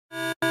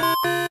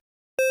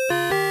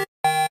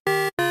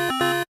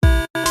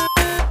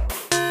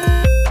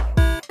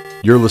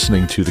You're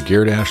listening to the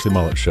Garrett Ashley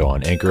Mullet Show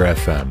on Anchor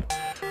FM.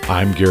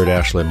 I'm Garrett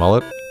Ashley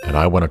Mullet, and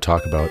I want to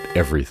talk about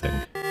everything.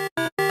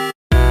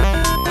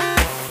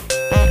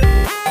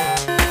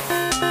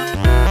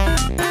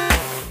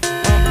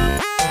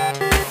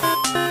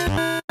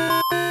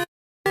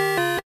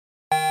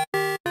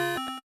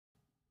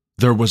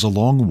 There was a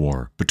long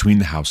war between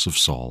the house of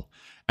Saul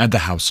and the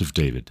house of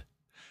David,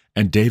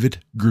 and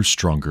David grew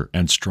stronger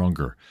and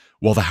stronger,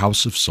 while the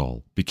house of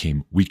Saul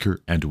became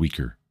weaker and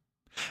weaker.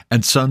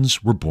 And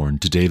sons were born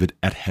to David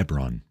at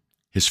Hebron.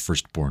 His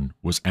firstborn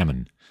was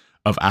Ammon,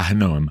 of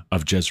Ahinoam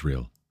of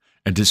Jezreel,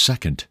 and his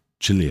second,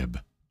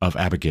 Chileab, of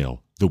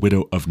Abigail, the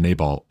widow of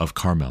Nabal of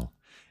Carmel,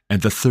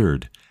 and the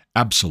third,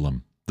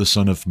 Absalom, the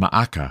son of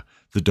Maacah,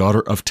 the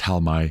daughter of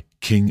Talmai,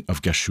 king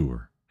of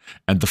Geshur,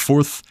 and the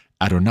fourth,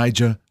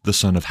 Adonijah, the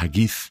son of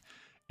Haggith,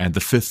 and the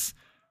fifth,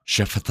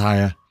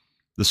 Shephatiah,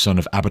 the son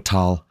of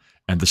Abital,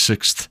 and the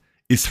sixth,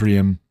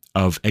 Ithream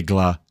of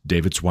Eglah,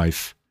 David's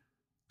wife.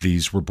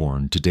 These were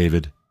born to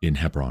David in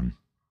Hebron.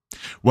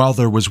 While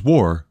there was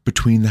war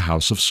between the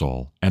house of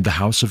Saul and the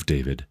house of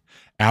David,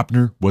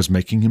 Abner was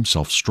making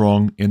himself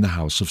strong in the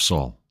house of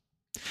Saul.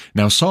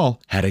 Now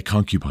Saul had a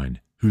concubine,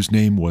 whose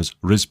name was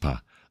Rizpah,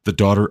 the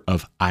daughter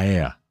of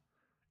Aiah.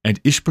 And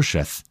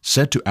Ishbosheth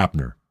said to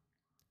Abner,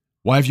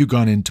 "Why have you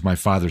gone into my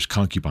father's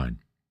concubine?"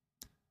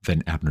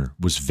 Then Abner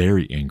was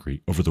very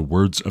angry over the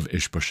words of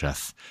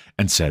Ishbosheth,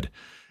 and said,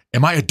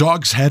 "Am I a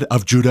dog's head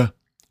of Judah?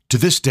 To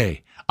this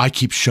day I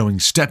keep showing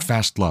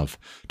steadfast love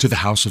to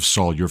the house of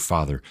Saul your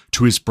father,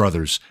 to his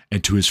brothers,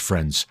 and to his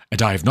friends, and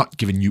I have not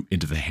given you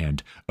into the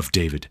hand of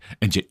David,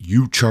 and yet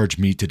you charge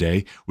me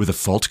today with a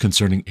fault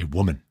concerning a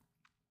woman.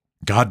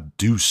 God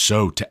do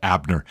so to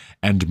Abner,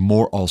 and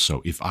more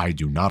also, if I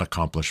do not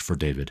accomplish for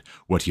David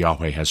what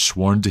Yahweh has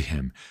sworn to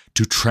him,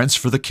 to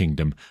transfer the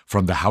kingdom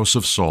from the house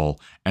of Saul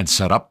and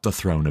set up the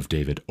throne of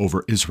David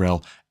over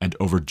Israel and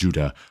over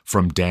Judah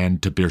from Dan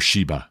to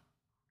Beersheba."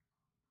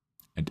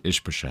 And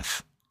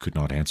Ishbosheth could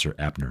not answer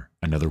Abner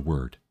another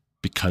word,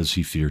 because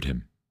he feared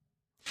him.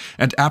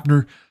 And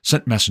Abner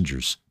sent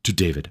messengers to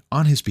David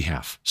on his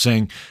behalf,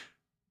 saying,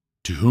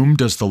 "To whom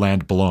does the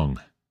land belong?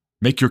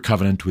 Make your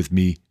covenant with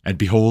me, and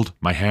behold,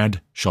 my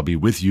hand shall be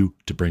with you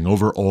to bring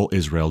over all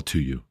Israel to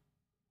you."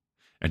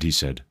 And he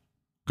said,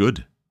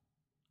 "Good,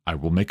 I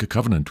will make a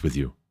covenant with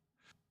you.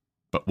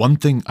 But one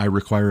thing I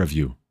require of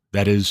you,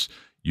 that is,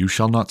 you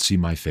shall not see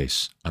my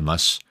face,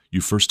 unless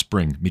you first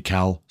bring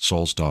Michal,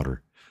 Saul's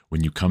daughter,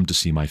 when you come to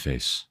see my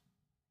face."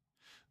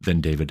 Then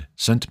David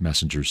sent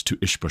messengers to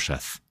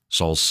Ishbosheth,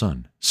 Saul's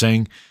son,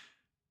 saying,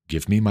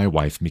 "Give me my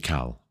wife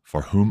Michal,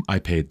 for whom I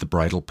paid the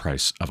bridal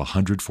price of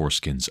 100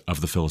 foreskins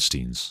of the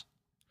Philistines."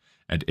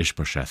 And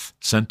Ishbosheth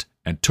sent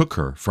and took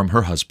her from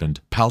her husband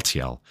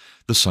Paltiel,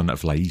 the son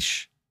of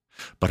Laish.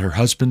 But her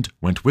husband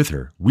went with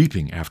her,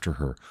 weeping after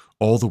her,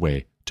 all the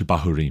way to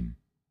Bahurim.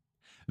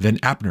 Then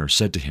Abner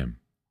said to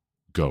him,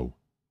 "Go,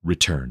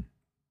 return."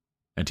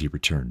 And he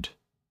returned.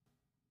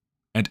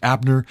 And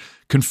Abner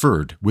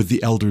conferred with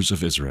the elders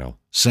of Israel,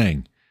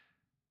 saying,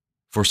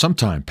 "For some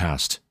time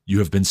past you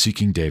have been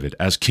seeking David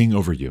as king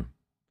over you.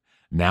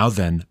 Now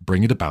then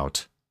bring it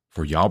about,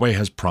 for Yahweh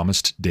has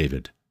promised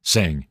David,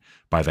 saying,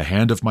 By the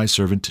hand of my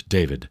servant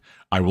David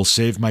I will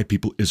save my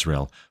people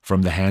Israel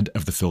from the hand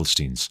of the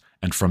Philistines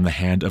and from the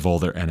hand of all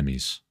their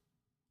enemies."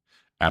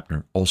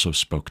 Abner also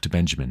spoke to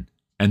Benjamin,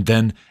 and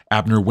then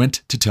Abner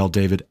went to tell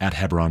David at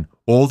Hebron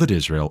all that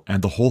Israel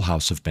and the whole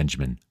house of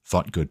Benjamin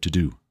thought good to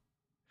do.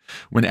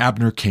 When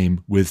Abner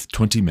came with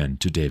 20 men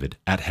to David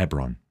at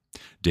Hebron,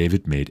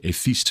 David made a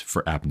feast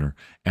for Abner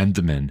and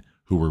the men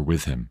who were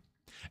with him.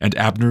 And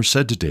Abner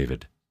said to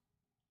David,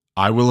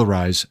 "I will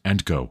arise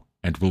and go,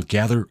 and will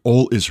gather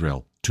all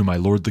Israel to my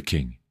lord the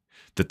king,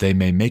 that they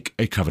may make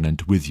a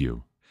covenant with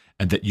you,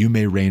 and that you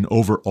may reign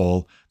over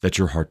all that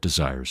your heart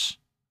desires."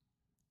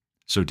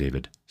 So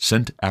David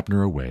sent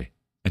Abner away,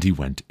 and he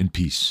went in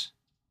peace.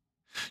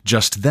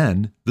 Just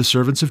then the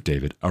servants of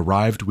David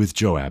arrived with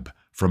Joab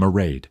from a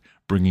raid,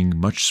 bringing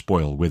much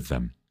spoil with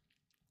them.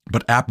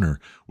 But Abner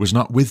was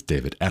not with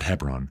David at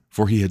Hebron,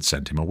 for he had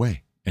sent him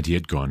away, and he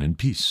had gone in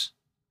peace.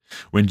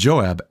 When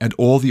Joab and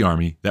all the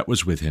army that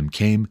was with him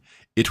came,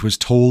 it was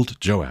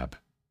told Joab,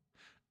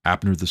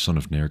 "Abner the son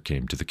of Ner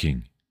came to the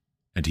king,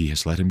 and he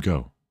has let him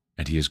go,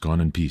 and he has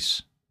gone in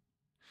peace."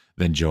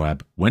 Then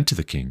Joab went to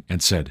the king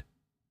and said,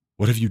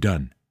 "What have you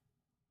done?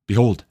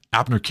 Behold,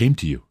 Abner came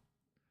to you.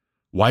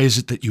 Why is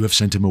it that you have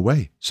sent him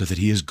away, so that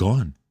he is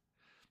gone?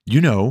 You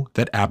know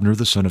that Abner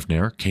the son of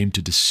Ner came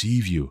to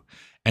deceive you,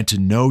 and to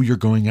know you're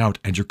going out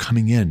and you're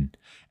coming in,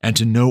 and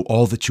to know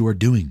all that you are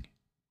doing."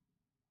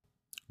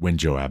 When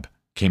Joab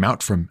came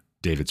out from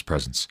David's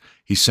presence,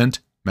 he sent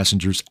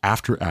messengers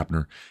after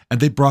Abner, and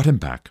they brought him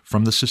back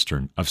from the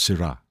cistern of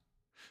Sirah.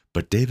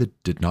 But David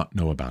did not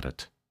know about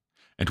it.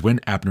 And when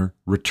Abner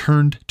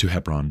returned to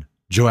Hebron,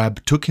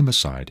 Joab took him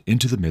aside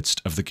into the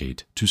midst of the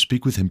gate to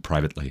speak with him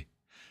privately,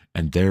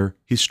 and there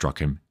he struck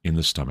him in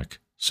the stomach,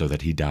 so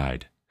that he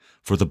died,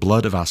 for the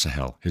blood of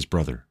Asahel his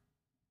brother.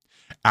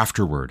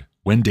 Afterward,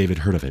 when David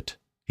heard of it,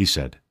 he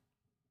said,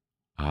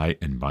 I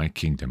and my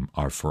kingdom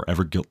are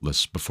forever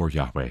guiltless before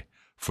Yahweh,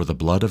 for the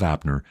blood of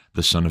Abner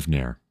the son of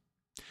Ner.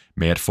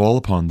 May it fall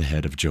upon the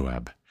head of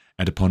Joab,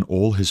 and upon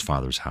all his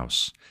father's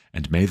house,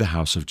 and may the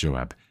house of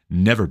Joab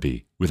never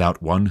be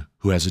without one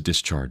who has a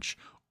discharge,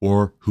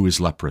 or who is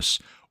leprous,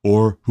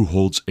 or who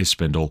holds a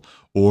spindle,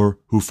 or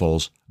who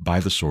falls by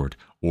the sword,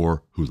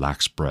 or who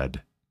lacks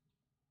bread.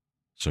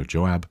 So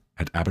Joab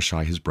and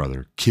Abishai his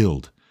brother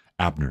killed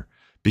Abner,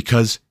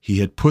 because he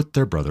had put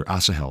their brother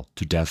Asahel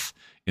to death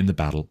in the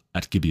battle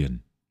at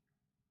Gibeon.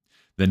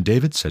 Then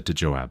David said to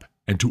Joab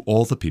and to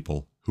all the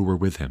people who were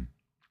with him,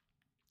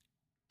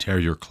 Tear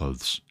your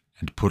clothes,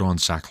 and put on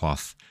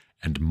sackcloth,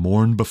 and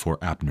mourn before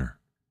Abner.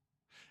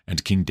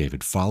 And King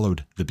David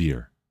followed the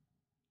bier.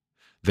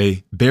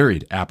 They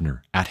buried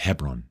Abner at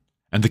Hebron,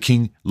 and the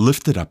king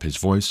lifted up his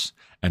voice,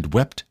 and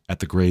wept at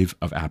the grave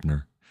of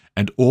Abner,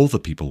 and all the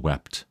people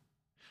wept.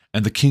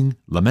 And the king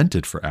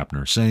lamented for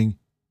Abner, saying,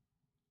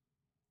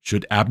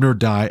 Should Abner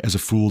die as a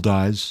fool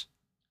dies?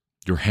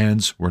 Your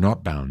hands were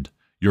not bound,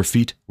 your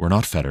feet were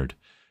not fettered.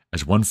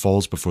 As one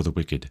falls before the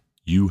wicked,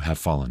 you have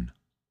fallen.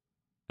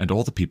 And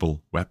all the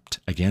people wept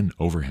again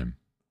over him.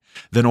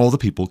 Then all the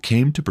people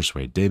came to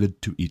persuade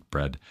David to eat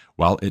bread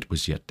while it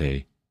was yet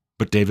day.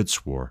 But David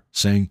swore,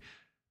 saying,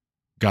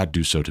 God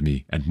do so to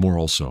me, and more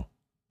also,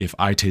 if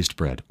I taste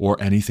bread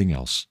or anything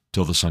else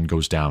till the sun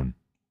goes down.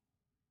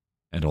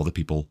 And all the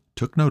people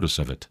took notice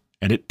of it,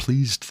 and it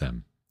pleased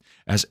them,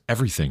 as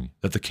everything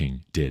that the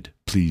king did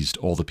pleased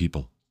all the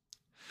people.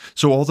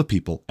 So all the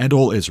people and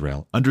all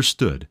Israel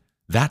understood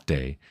that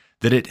day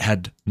that it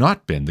had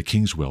not been the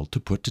king's will to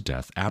put to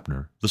death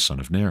Abner the son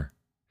of Ner.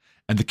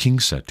 And the king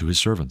said to his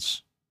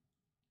servants,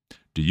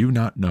 Do you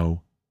not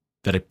know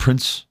that a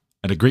prince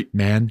and a great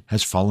man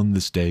has fallen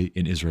this day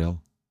in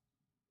Israel?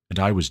 And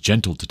I was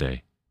gentle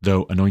today,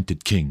 though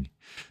anointed king.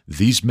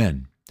 These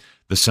men,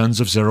 the sons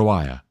of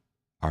Zeruiah,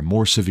 are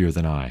more severe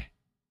than I.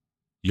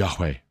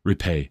 Yahweh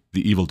repay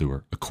the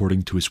evildoer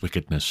according to his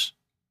wickedness.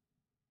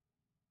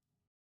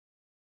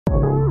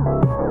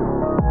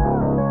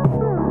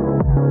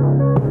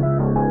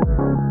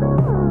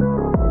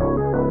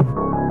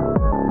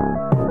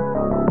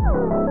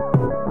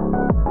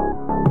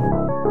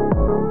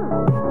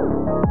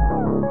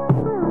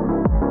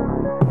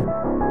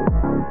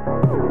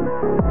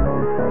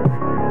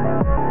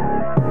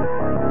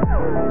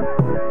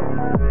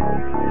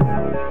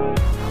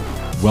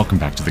 Welcome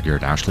back to the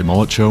Garrett Ashley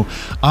Mullet Show.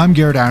 I'm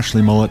Garrett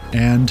Ashley Mullet,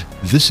 and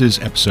this is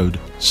episode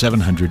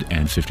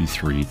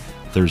 753,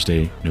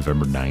 Thursday,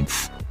 November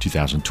 9th,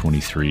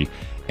 2023.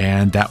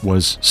 And that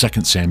was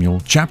 2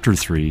 Samuel chapter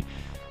 3.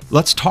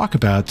 Let's talk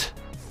about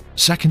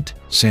 2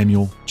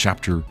 Samuel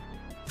chapter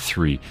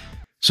 3.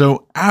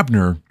 So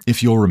Abner,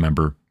 if you'll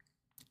remember,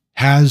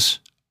 has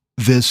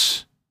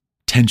this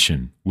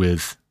tension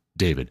with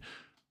David.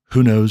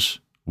 Who knows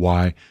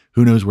why?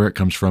 Who knows where it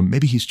comes from?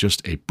 Maybe he's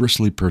just a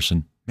bristly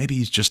person. Maybe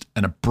he's just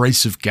an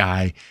abrasive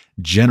guy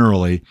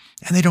generally,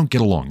 and they don't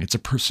get along. It's a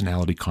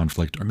personality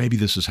conflict, or maybe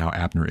this is how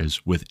Abner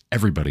is with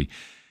everybody.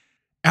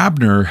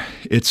 Abner,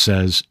 it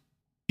says,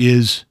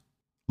 is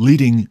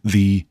leading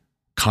the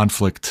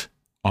conflict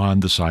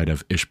on the side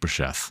of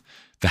Ishbosheth.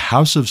 The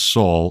house of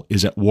Saul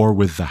is at war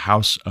with the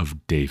house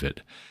of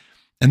David.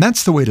 And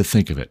that's the way to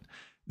think of it.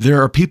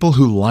 There are people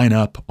who line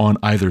up on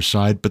either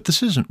side, but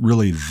this isn't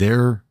really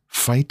their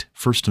fight,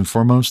 first and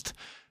foremost.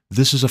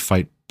 This is a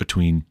fight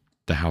between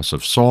the house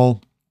of Saul,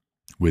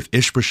 with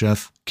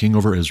Ishbosheth, king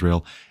over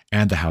Israel,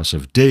 and the house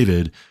of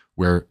David,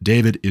 where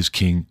David is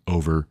king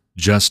over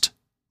just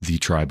the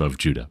tribe of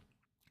Judah.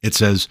 It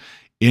says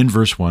in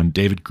verse 1,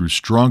 David grew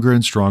stronger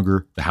and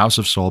stronger. The house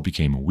of Saul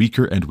became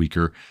weaker and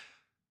weaker.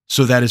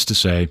 So that is to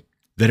say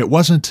that it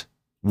wasn't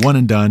one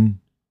and done,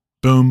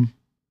 boom,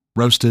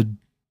 roasted.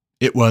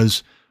 It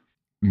was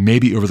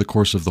maybe over the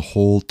course of the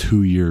whole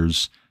 2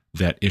 years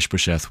that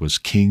Ishbosheth was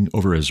king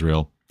over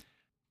Israel.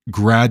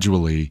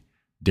 Gradually,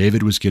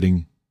 David was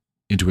getting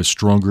into a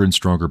stronger and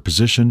stronger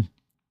position.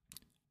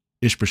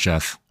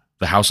 Ishbosheth,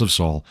 the house of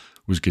Saul,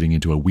 was getting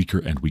into a weaker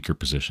and weaker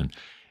position.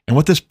 And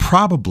what this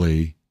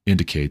probably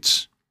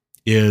indicates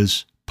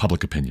is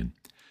public opinion.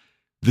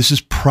 This is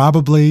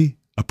probably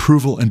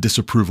approval and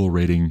disapproval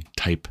rating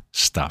type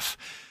stuff.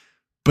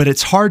 But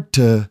it's hard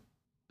to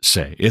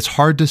say. It's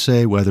hard to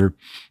say whether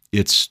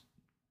it's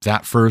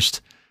that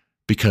first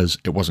because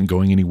it wasn't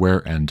going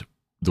anywhere and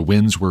the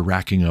wins were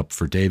racking up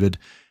for David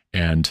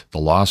and the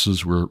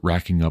losses were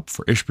racking up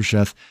for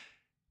Ishbosheth,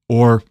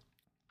 or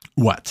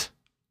what?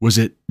 Was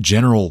it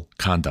general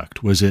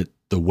conduct? Was it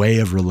the way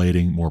of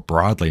relating more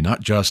broadly,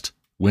 not just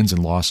wins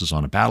and losses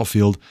on a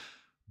battlefield,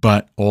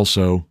 but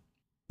also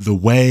the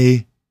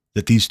way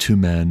that these two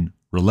men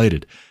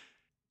related?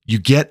 You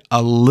get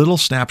a little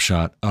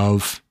snapshot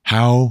of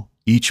how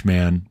each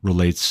man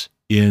relates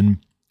in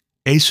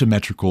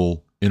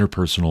asymmetrical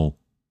interpersonal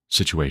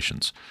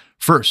situations.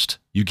 First,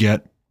 you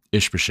get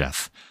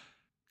Ishbosheth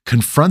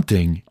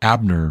confronting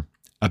Abner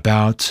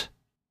about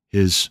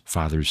his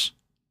father's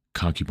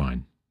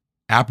concubine.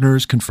 Abner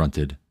is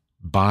confronted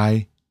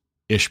by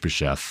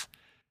Ishbosheth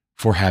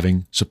for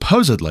having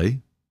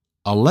supposedly,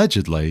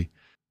 allegedly,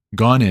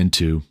 gone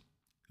into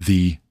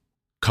the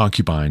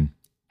concubine,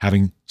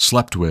 having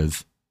slept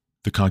with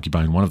the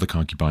concubine, one of the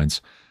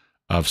concubines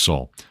of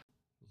Saul,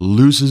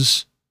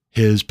 loses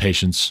his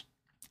patience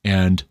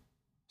and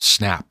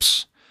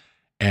snaps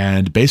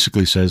and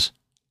basically says,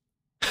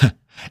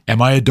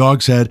 am I a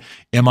dog's head?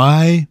 Am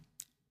I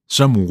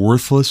some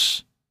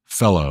worthless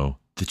fellow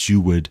that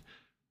you would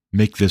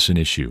make this an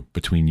issue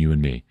between you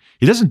and me?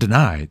 He doesn't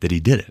deny that he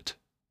did it,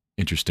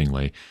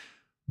 interestingly,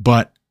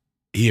 but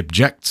he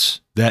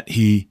objects that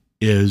he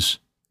is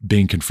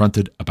being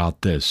confronted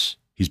about this.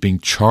 He's being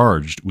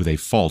charged with a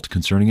fault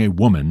concerning a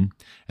woman,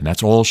 and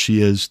that's all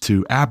she is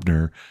to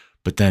Abner.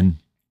 But then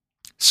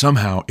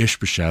somehow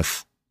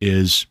Ishbosheth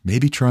is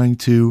maybe trying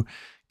to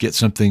get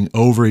something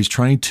over. He's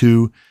trying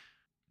to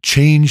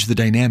change the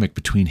dynamic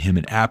between him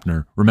and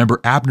Abner.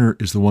 Remember, Abner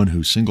is the one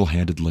who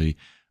single-handedly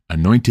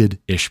anointed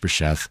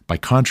Ishbosheth. By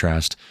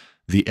contrast,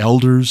 the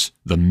elders,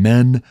 the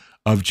men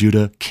of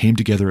Judah, came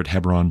together at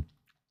Hebron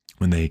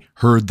when they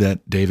heard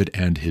that David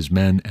and his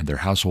men and their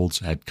households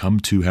had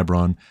come to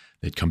Hebron.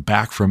 They'd come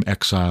back from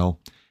exile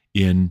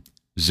in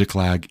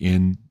Ziklag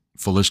in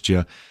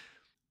Philistia.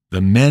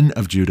 The men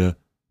of Judah,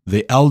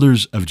 the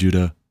elders of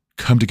Judah,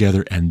 come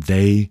together and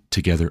they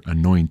together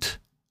anoint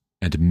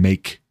and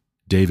make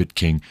David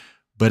king.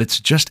 But it's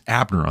just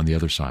Abner on the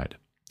other side.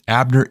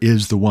 Abner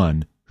is the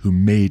one who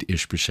made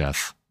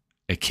Ishbosheth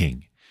a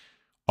king.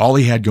 All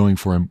he had going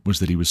for him was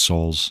that he was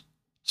Saul's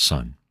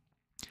son.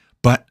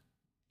 But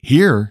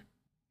here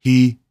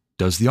he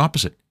does the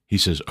opposite. He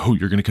says, oh,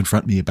 you're going to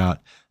confront me about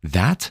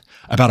that?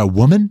 About a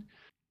woman?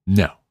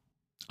 No.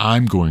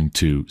 I'm going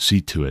to see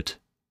to it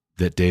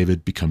that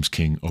David becomes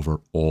king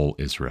over all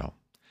Israel.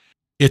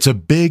 It's a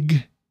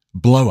big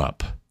blow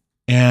up.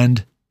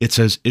 And it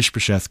says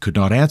Ishbosheth could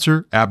not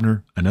answer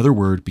Abner another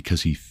word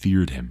because he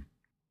feared him.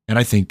 And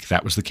I think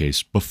that was the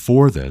case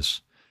before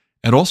this.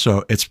 And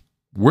also, it's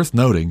worth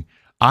noting,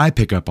 I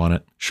pick up on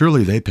it,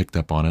 surely they picked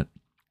up on it,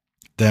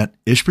 that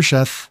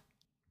Ishbosheth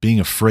being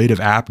afraid of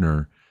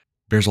Abner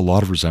bears a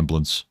lot of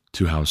resemblance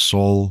to how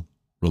Saul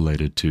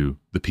related to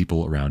the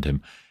people around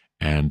him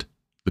and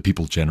the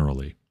people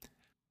generally.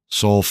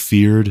 Saul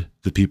feared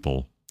the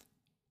people,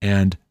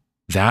 and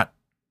that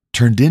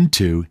turned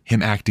into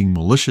him acting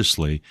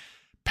maliciously,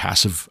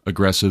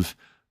 passive-aggressive,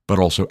 but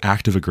also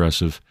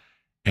active-aggressive,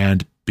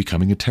 and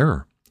becoming a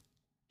terror.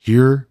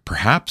 Here,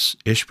 perhaps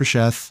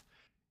Ishbosheth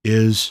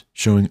is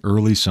showing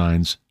early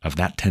signs of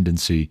that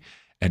tendency,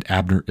 and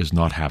Abner is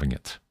not having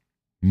it.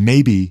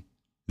 Maybe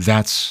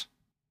that's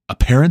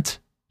apparent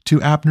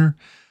to Abner,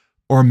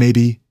 or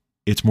maybe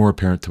it's more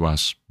apparent to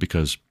us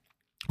because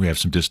we have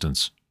some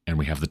distance and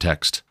we have the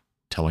text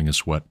telling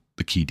us what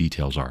the key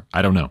details are.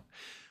 I don't know.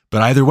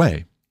 But either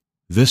way,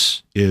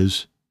 this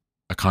is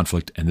a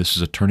conflict and this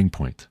is a turning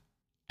point.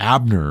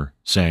 Abner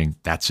saying,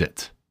 that's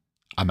it,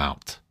 I'm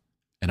out,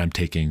 and I'm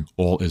taking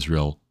all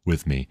Israel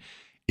with me,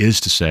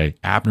 is to say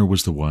Abner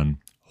was the one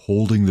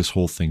holding this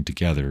whole thing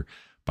together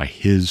by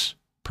his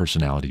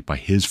personality, by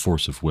his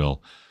force of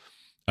will.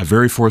 A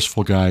very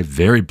forceful guy,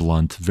 very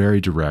blunt, very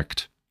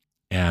direct,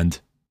 and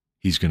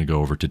he's going to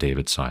go over to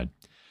David's side.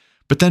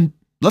 But then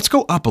let's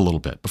go up a little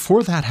bit.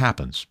 Before that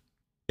happens,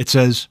 it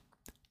says,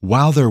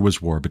 while there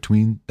was war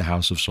between the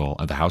house of Saul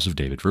and the house of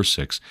David, verse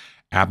 6,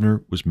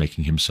 Abner was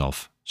making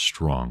himself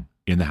strong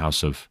in the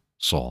house of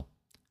Saul.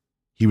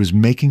 He was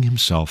making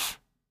himself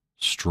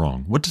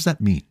strong. What does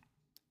that mean?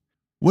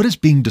 What is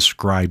being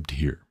described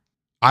here?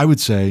 I would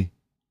say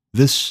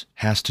this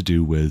has to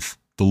do with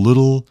the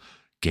little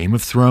Game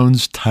of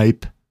Thrones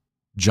type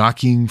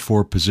jockeying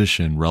for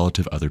position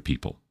relative to other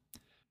people,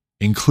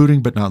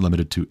 including but not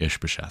limited to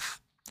Ishbosheth.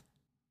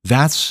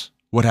 That's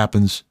what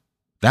happens.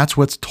 That's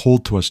what's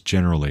told to us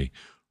generally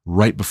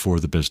right before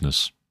the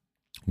business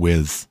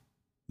with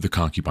the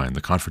concubine,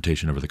 the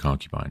confrontation over the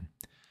concubine.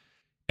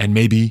 And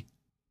maybe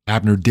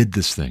Abner did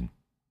this thing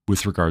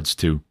with regards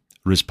to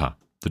Rizpah,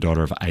 the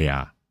daughter of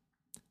Aiah.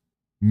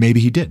 Maybe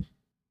he did.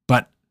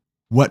 But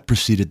what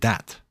preceded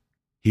that?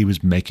 He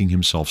was making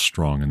himself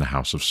strong in the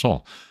house of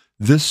Saul.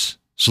 This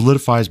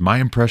solidifies my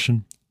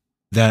impression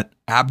that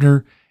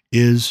Abner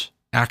is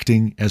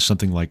acting as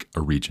something like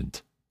a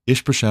regent.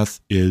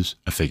 Ishbosheth is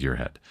a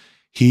figurehead.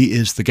 He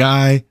is the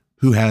guy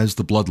who has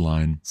the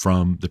bloodline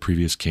from the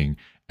previous king,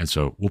 and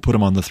so we'll put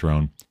him on the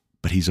throne,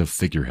 but he's a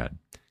figurehead.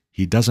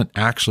 He doesn't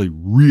actually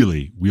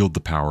really wield the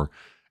power.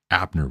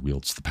 Abner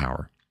wields the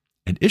power.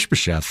 And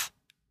Ishbosheth,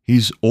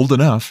 he's old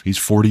enough. He's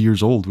 40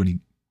 years old when he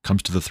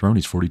comes to the throne.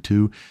 He's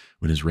 42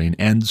 when his reign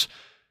ends.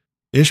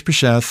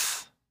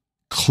 Ishbosheth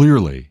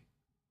clearly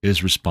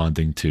is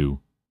responding to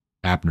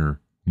Abner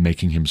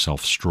making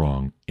himself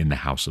strong in the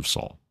house of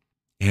Saul.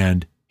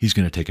 And he's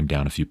going to take him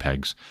down a few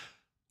pegs.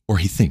 Or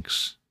he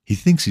thinks. He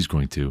thinks he's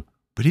going to,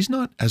 but he's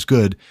not as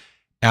good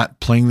at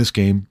playing this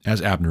game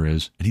as Abner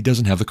is, and he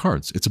doesn't have the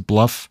cards. It's a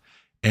bluff,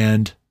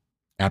 and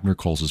Abner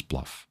calls his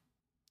bluff.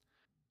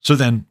 So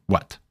then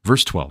what?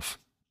 Verse 12.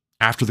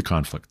 After the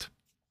conflict,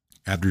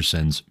 Abner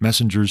sends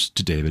messengers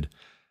to David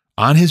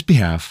on his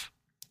behalf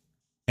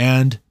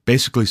and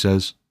basically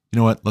says, you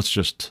know what, let's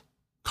just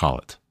call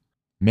it.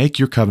 make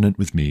your covenant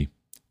with me.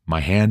 My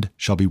hand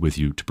shall be with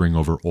you to bring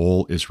over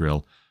all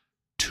Israel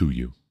to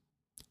you.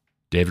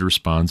 David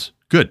responds,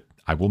 good,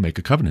 I will make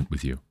a covenant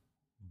with you.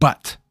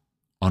 But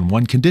on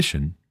one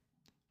condition,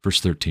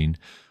 verse 13,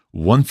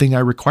 one thing I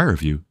require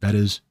of you, that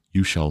is,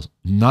 you shall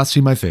not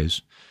see my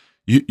face.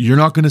 You're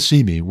not going to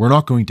see me. We're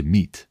not going to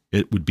meet.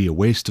 It would be a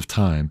waste of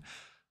time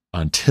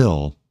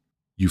unless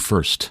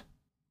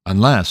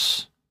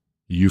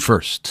you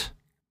first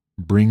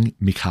bring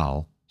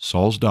Michal,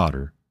 Saul's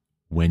daughter,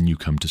 when you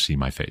come to see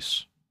my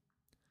face.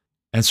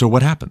 And so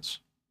what happens?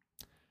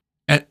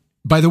 And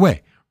by the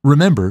way,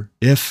 remember,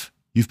 if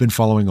you've been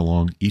following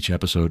along each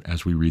episode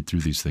as we read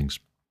through these things,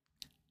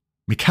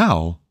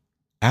 Michal,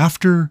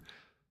 after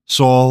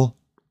Saul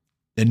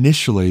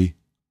initially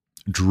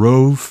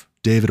drove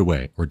David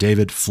away, or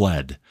David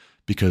fled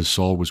because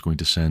Saul was going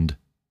to send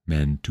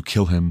men to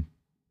kill him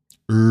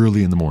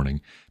early in the morning,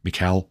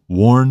 Michal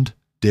warned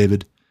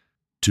David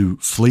to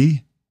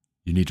flee.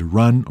 You need to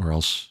run, or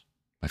else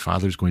my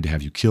father's going to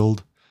have you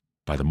killed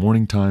by the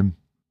morning time.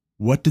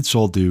 What did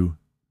Saul do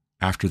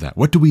after that?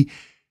 What do we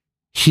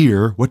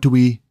hear? What do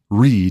we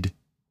read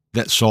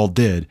that Saul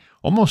did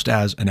almost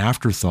as an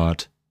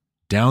afterthought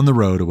down the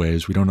road a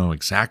ways? We don't know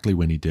exactly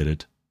when he did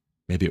it.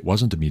 Maybe it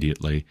wasn't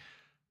immediately,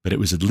 but it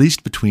was at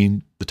least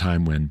between the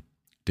time when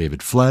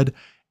David fled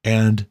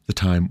and the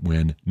time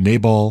when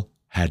Nabal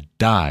had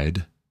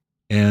died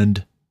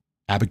and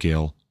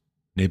Abigail,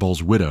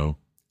 Nabal's widow,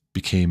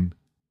 became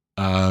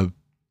a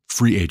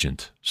free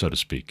agent, so to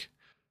speak.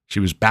 She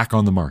was back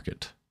on the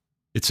market.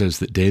 It says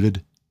that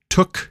David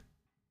took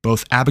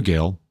both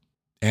Abigail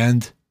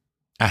and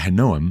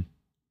Ahinoam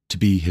to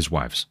be his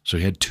wives. So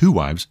he had two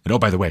wives. And oh,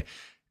 by the way,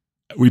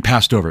 we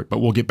passed over it, but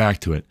we'll get back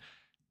to it.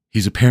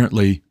 He's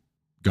apparently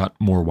got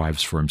more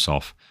wives for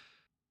himself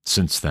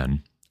since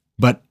then.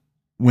 But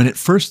when it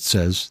first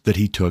says that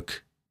he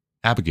took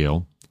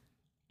Abigail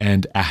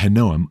and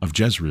Ahinoam of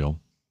Jezreel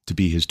to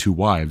be his two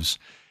wives,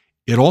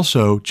 it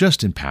also,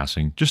 just in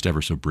passing, just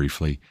ever so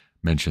briefly,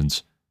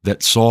 mentions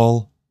that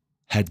Saul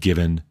had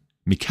given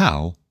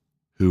Michal,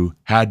 who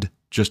had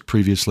just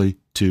previously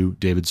to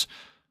David's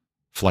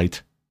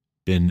flight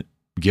been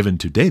given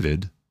to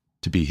David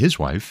to be his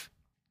wife,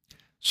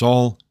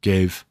 Saul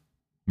gave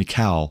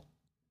Michal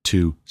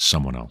to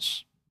someone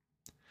else.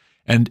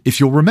 And if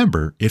you'll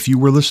remember, if you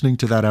were listening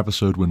to that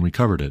episode when we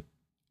covered it,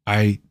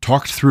 I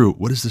talked through,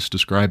 what is this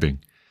describing?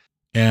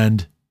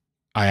 And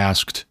I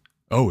asked,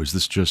 is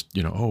this just,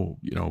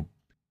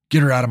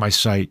 get her out of my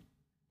sight,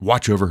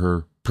 watch over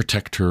her,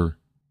 protect her?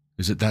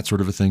 Is it that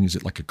sort of a thing? Is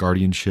it like a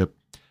guardianship?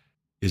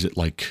 Is it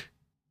like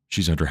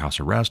she's under house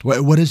arrest?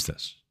 What is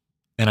this?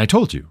 And I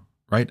told you,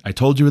 right? I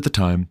told you at the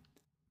time,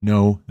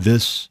 no,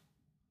 this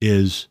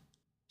is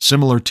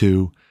similar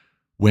to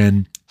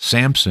when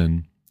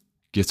Samson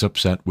gets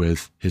upset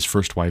with his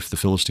first wife, the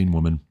Philistine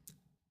woman,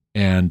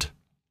 and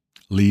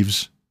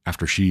leaves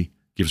after she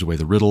gives away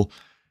the riddle.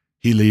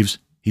 He leaves,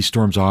 he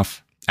storms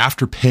off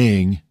after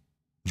paying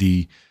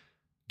the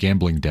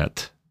gambling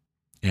debt.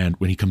 And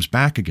when he comes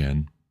back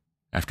again,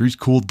 after he's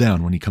cooled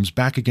down, when he comes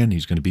back again,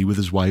 he's going to be with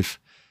his wife.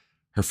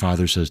 Her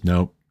father says,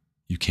 no,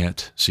 you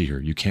can't see her.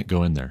 You can't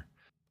go in there.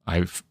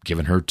 I've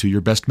given her to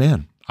your best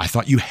man. I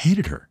thought you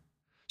hated her.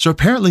 So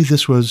apparently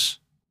this was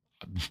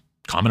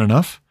common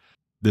enough.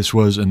 This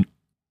was an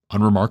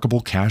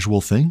unremarkable,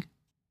 casual thing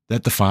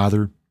that the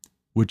father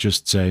would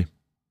just say,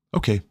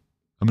 okay,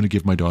 I'm going to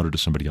give my daughter to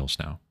somebody else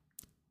now.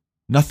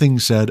 Nothing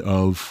said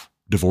of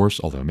divorce,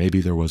 although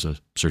maybe there was a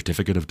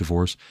certificate of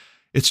divorce.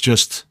 It's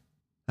just,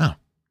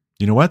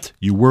 you know what?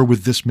 You were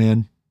with this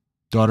man,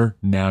 daughter.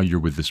 Now you're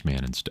with this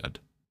man instead.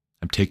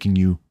 I'm taking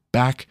you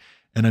back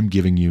and I'm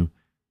giving you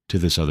to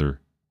this other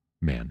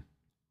man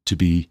to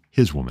be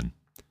his woman,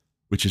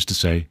 which is to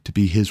say, to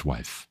be his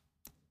wife.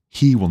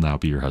 He will now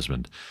be your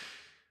husband.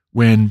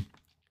 When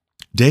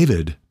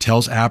David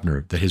tells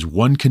Abner that his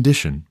one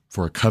condition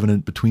for a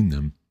covenant between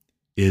them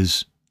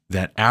is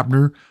that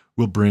Abner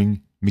will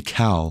bring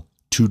Michal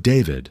to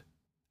David,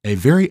 a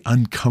very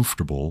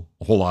uncomfortable,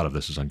 a whole lot of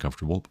this is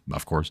uncomfortable,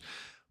 of course,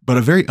 but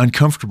a very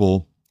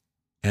uncomfortable,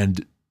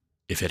 and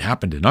if it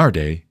happened in our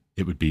day,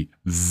 it would be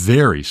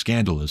very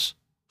scandalous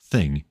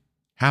thing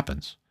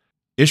happens.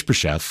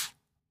 Ishbosheth,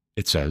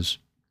 it says,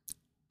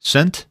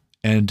 sent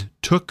and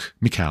took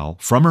Michal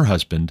from her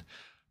husband,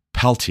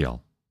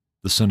 Paltiel,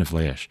 the son of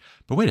Laish.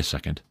 But wait a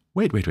second.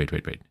 Wait.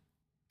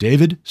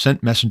 David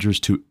sent messengers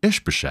to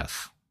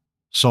Ishbosheth,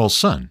 Saul's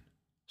son,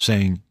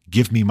 saying,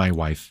 give me my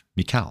wife,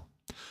 Michal,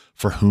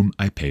 for whom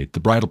I paid the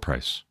bridal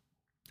price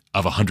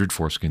of 100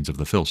 foreskins of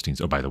the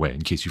Philistines. Oh, by the way,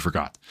 in case you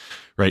forgot,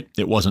 right?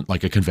 It wasn't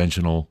like a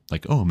conventional,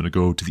 like, I'm going to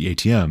go to the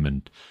ATM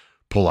and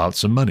pull out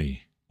some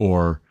money,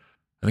 or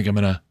I think I'm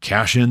going to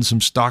cash in some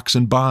stocks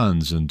and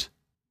bonds and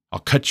I'll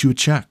cut you a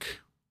check.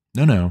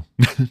 No.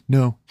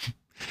 No.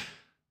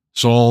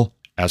 Saul,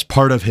 as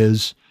part of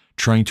his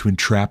trying to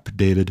entrap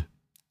David,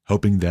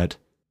 hoping that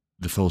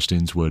the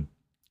Philistines would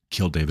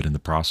kill David in the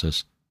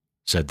process,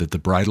 said that the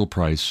bridal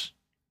price,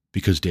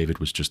 because David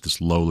was just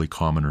this lowly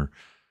commoner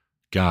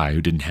guy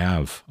who didn't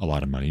have a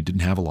lot of money,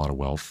 didn't have a lot of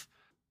wealth,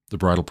 The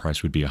bridal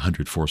price would be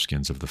 100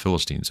 foreskins of the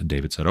Philistines. And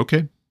David said,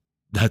 okay,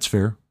 that's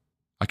fair.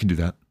 I can do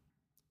that.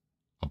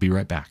 I'll be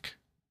right back.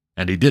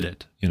 And he did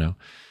it,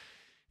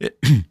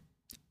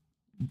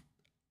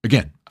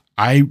 Again,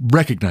 I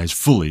recognize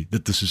fully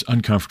that this is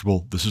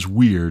uncomfortable. This is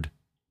weird,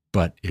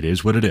 but it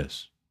is what it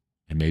is.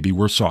 And maybe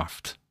we're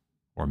soft,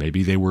 or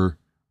maybe they were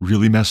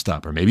really messed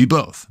up, or maybe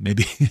both.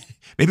 Maybe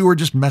we're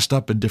just messed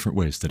up in different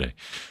ways today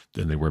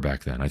than they were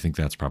back then. I think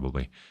that's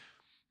probably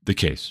the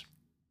case.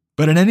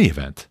 But in any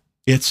event,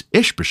 it's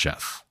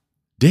Ishbosheth.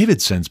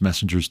 David sends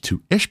messengers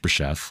to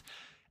Ishbosheth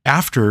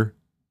after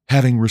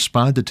having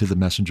responded to the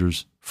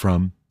messengers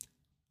from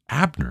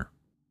Abner.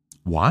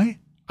 Why?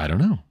 I don't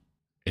know.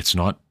 It's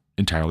not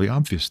entirely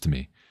obvious to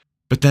me.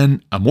 But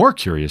then a more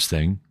curious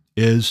thing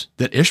is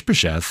that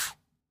Ishbosheth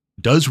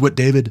does what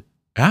David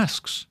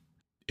asks.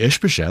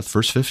 Ishbosheth,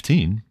 verse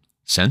 15,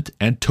 sent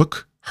and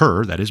took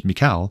her, that is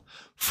Michal,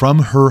 from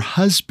her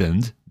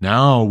husband.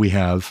 Now we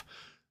have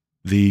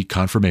the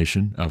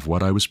confirmation of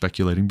what I was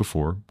speculating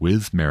before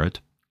with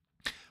merit.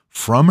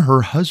 From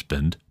her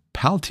husband,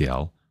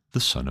 Paltiel, the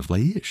son of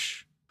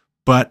Laish.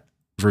 But,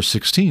 verse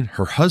 16,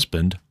 her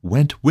husband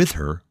went with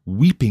her,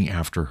 weeping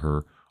after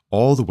her,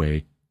 all the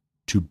way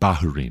to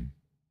Bahurim.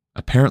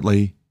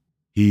 Apparently,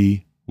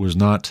 he was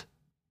not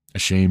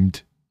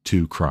ashamed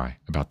to cry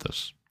about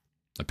this.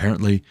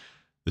 Apparently,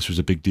 this was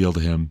a big deal to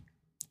him.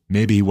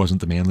 Maybe he wasn't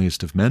the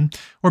manliest of men,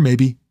 or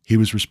maybe he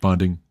was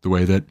responding the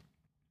way that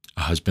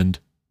a husband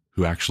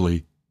who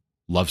actually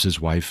loves his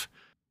wife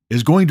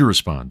is going to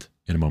respond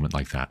in a moment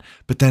like that.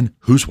 But then,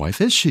 whose wife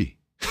is she?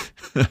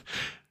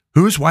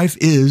 Whose wife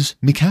is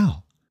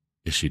Michal?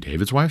 Is she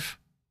David's wife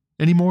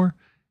anymore?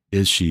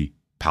 Is she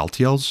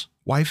Paltiel's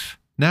wife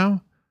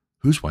now?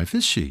 Whose wife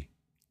is she?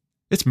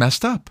 It's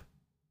messed up,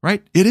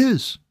 right? It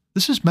is.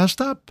 This is messed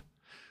up.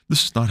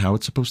 This is not how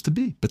it's supposed to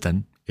be. But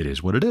then it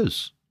is what it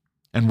is.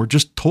 And we're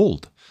just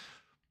told,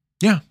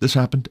 yeah, this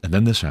happened, and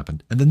then this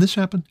happened, and then this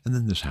happened, and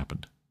then this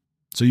happened.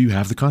 So you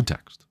have the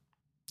context.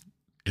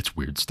 It's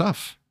weird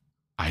stuff,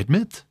 I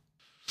admit.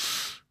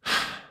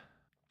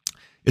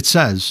 It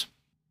says,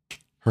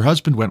 her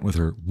husband went with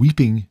her,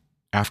 weeping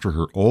after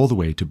her all the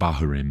way to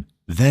Bahurim.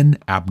 Then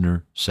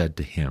Abner said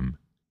to him,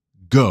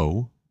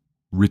 go,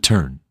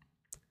 return.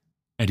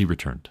 And he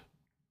returned.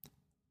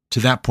 To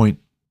that point,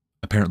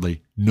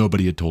 apparently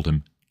nobody had told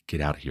him, get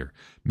out of here.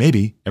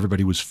 Maybe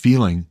everybody was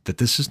feeling that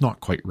this is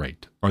not quite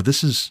right, or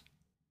this is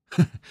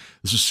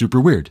super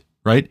weird,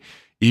 right?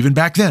 Even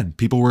back then,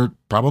 people were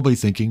probably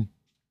thinking,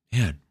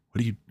 man,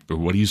 what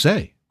do you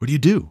say? What do you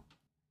do?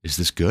 Is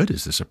this good?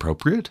 Is this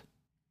appropriate?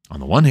 On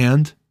the one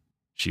hand,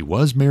 she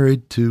was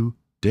married to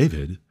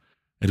David,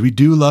 and we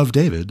do love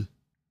David,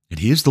 and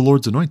he is the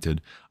Lord's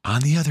anointed.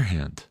 On the other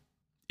hand,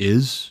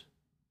 is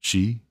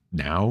she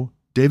now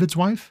David's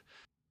wife?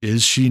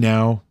 Is she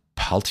now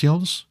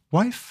Paltiel's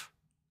wife?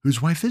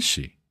 Whose wife is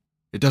she?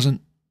 It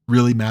doesn't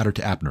really matter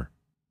to Abner.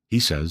 He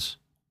says,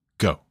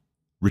 go,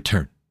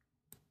 return.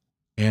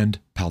 And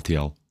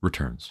Paltiel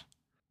returns.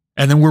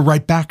 And then we're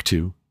right back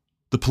to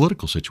the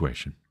political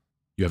situation.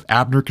 You have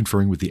Abner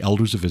conferring with the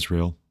elders of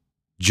Israel,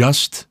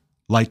 just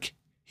like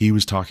he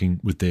was talking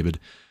with David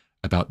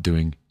about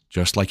doing,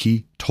 just like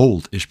he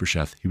told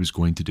Ishbosheth he was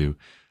going to do.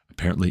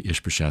 Apparently,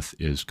 Ishbosheth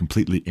is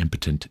completely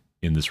impotent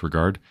in this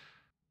regard.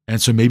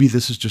 And so maybe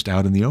this is just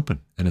out in the open.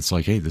 And it's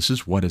like, hey, this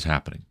is what is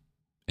happening.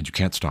 And you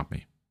can't stop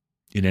me.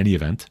 In any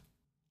event,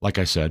 like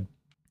I said,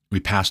 we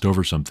passed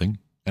over something,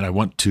 and I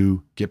want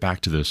to get back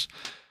to this.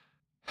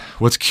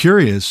 What's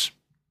curious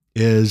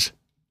is,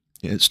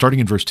 starting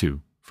in verse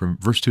 2, from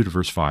verse 2 to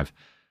verse 5,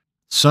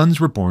 sons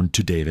were born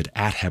to David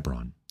at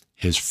Hebron.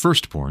 His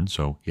firstborn,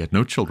 so he had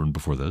no children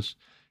before this,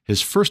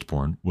 his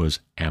firstborn was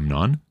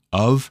Amnon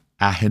of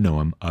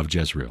Ahinoam of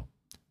Jezreel.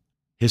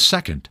 His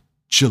second,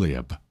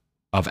 Chileab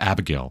of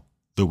Abigail,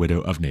 the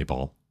widow of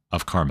Nabal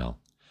of Carmel.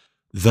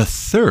 The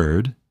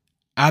third,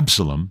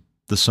 Absalom,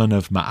 the son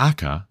of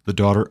Maacah, the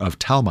daughter of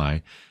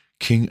Talmai,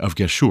 king of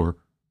Geshur.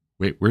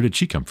 Wait, where did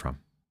she come from?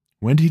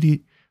 When did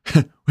he...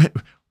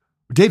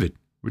 David,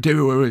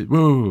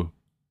 whoa.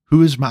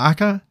 Who is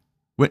Maacah?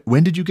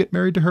 When did you get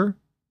married to her?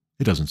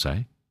 It doesn't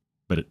say,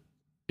 but it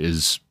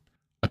is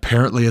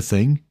apparently a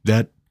thing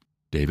that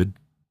David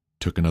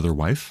took another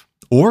wife,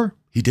 or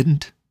he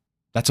didn't.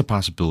 That's a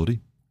possibility.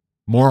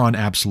 More on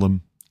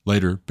Absalom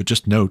later, but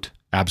just note,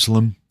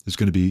 Absalom is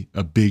going to be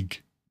a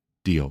big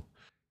deal.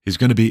 He's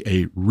going to be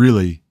a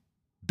really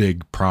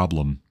big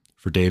problem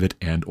for David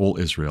and all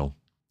Israel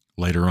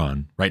later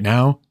on. Right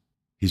now,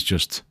 he's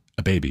just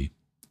a baby.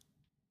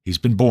 He's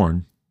been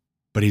born,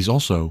 but he's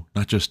also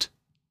not just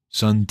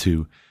son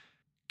to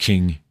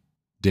King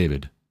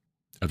David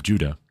of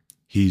Judah.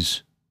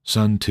 He's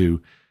son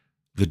to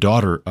the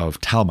daughter of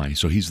Talmai,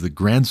 so he's the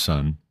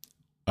grandson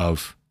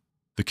of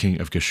the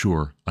king of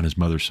Geshur on his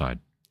mother's side.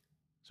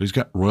 So he's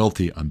got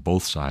royalty on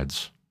both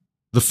sides.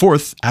 The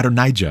fourth,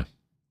 Adonijah,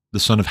 the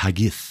son of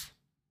Haggith.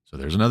 So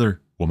there's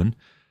another woman.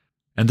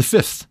 And the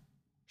fifth,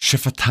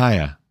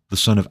 Shephatiah, the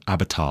son of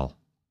Abital.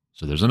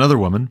 So there's another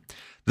woman.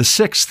 The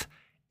sixth,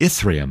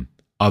 Ithream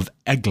of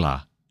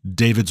Eglah,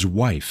 David's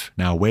wife.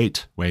 Now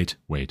wait.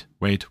 The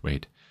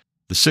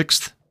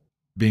sixth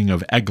being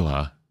of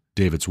Eglah,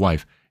 David's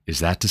wife. Is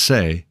that to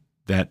say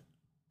that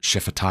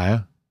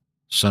Shephatiah,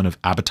 son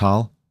of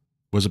Abital,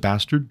 was a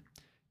bastard?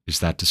 Is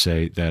that to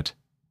say that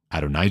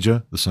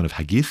Adonijah, the son of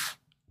Haggith,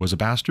 was a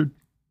bastard?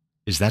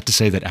 Is that to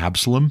say that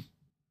Absalom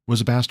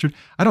was a bastard?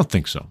 I don't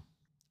think so.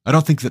 I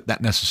don't think that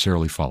that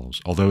necessarily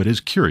follows, although it is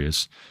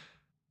curious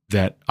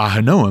that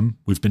Ahinoam,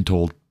 we've been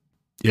told,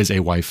 is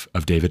a wife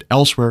of David.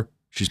 Elsewhere,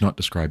 she's not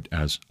described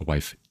as a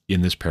wife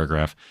in this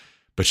paragraph,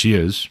 but she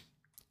is.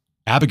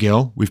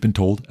 Abigail, we've been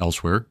told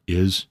elsewhere,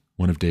 is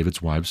one of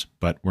David's wives,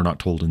 but we're not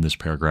told in this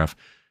paragraph.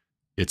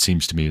 It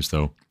seems to me as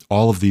though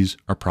all of these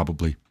are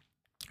probably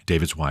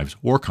David's wives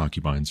or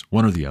concubines,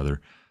 one or the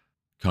other,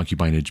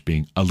 concubinage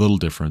being a little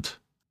different.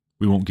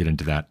 We won't get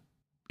into that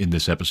in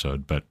this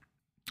episode, but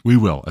we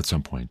will at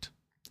some point.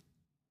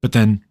 But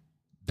then,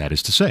 that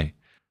is to say,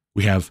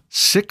 we have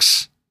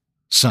 6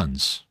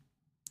 sons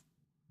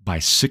by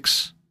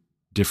 6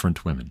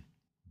 different women,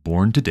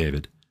 born to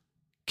David,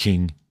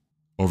 king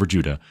over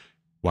Judah,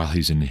 while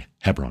he's in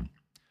Hebron.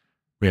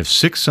 We have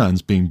 6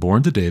 sons being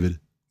born to David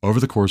over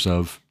the course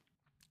of,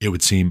 it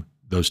would seem,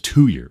 those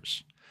 2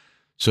 years.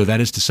 So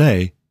that is to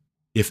say,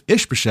 if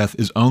Ishbosheth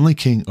is only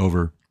king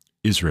over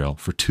Israel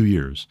for 2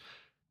 years,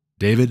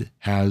 David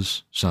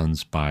has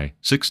sons by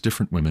 6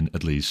 different women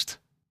at least,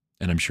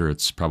 and I'm sure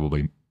it's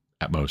probably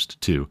at most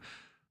 2.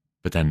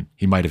 But then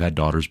he might have had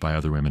daughters by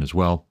other women as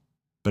well.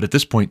 But at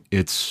this point,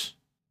 it's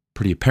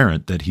pretty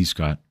apparent that he's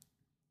got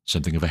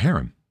something of a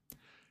harem.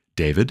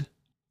 David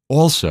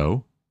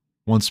also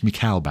wants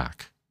Michal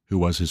back, who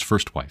was his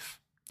first wife.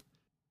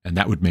 And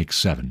that would make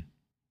 7.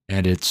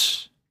 And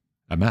it's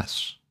a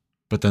mess.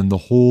 But then the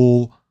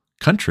whole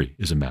country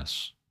is a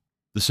mess.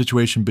 The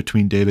situation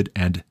between David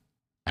and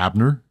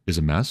Abner is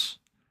a mess.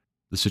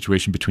 The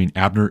situation between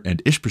Abner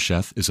and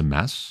Ishbosheth is a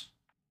mess.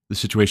 The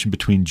situation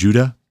between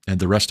Judah and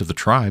the rest of the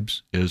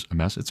tribes is a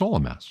mess. It's all a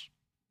mess.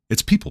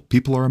 It's people.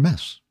 People are a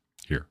mess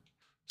here.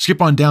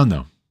 Skip on down,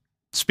 though.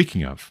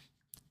 Speaking of,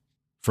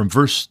 from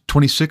verse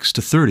 26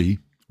 to 30,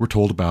 we're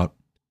told about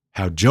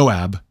how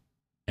Joab,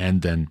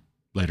 and then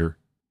later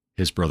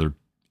his brother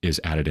is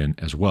added in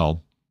as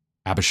well,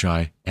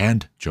 Abishai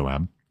and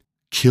Joab,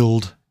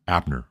 killed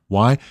Abner.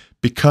 Why?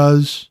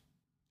 Because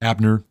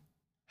Abner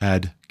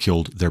had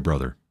killed their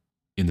brother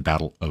in the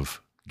battle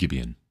of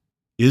Gibeon.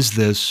 Is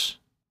this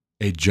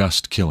a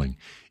just killing?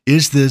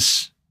 Is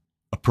this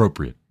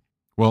appropriate?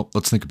 Well,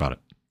 let's think about it.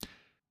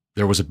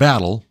 There was a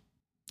battle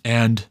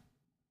and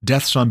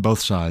deaths on both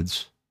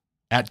sides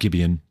at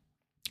Gibeon.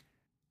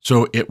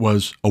 So it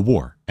was a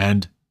war.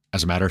 And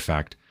as a matter of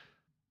fact,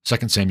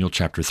 2 Samuel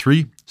chapter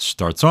 3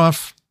 starts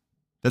off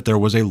that there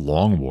was a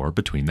long war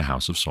between the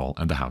house of Saul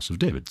and the house of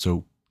David.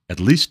 So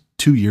at least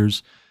 2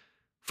 years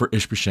for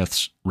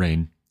Ishbosheth's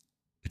reign,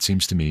 it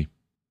seems to me.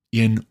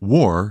 In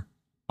war,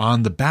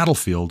 on the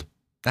battlefield,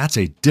 that's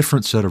a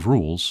different set of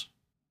rules,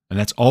 and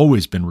that's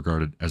always been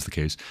regarded as the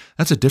case.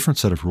 That's a different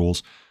set of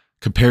rules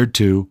compared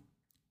to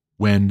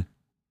when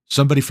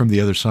somebody from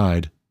the other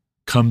side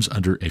comes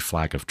under a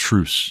flag of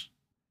truce.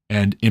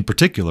 And in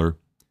particular,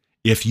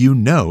 if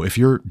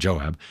you're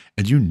Joab,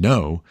 and you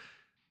know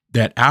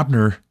that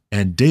Abner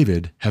and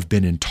David have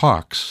been in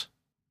talks,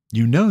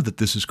 you know that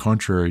this is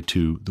contrary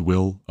to the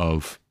will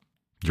of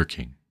your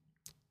king.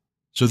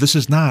 So this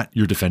is not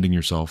you're defending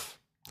yourself.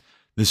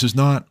 This is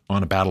not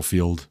on a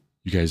battlefield.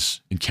 You guys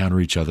encounter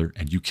each other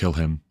and you kill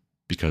him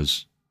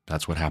because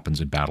that's what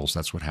happens in battles.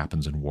 That's what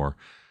happens in war.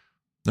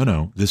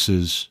 No, this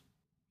is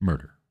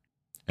murder.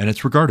 And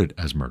it's regarded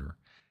as murder.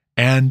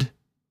 And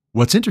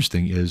what's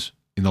interesting is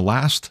in the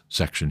last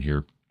section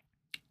here,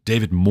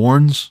 David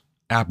mourns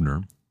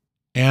Abner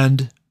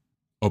and,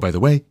 oh, by the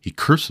way, he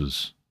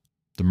curses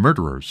the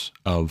murderers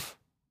of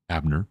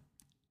Abner.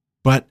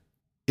 But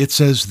it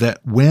says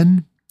that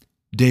when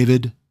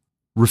David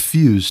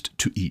refused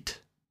to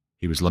eat,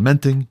 he was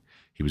lamenting,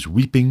 he was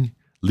weeping,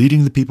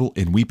 leading the people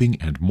in weeping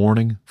and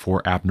mourning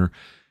for Abner.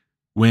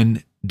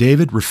 When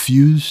David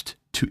refused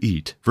to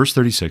eat, verse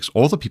 36,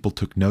 all the people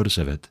took notice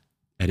of it,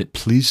 and it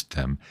pleased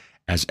them,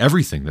 as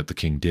everything that the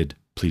king did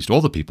pleased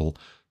all the people.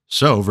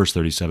 So, verse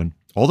 37,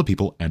 all the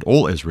people and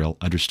all Israel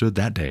understood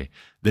that day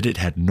that it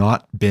had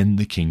not been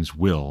the king's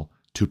will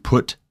to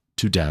put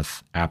to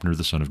death Abner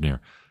the son of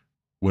Ner.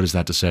 What is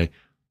that to say?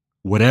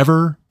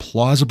 Whatever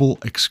plausible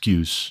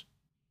excuse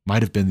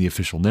might have been the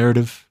official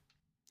narrative,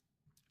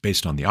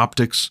 based on the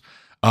optics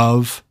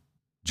of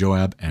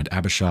Joab and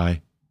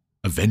Abishai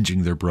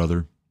avenging their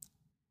brother,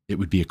 it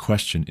would be a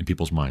question in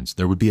people's minds.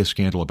 There would be a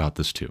scandal about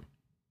this too.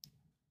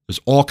 There's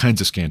all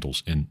kinds of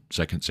scandals in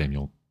 2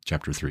 Samuel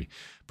chapter 3.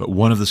 But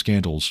one of the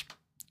scandals,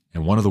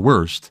 and one of the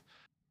worst,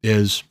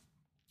 is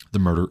the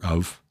murder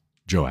of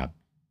Joab,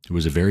 who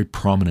was a very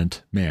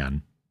prominent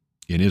man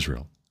in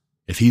Israel.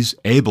 If he's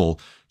able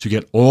to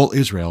get all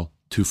Israel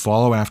to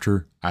follow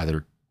after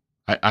either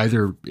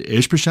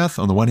Ishbosheth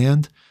on the one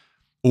hand,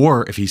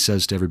 or if he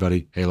says to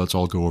everybody, hey, let's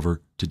all go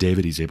over to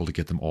David, he's able to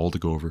get them all to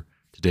go over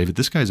to David.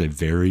 This guy's a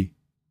very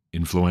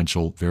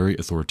influential, very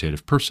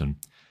authoritative person.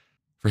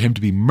 for him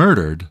to be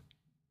murdered,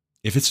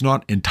 if it's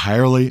not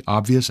entirely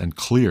obvious and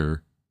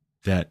clear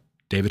that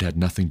David had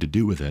nothing to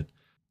do with it,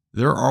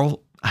 there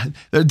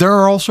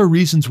are also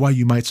reasons why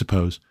you might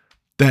suppose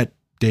that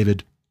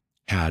David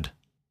had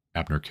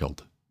Abner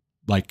killed,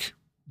 like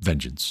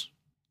vengeance,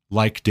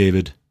 like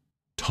David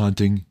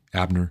taunting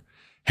Abner.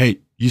 Hey,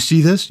 you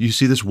see this? You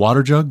see this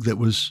water jug that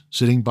was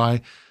sitting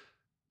by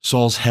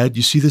Saul's head?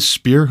 You see this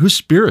spear? Whose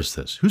spear is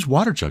this? Whose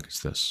water jug is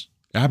this?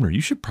 Abner,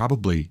 you should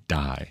probably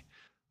die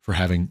for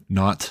having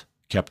not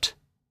kept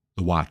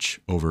the watch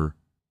over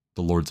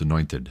the Lord's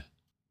anointed.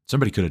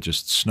 Somebody could have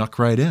just snuck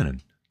right in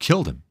and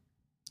killed him.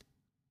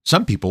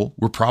 Some people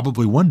were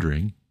probably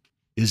wondering,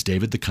 is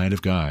David the kind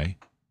of guy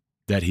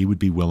that he would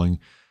be willing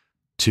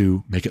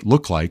to make it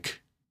look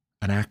like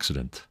an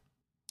accident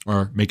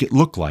or make it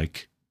look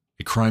like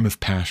a crime of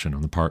passion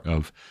on the part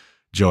of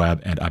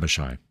Joab and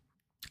Abishai?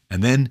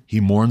 And then he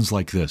mourns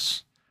like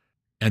this.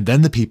 And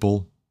then the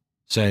people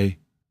say,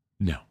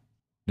 no,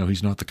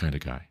 he's not the kind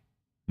of guy.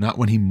 Not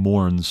when he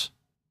mourns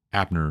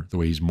Abner the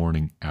way he's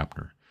mourning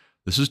Abner.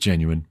 This is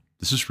genuine.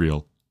 This is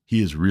real.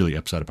 He is really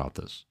upset about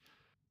this.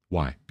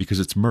 Why? Because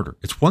it's murder.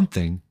 It's one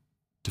thing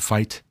to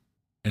fight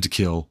and to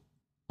kill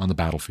on the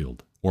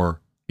battlefield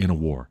or in a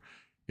war.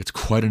 It's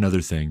quite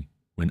another thing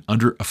when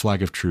under a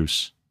flag of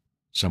truce,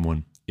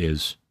 someone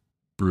is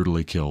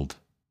brutally killed.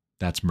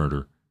 That's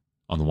murder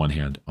on the one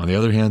hand. On the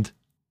other hand,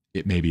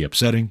 it may be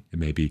upsetting. It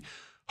may be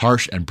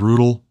harsh and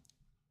brutal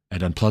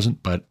and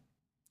unpleasant, but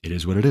it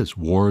is what it is.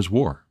 War is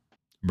war.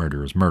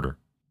 Murder is murder.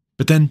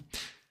 But then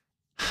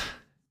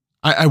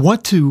I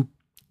want to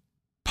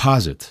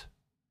posit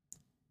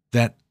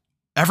that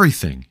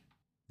everything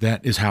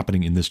that is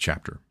happening in this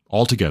chapter,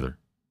 all together,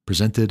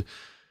 presented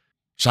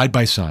side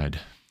by side,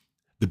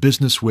 the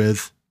business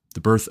with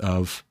the birth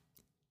of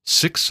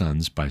 6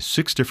 sons by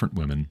 6 different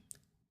women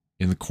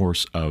in the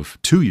course of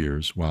 2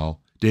 years while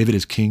David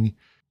is king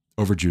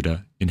over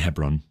Judah in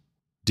Hebron,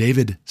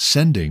 David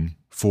sending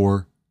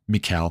for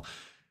Michal,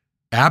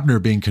 Abner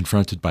being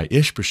confronted by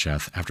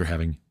Ishbosheth after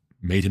having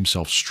made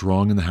himself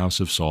strong in the house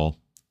of Saul,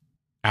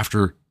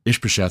 after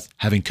Ishbosheth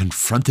having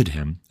confronted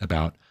him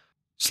about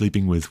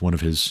sleeping with one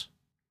of his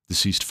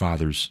deceased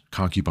father's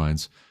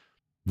concubines,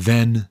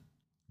 then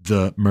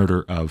the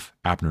murder of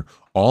Abner.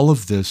 All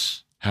of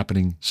this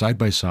happening side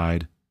by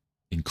side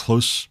in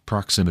close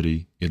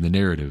proximity in the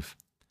narrative.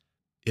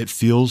 It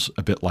feels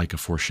a bit like a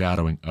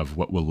foreshadowing of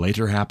what will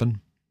later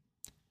happen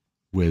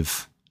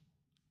with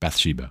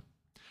Bathsheba.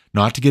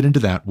 Not to get into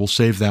that, we'll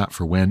save that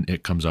for when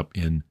it comes up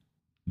in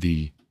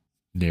the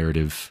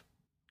narrative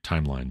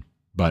timeline.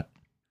 But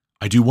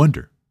I do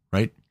wonder,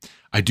 right?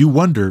 I do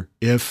wonder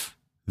if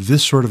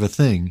this sort of a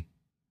thing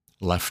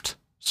left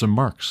some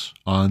marks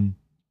on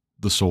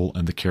the soul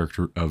and the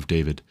character of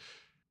David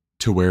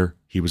to where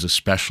he was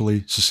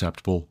especially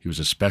susceptible, he was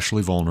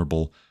especially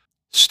vulnerable,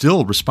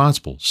 still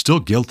responsible, still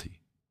guilty.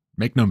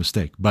 Make no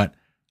mistake. But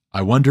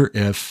I wonder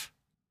if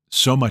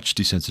so much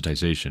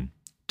desensitization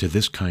to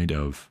this kind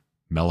of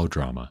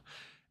melodrama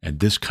and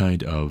this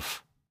kind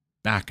of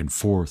back and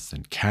forth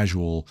and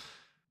casual,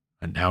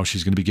 and now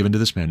she's going to be given to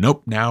this man.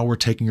 Nope, now we're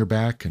taking her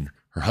back, and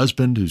her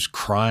husband, who's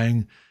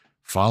crying,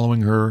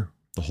 following her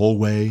the whole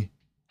way,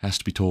 has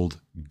to be told,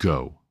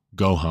 go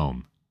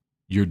home.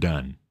 You're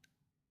done.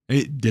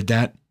 Did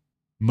that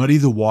muddy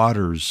the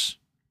waters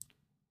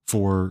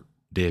for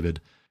David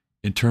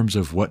in terms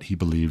of what he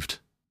believed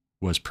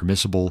was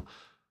permissible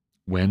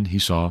when he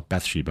saw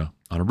Bathsheba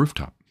on a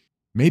rooftop?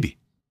 Maybe.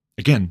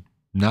 Again,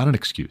 not an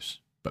excuse,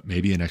 but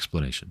maybe an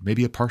explanation,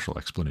 maybe a partial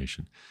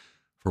explanation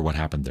for what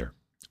happened there,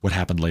 what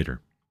happened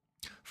later.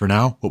 For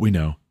now, what we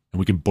know, and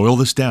we can boil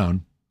this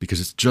down because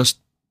it's just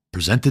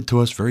presented to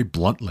us very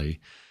bluntly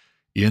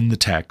in the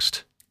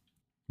text,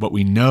 what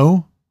we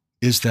know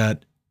is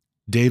that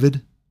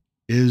David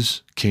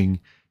is king.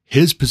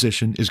 His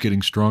position is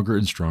getting stronger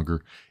and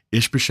stronger.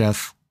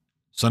 Ishbosheth,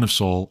 son of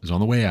Saul, is on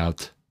the way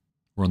out.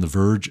 We're on the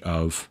verge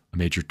of a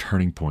major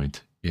turning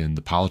point in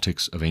the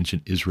politics of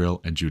ancient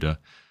Israel and Judah.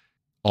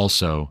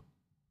 Also,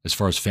 as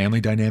far as family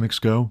dynamics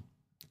go,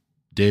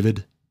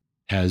 David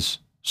has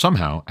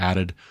somehow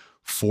added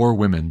 4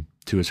 women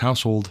to his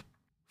household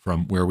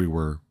from where we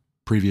were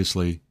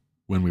previously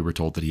when we were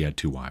told that he had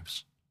 2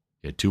 wives.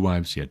 He had 2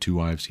 wives, he had 2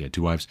 wives, he had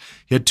 2 wives.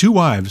 He had 2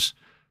 wives.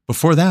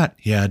 Before that,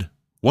 he had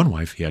 1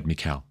 wife, he had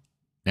Michal.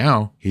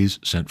 Now he's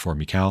sent for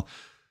Michal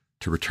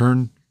to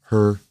return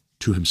her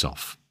to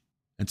himself.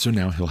 And so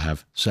now he'll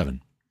have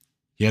 7.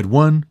 He had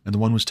 1, and the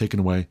 1 was taken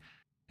away,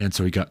 and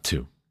so he got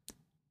 2.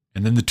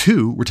 And then the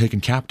 2 were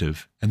taken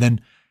captive, and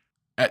then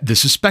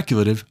this is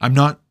speculative. I'm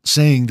not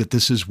saying that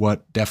this is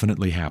what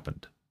definitely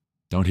happened.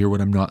 Don't hear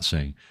what I'm not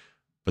saying.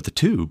 But the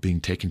 2 being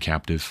taken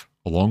captive,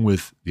 along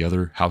with the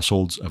other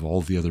households of all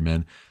of the other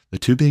men, the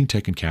 2 being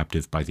taken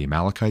captive by the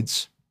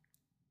Amalekites,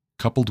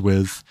 coupled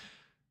with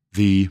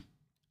the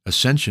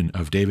ascension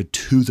of David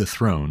to the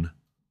throne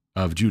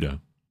of Judah.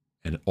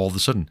 And all of a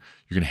sudden,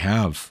 you're going to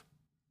have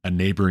a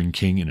neighboring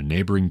king in a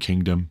neighboring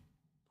kingdom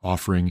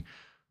offering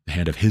the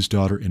hand of his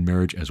daughter in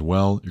marriage as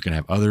well. You're going to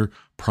have other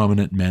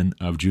prominent men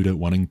of Judah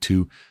wanting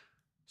to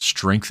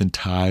strengthen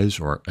ties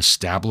or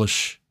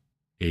establish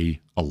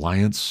a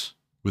alliance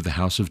with the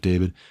house of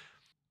David.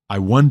 I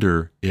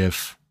wonder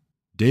if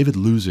David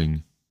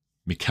losing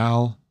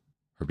Michal,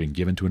 or being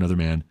given to another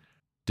man,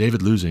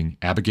 David losing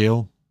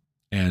Abigail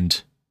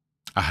and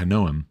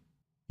Ahinoam,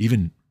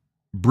 even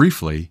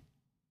briefly,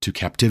 to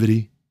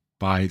captivity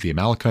by the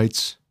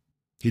Amalekites,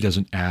 he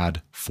doesn't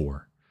add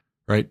 4,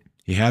 right?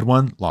 He had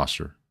 1, lost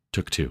her,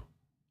 took 2.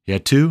 He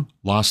had 2,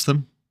 lost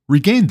them,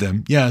 regained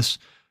them, yes,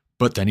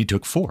 but then he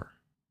took 4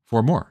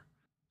 more.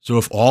 So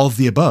if all of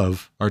the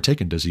above are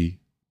taken, does he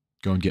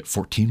go and get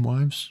 14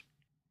 wives?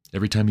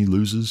 Every time he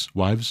loses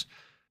wives,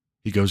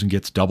 he goes and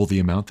gets double the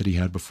amount that he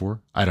had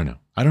before? I don't know.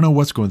 I don't know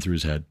what's going through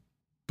his head,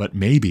 but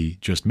maybe,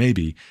 just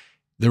maybe,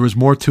 there was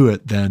more to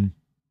it than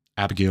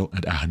Abigail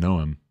and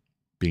Ahinoam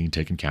being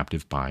taken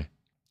captive by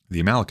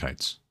the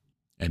Amalekites.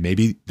 And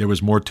maybe there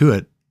was more to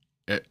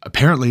it.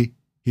 Apparently,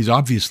 he's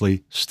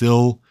obviously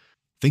still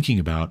thinking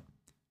about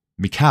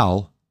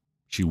Michal.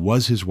 She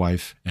was his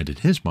wife, and in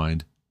his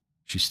mind,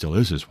 she still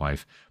is his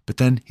wife. But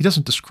then he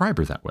doesn't describe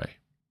her that way.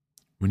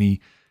 When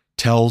he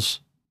tells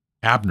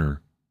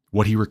Abner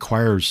what he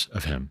requires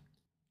of him,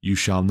 "You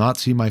shall not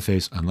see my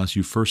face unless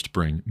you first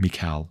bring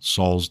Michal,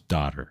 Saul's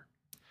daughter."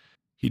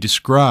 He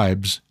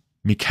describes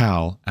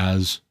Michal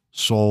as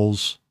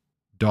Saul's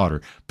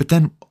daughter. But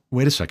then,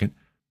 wait a second,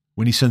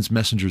 when he sends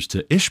messengers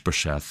to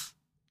Ishbosheth,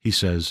 he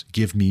says,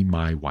 "Give me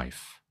my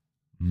wife."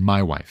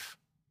 My wife.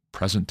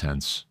 Present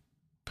tense,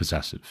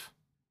 possessive.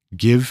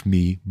 Give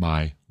me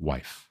my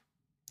wife.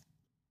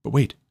 But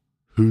wait,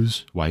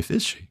 whose wife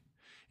is she?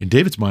 In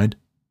David's mind,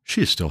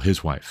 she is still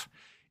his wife.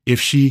 If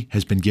she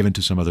has been given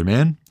to some other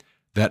man,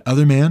 that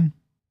other man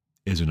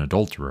is an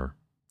adulterer,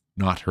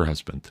 not her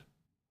husband.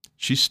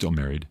 She's still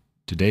married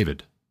to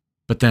David.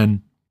 But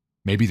then,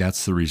 maybe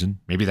that's the reason,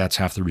 maybe that's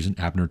half the reason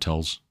Abner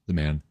tells the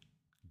man,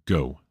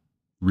 "Go,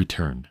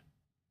 return."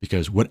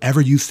 Because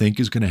whatever you think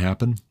is going to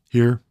happen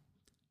here,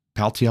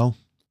 Paltiel,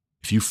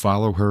 if you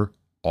follow her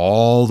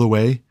all the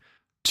way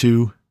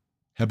to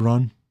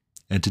Hebron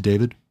and to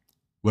David,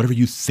 whatever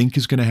you think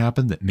is going to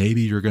happen, that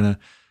maybe you're going to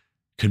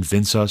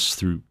convince us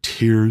through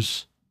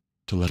tears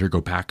to let her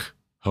go back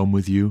home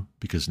with you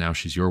because now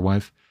she's your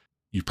wife,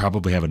 you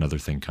probably have another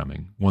thing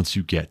coming once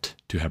you get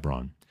to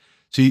Hebron.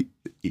 See,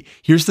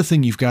 here's the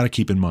thing you've got to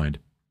keep in mind.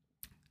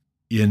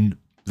 In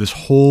this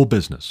whole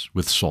business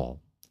with Saul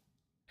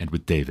and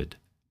with David,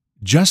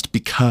 just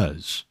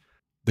because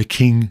the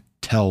king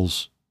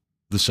tells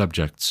the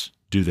subjects,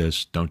 do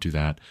this, don't do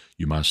that,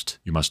 you must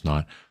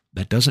not,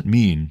 that doesn't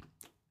mean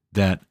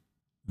that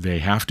they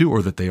have to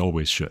or that they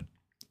always should.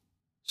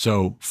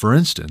 So, for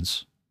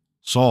instance,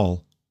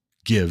 Saul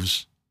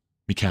gives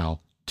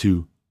Michal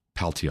to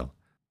Paltiel.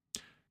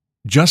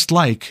 Just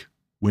like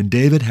when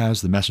David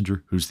has the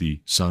messenger, who's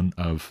the son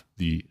of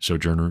the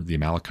sojourner, the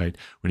Amalekite,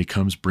 when he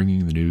comes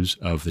bringing the news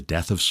of the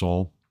death of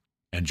Saul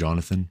and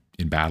Jonathan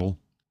in battle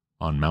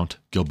on Mount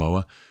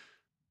Gilboa,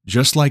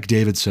 just like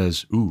David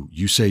says, "Ooh,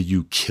 you say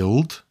you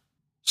killed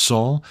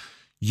Saul?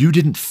 You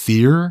didn't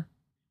fear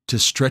to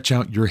stretch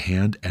out your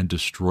hand and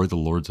destroy the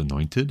Lord's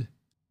anointed?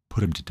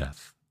 Put him to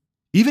death."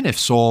 Even if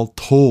Saul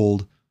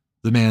told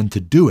the man to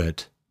do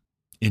it,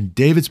 in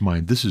David's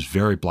mind, this is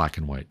very black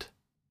and white.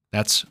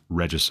 That's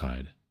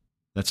regicide.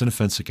 That's an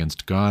offense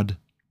against God,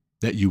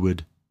 that you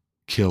would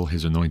kill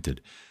his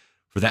anointed.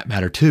 For that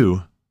matter,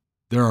 too,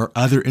 there are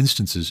other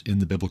instances in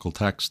the biblical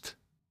text,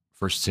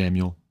 1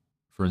 Samuel,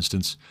 for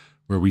instance,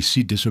 where we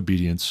see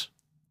disobedience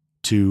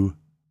to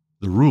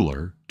the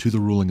ruler, to the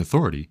ruling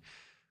authority,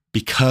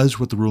 because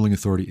what the ruling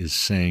authority is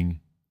saying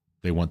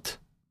they want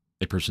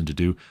a person to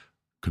do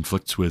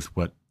conflicts with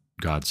what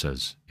God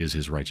says is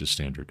his righteous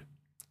standard.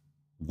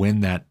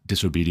 When that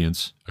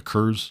disobedience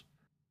occurs,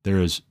 there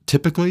is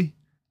typically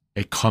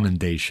a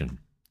commendation,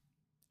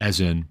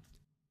 as in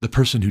the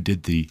person who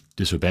did the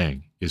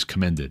disobeying is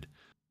commended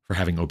for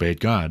having obeyed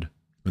God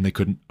when they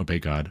couldn't obey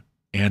God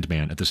and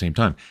man at the same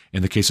time.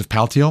 In the case of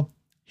Paltiel,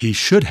 he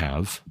should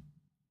have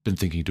been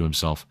thinking to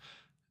himself,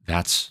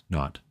 that's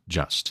not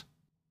just.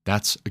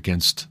 That's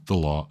against the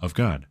law of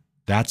God.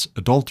 That's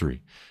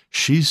adultery.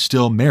 She's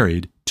still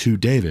married to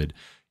David.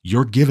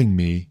 You're giving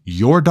me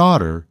your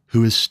daughter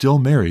who is still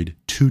married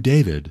to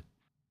David.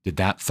 Did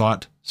that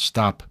thought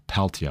stop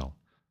Paltiel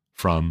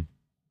from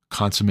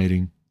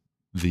consummating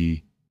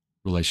the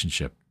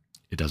relationship?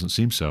 It doesn't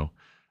seem so.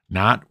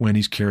 Not when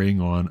he's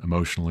carrying on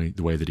emotionally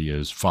the way that he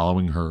is,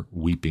 following her,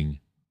 weeping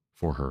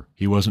for her.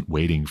 He wasn't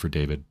waiting for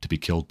David to be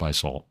killed by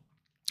Saul.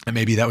 And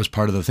maybe that was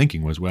part of the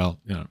thinking was, well,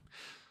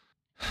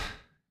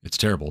 it's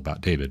terrible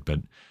about David,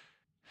 but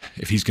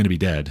if he's going to be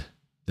dead,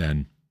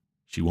 then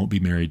she won't be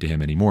married to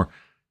him anymore.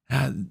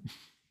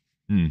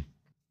 It's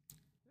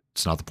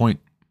not the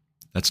point.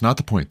 That's not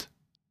the point.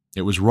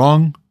 It was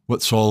wrong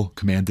what Saul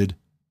commanded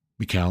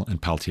Michal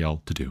and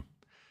Paltiel to do.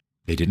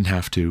 They didn't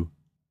have to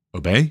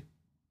obey.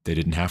 They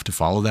didn't have to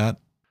follow that.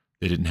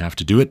 They didn't have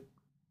to do it,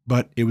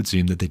 but it would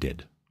seem that they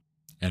did.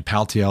 And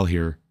Paltiel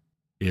here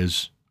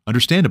is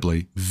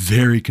understandably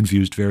very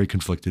confused, very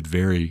conflicted,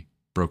 very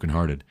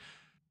brokenhearted.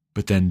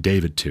 But then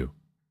David, too,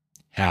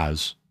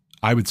 has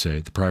I would say,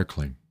 the prior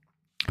claim.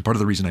 And part of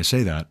the reason I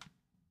say that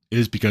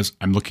is because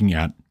I'm looking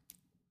at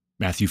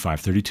Matthew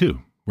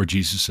 5:32, where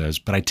Jesus says,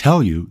 "But I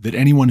tell you that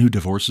anyone who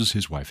divorces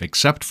his wife,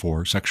 except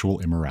for sexual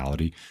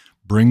immorality,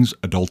 brings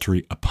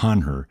adultery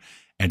upon her,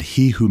 and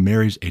he who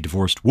marries a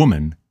divorced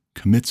woman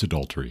commits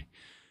adultery."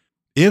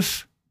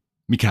 If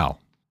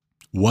Michal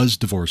was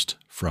divorced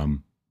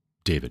from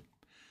David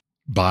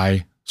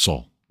by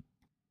Saul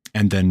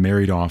and then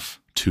married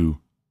off to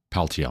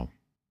Paltiel,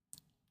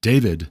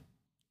 David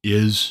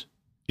is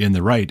in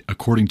the right,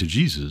 according to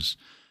Jesus,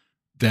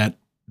 that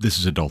this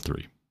is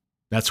adultery.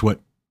 That's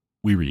what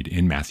we read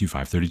in Matthew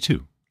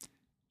 5:32.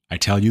 I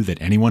tell you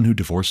that anyone who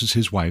divorces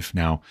his wife,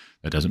 now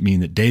that doesn't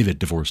mean that David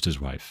divorced his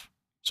wife.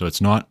 So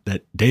it's not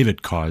that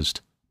David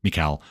caused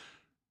Michal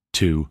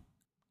to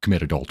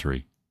commit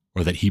adultery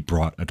or that he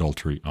brought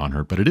adultery on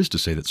her, but it is to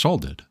say that Saul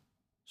did.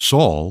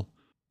 Saul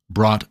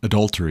brought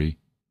adultery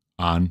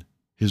on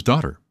his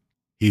daughter.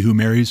 He who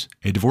marries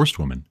a divorced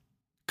woman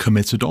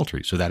commits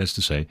adultery. So that is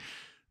to say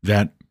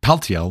that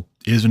Paltiel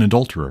is an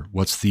adulterer.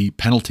 What's the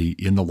penalty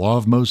in the law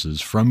of Moses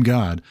from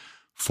God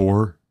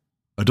for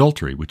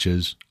adultery, which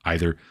is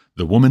either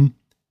the woman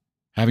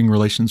having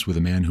relations with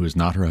a man who is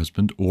not her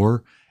husband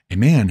or a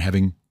man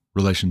having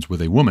relations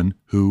with a woman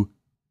who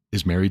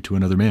is married to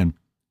another man?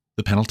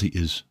 The penalty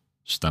is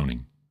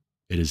stoning.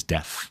 It is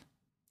death.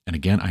 And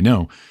again, I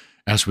know,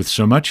 as with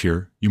so much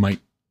here, you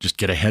might just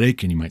get a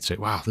headache and you might say,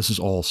 wow, this is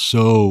all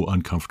so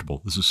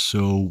uncomfortable. This is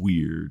so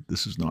weird.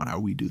 This is not how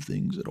we do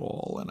things at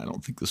all. And I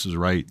don't think this is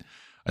right.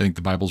 I think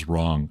the Bible's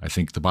wrong. I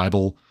think the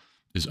Bible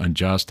is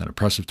unjust and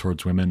oppressive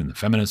towards women and the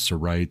feminists are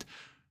right.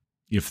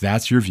 If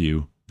that's your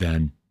view,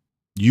 then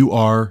you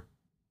are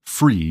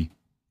free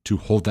to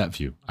hold that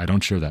view. I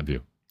don't share that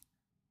view.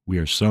 We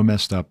are so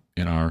messed up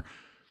in our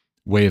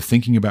way of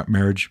thinking about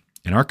marriage.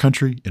 In our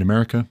country, in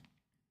America,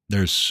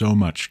 there's so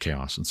much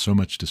chaos and so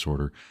much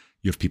disorder.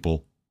 You have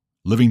people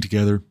living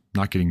together,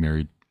 not getting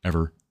married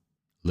ever,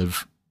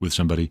 live with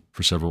somebody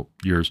for several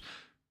years,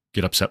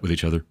 get upset with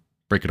each other,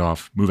 break it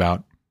off, move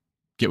out,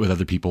 get with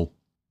other people,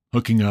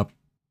 hooking up,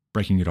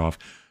 breaking it off.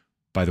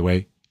 By the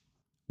way,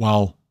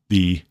 while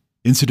the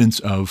incidence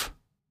of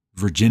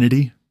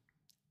virginity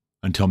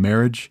until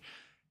marriage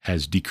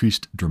has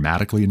decreased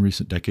dramatically in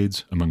recent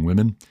decades among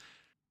women,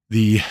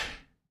 the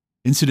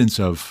incidence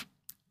of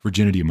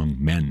virginity among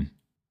men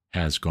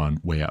has gone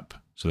way up.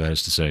 So that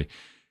is to say,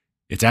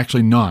 it's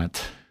actually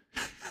not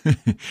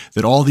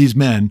that all these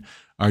men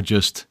are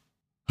just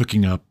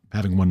hooking up,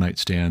 having one-night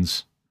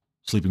stands,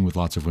 sleeping with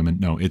lots of women.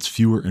 No, it's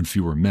fewer and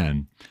fewer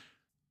men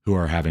who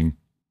are having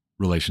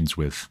relations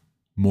with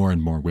more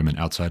and more women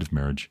outside of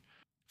marriage.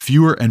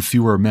 Fewer and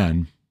fewer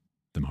men,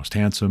 the most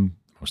handsome,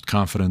 the most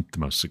confident, the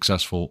most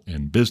successful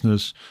in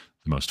business,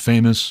 the most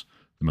famous,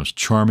 the most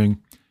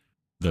charming,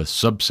 the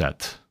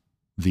subset,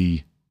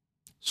 the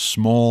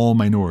small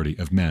minority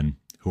of men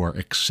who are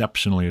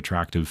exceptionally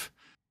attractive,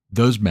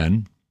 those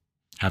men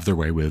have their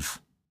way with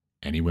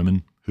any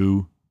women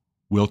who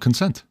will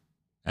consent.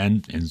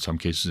 And in some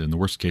cases, in the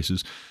worst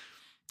cases,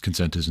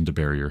 consent isn't a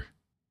barrier.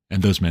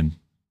 And those men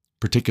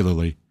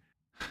particularly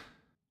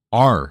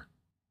are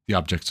the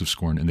objects of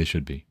scorn, and they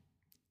should be.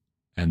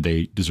 And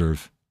they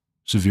deserve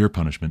severe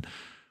punishment.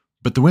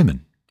 But the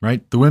women,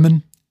 right? The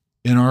women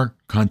in our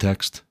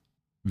context,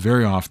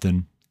 very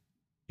often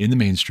in the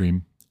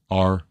mainstream,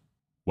 are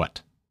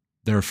what?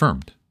 They're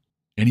affirmed.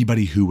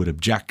 Anybody who would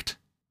object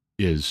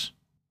is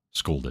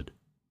scolded.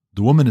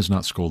 The woman is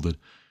not scolded.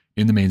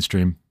 In the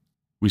mainstream,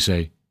 we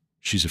say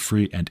she's a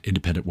free and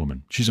independent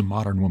woman. She's a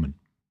modern woman.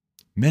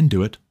 Men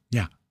do it.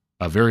 Yeah.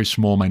 A very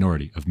small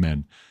minority of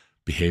men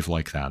behave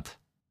like that.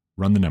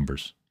 Run the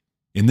numbers.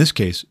 In this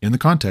case, in the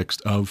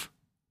context of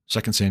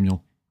 2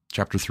 Samuel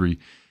chapter 3,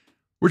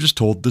 we're just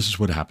told this is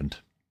what happened.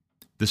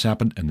 This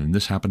happened, and then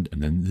this happened,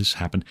 and then this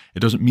happened. It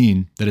doesn't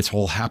mean that it's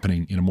all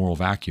happening in a moral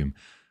vacuum.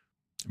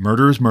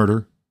 Murder is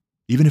murder.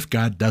 Even if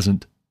God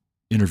doesn't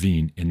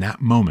intervene in that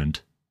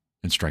moment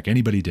and strike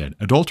anybody dead,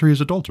 adultery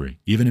is adultery.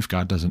 Even if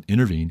God doesn't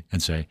intervene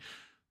and say,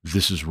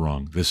 this is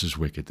wrong, this is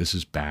wicked, this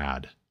is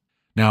bad.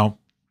 Now,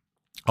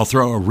 I'll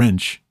throw a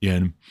wrench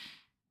in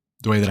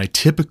the way that I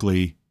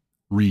typically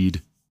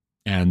read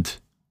and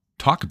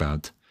talk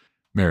about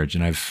marriage.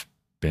 And I've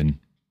been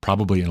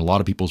probably in a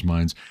lot of people's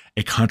minds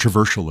a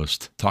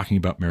controversialist talking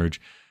about marriage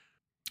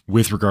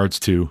with regards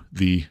to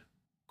the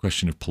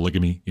question of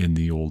polygamy in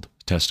the Old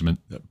Testament,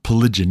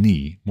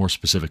 polygyny more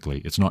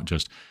specifically. It's not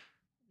just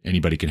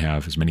anybody can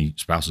have as many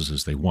spouses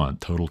as they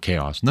want, total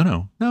chaos.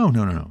 No.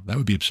 That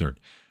would be absurd.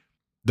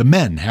 The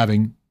men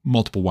having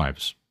multiple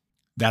wives,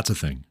 that's a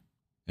thing.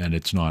 And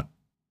it's not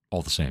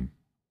all the same,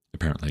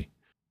 apparently.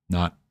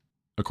 Not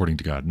according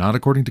to God, not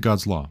according to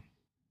God's law.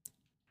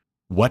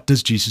 What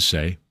does Jesus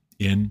say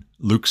in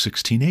Luke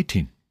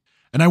 16:18?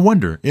 And I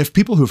wonder if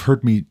people who have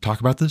heard me talk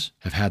about this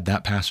have had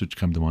that passage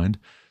come to mind,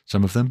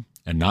 some of them,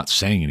 and not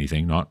saying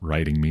anything, not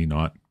writing me,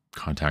 not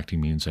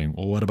contacting me and saying,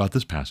 well, what about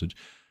this passage?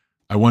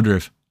 I wonder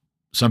if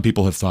some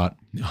people have thought,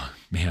 oh,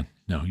 man,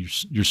 no,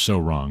 you're so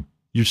wrong.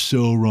 You're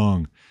so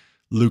wrong.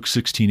 Luke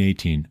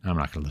 16:18, I'm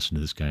not going to listen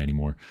to this guy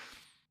anymore.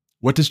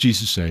 What does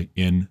Jesus say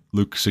in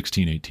Luke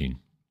 16:18?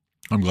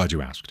 I'm glad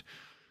you asked.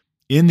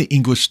 In the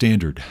English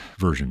Standard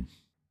Version,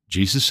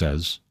 Jesus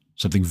says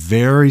something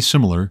very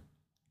similar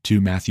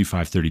to Matthew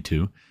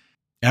 5:32.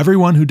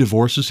 Everyone who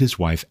divorces his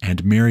wife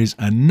and marries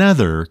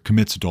another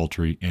commits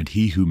adultery, and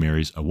he who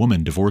marries a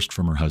woman divorced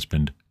from her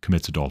husband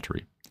commits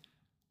adultery.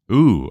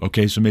 Ooh,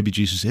 okay, so maybe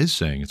Jesus is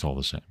saying it's all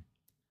the same.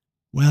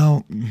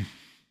 Well,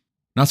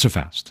 not so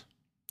fast.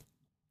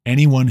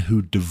 Anyone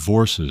who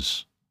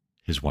divorces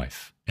his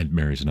wife and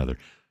marries another.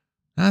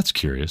 That's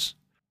curious.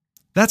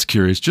 That's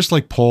curious, just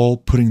like Paul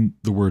putting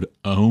the word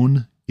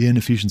own in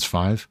Ephesians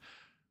 5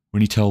 when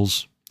he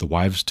tells the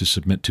wives to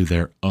submit to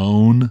their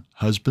own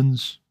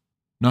husbands.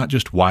 Not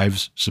just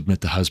wives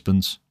submit to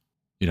husbands,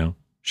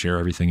 share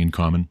everything in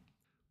common,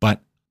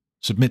 but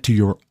submit to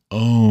your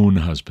own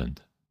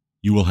husband.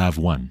 You will have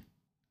one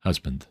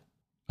husband.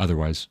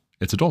 Otherwise,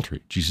 it's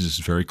adultery. Jesus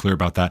is very clear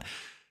about that.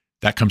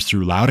 That comes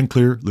through loud and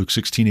clear, Luke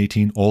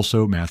 16:18,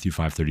 also Matthew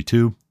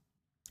 5:32.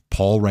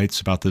 Paul writes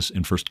about this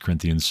in 1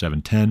 Corinthians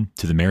 7:10.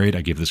 To the married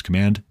I give this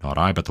command, not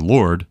I, but the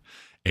Lord.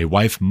 A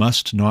wife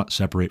must not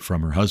separate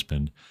from her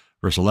husband.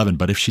 Verse 11,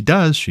 but if she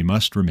does, she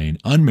must remain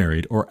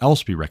unmarried or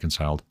else be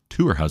reconciled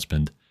to her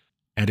husband,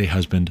 and a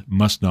husband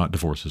must not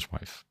divorce his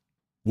wife.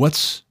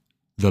 What's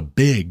the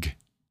big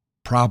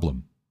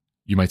problem?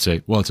 You might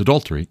say, well, it's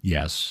adultery.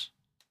 Yes.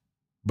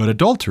 But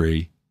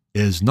adultery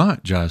is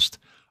not just,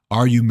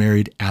 are you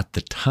married at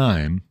the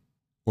time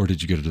or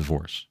did you get a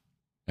divorce?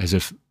 As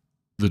if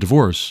the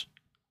divorce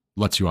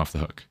lets you off the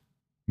hook.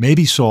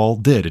 Maybe Saul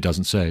did, it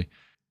doesn't say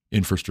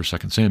in 1 or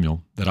 2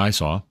 Samuel that I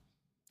saw.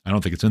 I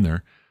don't think it's in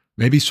there.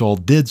 Maybe Saul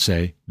did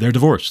say, they're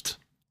divorced.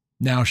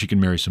 Now she can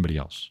marry somebody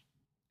else.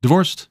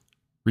 Divorced,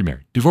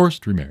 remarried.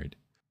 Divorced, remarried.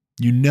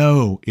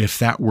 If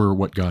that were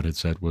what God had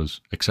said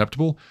was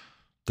acceptable,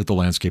 that the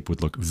landscape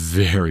would look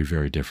very,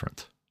 very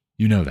different.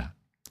 You know that.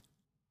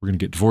 We're going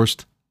to get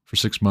divorced for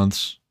 6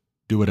 months,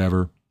 do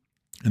whatever,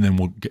 and then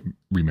we'll get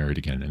remarried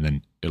again, and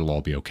then it'll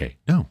all be okay.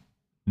 No.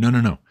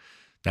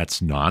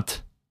 That's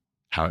not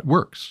how it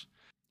works.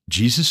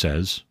 Jesus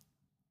says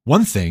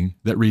one thing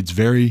that reads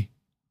very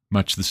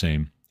much the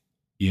same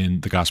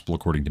in the Gospel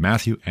according to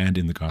Matthew and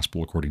in the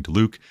Gospel according to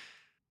Luke.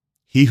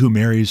 He who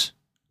marries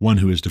one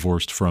who is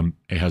divorced from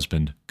a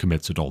husband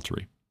commits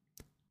adultery.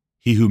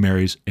 He who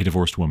marries a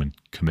divorced woman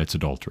commits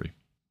adultery.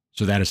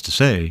 So that is to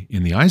say,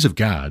 in the eyes of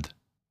God,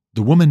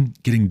 the woman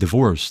getting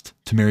divorced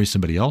to marry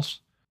somebody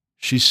else,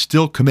 she's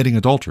still committing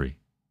adultery.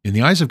 In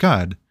the eyes of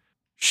God,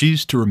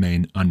 she's to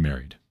remain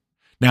unmarried.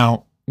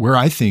 Now, where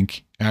I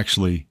think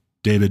actually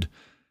David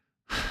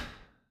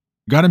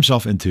got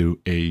himself into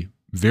a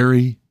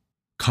very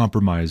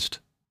compromised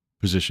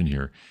position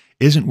here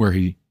isn't where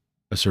he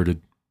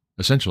asserted,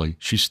 essentially,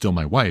 she's still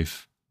my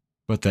wife,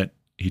 but that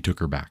he took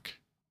her back.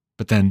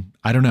 But then,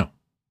 I don't know.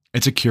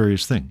 It's a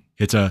curious thing.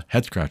 It's a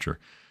head scratcher.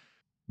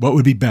 What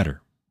would be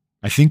better?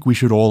 I think we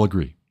should all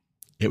agree.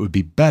 It would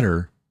be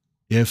better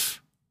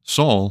if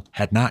Saul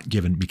had not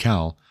given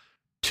Michal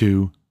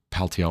to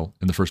Paltiel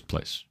in the first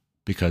place,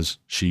 because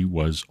she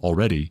was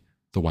already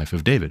the wife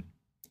of David.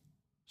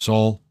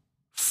 Saul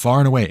far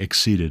and away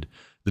exceeded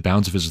the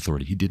bounds of his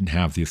authority. He didn't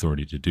have the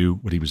authority to do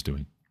what he was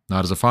doing.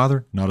 Not as a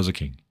father, not as a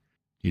king.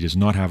 He does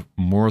not have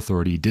more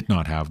authority. He did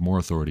not have more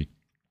authority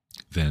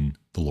than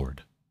the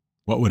Lord.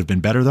 What would have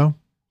been better, though,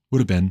 would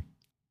have been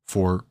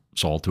for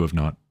Saul to have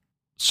not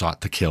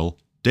sought to kill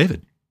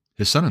David,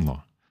 his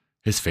son-in-law,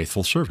 his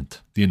faithful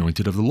servant, the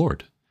anointed of the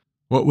Lord.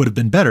 What would have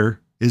been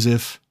better is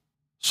if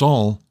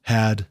Saul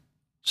had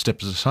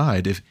stepped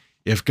aside.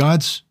 If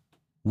God's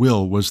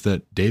will was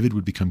that David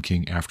would become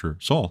king after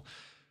Saul,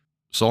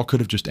 Saul could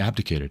have just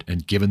abdicated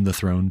and given the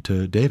throne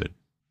to David.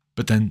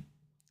 But then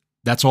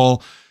that's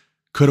all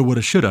coulda,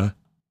 woulda, shoulda.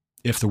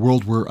 If the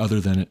world were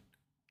other than it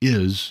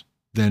is,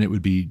 then it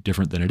would be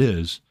different than it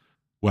is.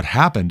 What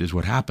happened is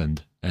what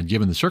happened, and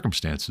given the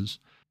circumstances,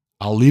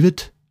 I'll leave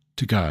it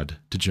to God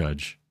to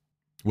judge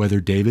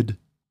whether David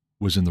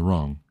was in the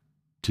wrong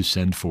to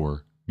send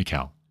for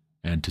Michal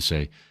and to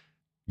say,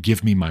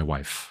 give me my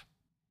wife.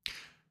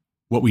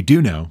 What we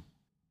do know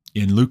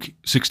in Luke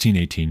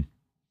 16:18,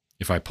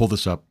 if I pull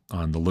this up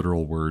on the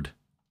Literal Word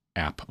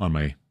app on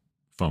my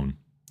phone,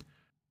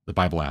 the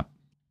Bible app,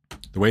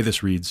 the way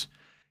this reads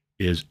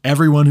is,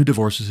 everyone who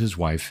divorces his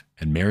wife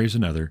and marries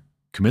another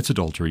commits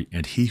adultery,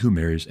 and he who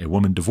marries a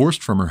woman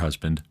divorced from her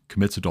husband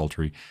commits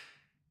adultery.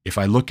 If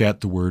I look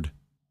at the word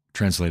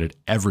translated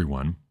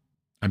everyone,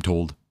 I'm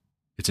told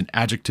it's an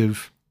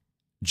adjective,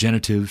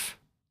 genitive,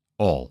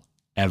 all,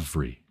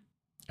 every.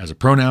 As a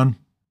pronoun,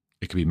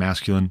 it could be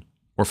masculine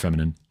or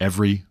feminine,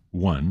 every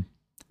one.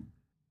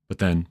 But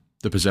then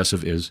the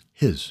possessive is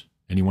his,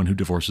 anyone who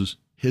divorces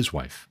his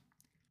wife.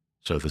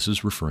 So this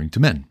is referring to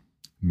men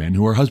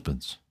who are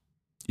husbands.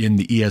 In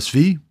the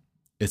ESV,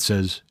 it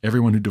says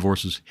everyone who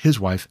divorces his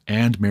wife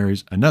and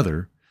marries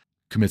another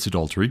commits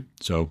adultery.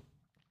 So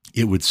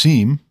it would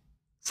seem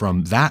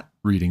from that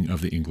reading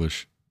of the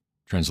English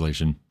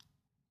translation,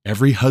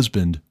 every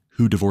husband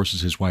who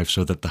divorces his wife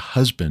so that the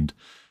husband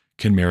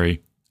can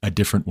marry a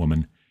different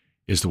woman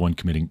is the one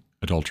committing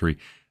adultery.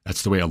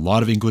 That's the way a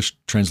lot of English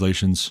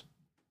translations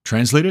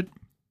translate it.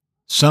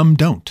 Some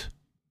don't.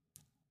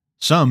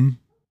 Some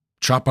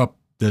chop up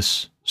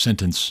this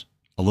sentence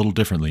a little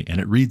differently, and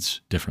it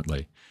reads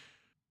differently.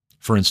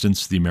 For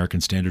instance, the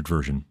American Standard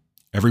Version,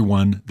 every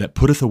one that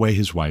putteth away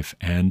his wife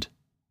and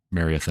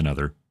marrieth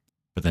another,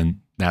 but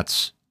then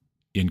that's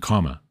in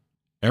comma.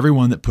 Every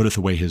one that putteth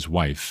away his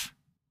wife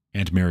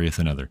and marrieth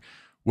another.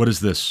 What is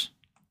this?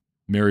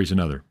 Marries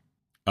another.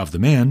 Of the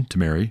man to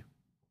marry,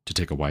 to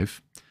take a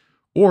wife,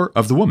 or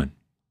of the woman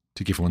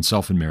to give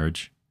oneself in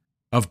marriage,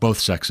 of both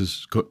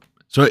sexes.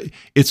 So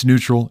it's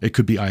neutral. It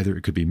could be either.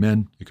 It could be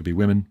men. It could be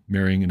women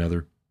marrying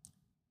another.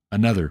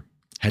 Another,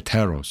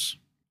 heteros,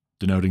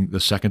 denoting the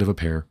second of a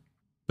pair.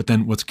 But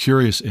then what's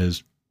curious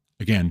is,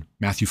 again,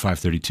 Matthew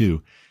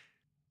 5:32,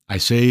 I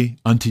say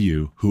unto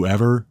you,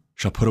 whoever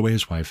shall put away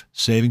his wife,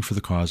 saving for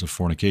the cause of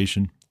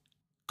fornication,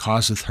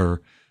 causeth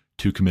her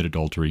to commit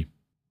adultery.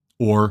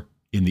 Or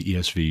in the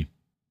ESV,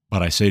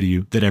 but I say to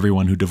you that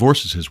everyone who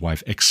divorces his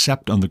wife,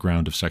 except on the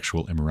ground of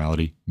sexual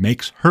immorality,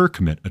 makes her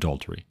commit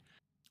adultery.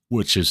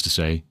 Which is to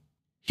say,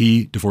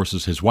 he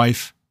divorces his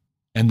wife,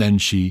 and then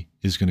she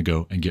is going to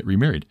go and get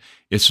remarried.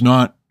 It's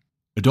not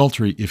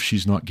adultery if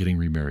she's not getting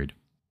remarried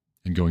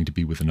and going to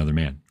be with another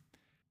man.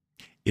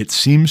 It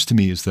seems to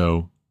me as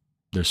though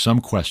there's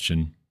some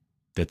question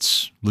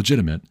that's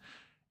legitimate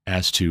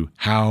as to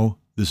how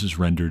this is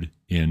rendered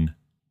in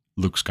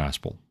Luke's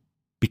gospel,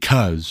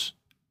 because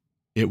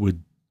it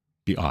would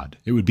be odd.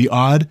 It would be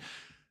odd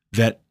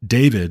that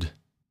David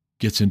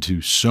gets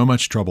into so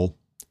much trouble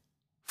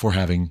for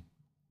having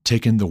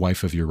taken the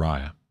wife of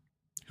Uriah,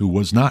 who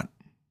was not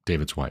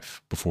David's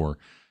wife before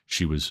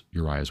she was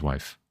Uriah's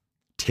wife.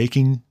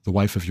 Taking the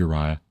wife of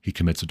Uriah, he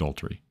commits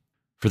adultery.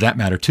 For that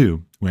matter,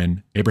 too,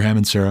 when Abraham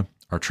and Sarah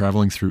are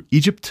traveling through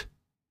Egypt,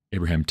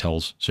 Abraham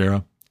tells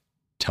Sarah,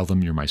 tell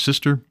them you're my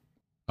sister,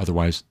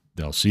 otherwise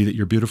they'll see that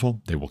you're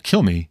beautiful, they will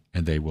kill me,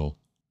 and they will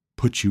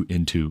put you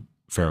into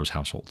Pharaoh's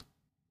household.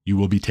 You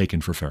will be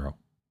taken for Pharaoh.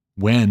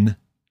 When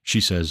she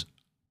says,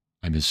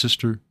 I'm his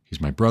sister,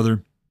 he's my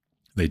brother,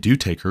 they do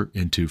take her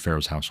into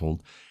Pharaoh's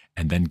household,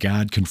 and then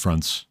God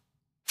confronts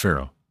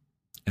Pharaoh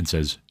and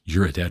says,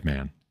 you're a dead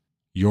man.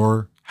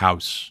 Your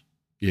house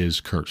is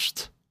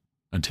cursed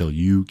until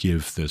you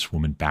give this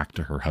woman back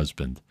to her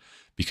husband,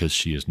 because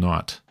she is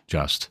not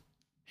just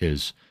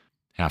his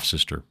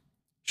half-sister.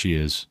 She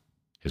is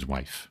his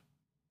wife.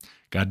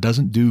 God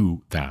doesn't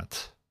do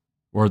that,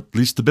 or at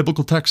least the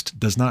biblical text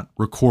does not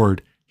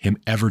record him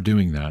ever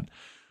doing that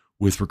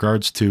with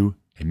regards to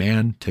a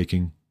man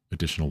taking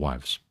additional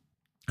wives.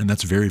 And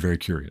that's very, very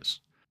curious.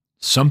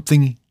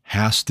 Something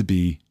has to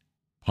be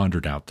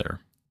pondered out there,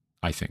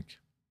 I think.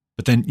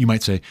 But then you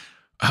might say,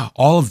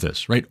 all of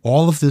this, right?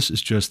 All of this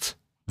is just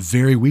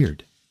very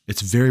weird.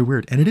 It's very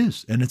weird. And it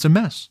is. And it's a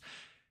mess.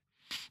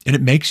 And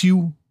it makes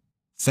you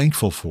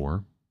thankful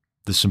for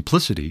the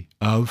simplicity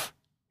of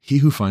he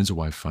who finds a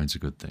wife finds a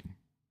good thing.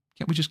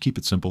 Can't we just keep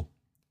it simple?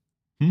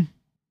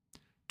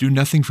 Do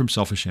nothing from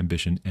selfish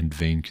ambition and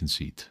vain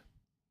conceit,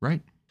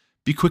 right?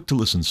 Be quick to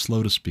listen,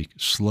 slow to speak,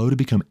 slow to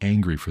become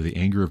angry, for the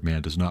anger of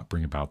man does not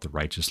bring about the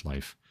righteous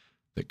life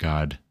that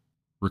God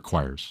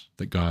requires,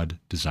 that God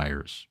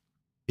desires.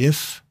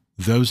 If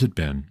those had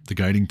been the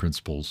guiding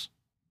principles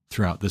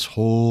throughout this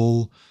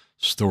whole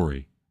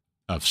story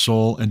of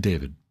Saul and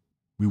David,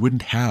 we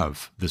wouldn't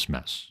have this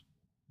mess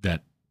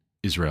that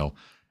Israel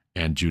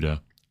and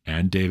Judah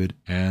and David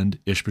and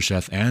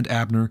Ishbosheth and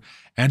Abner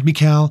and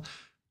Michal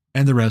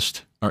and the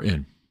rest are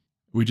in.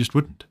 We just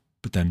wouldn't.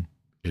 But then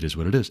it is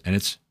what it is. And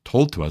it's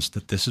told to us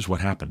that this is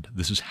what happened.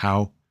 This is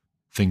how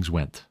things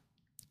went.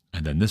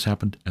 And then this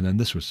happened, and then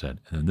this was said,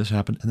 and then this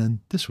happened, and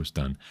then this was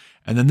done.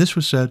 And then this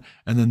was said,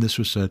 and then this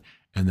was said,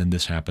 and then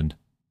this happened.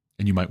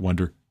 And you might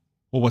wonder,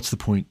 well, what's the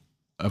point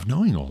of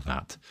knowing all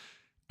that?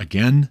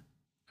 Again,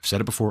 I've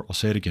said it before, I'll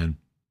say it again.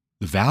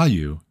 The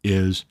value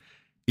is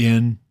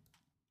in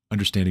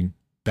understanding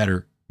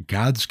better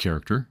God's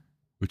character,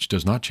 which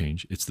does not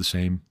change. It's the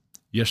same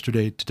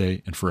yesterday,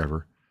 today, and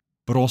forever.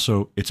 But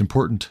also, it's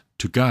important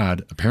to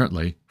God,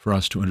 apparently, for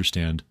us to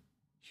understand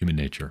human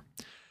nature,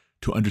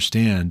 to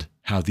understand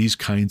how these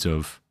kinds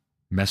of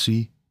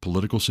messy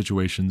political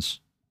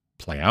situations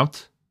play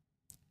out,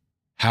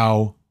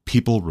 how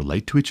people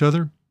relate to each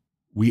other.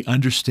 We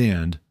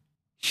understand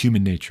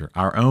human nature,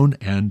 our own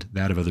and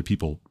that of other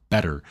people,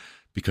 better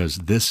because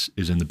this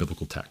is in the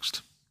biblical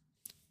text.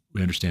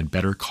 We understand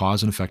better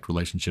cause and effect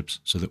relationships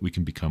so that we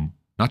can become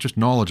not just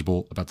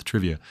knowledgeable about the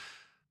trivia,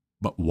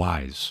 but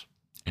wise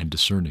and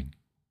discerning.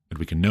 And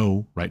we can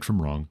know right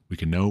from wrong. We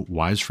can know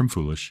wise from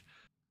foolish.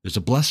 There's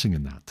a blessing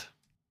in that.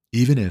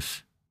 Even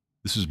if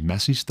this is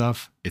messy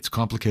stuff, it's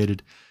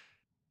complicated,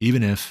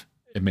 even if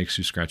it makes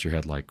you scratch your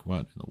head like,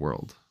 what in the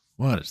world?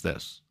 What is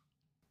this?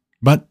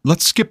 But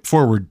let's skip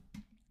forward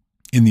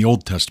in the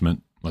Old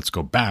Testament. Let's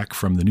go back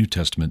from the New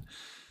Testament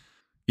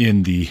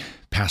in the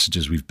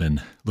passages we've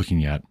been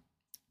looking at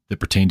that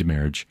pertain to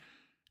marriage.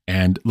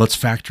 And let's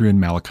factor in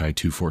Malachi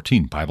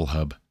 2:14.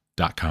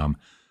 BibleHub.com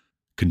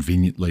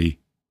conveniently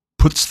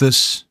puts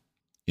this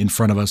in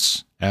front of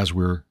us as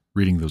we're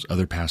reading those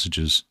other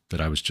passages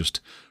that I was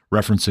just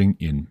referencing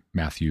in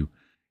Matthew,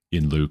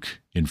 in Luke,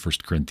 in 1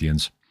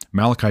 Corinthians,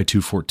 Malachi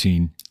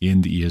 2:14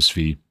 in the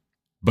ESV.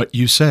 But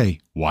you say,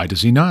 why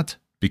does he not?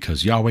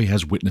 Because Yahweh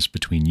has witness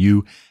between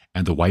you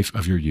and the wife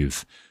of your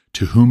youth,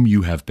 to whom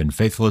you have been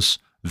faithless,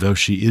 though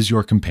she is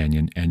your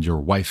companion and your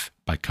wife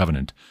by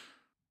covenant.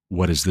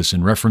 What is this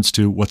in reference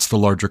to? What's the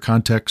larger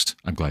context?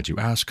 I'm glad you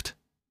asked.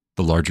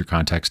 The larger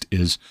context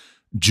is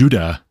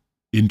Judah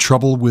in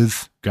trouble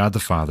with God the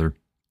Father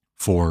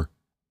for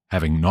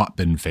having not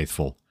been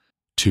faithful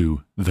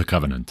to the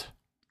covenant.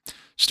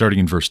 Starting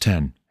in verse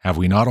 10, have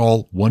we not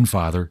all one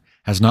Father?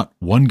 Has not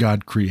one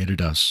God created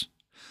us?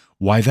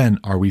 Why then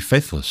are we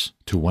faithless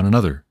to one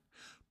another,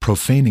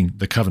 profaning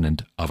the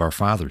covenant of our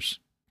fathers?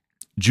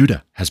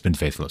 Judah has been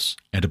faithless,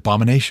 and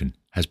abomination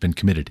has been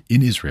committed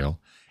in Israel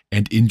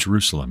and in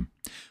Jerusalem.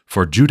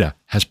 For Judah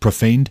has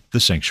profaned the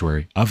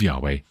sanctuary of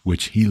Yahweh,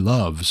 which he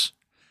loves,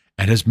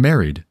 and has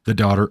married the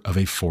daughter of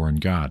a foreign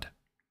god.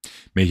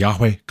 May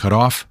Yahweh cut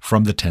off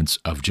from the tents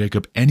of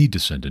Jacob any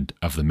descendant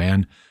of the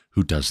man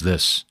who does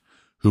this,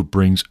 who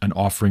brings an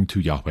offering to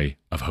Yahweh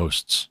of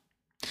hosts.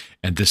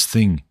 And this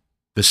thing,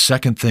 the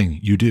second thing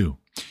you do,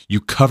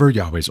 you cover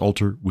Yahweh's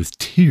altar with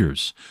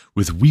tears,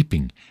 with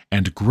weeping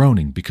and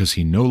groaning, because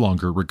he no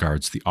longer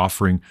regards the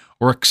offering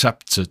or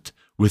accepts it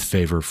with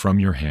favor from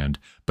your hand.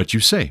 But you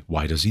say,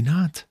 why does he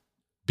not?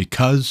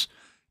 Because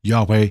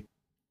Yahweh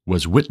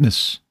was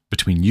witness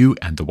between you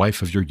and the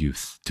wife of your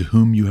youth, to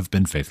whom you have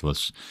been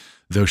faithless,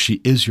 though she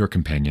is your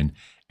companion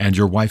and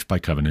your wife by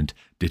covenant.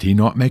 Did he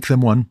not make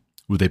them one,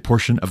 with a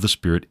portion of the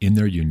Spirit in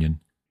their union?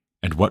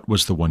 And what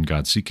was the one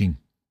God seeking?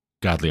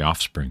 Godly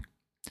offspring.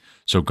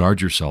 So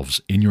guard yourselves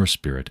in your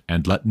spirit,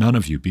 and let none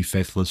of you be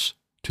faithless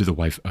to the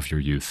wife of your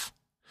youth.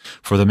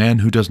 For the man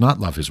who does not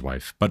love his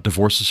wife, but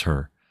divorces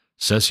her,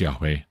 says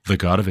Yahweh, the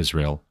God of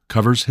Israel,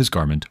 covers his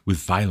garment with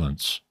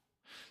violence,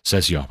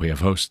 says Yahweh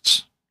of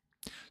hosts.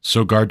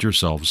 So guard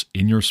yourselves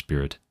in your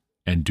spirit,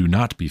 and do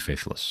not be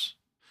faithless.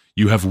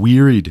 You have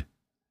wearied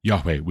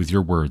Yahweh with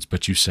your words,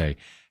 but you say,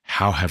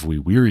 how have we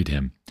wearied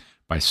him?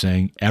 By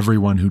saying,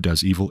 everyone who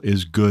does evil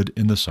is good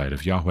in the sight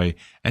of Yahweh,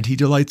 and he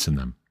delights in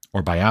them,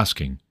 or by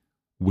asking,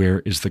 where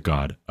is the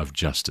God of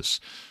justice?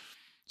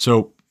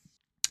 So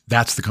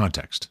that's the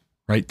context,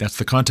 right? That's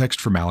the context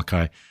for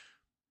Malachi.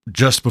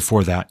 Just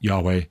before that,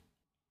 Yahweh,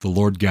 the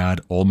Lord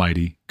God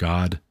Almighty,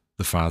 God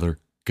the Father,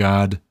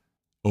 God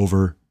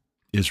over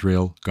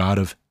Israel, God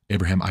of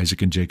Abraham,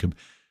 Isaac, and Jacob,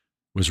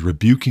 was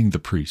rebuking the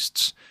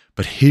priests.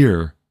 But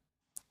here,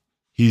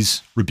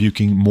 he's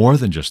rebuking more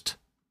than just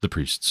the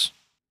priests.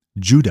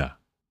 Judah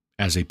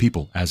as a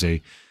people, as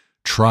a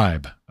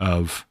tribe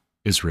of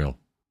Israel.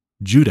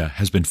 Judah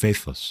has been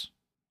faithless.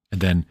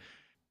 And then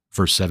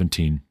verse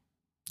 17,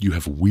 you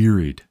have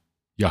wearied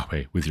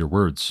Yahweh with your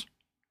words.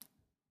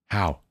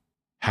 How?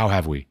 How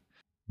have we?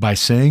 By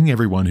saying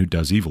everyone who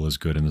does evil is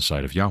good in the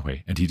sight of Yahweh,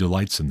 and he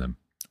delights in them,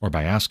 or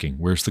by asking,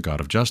 where's the God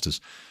of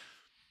justice?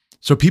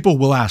 So people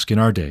will ask in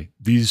our day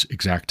these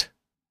exact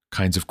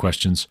kinds of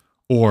questions,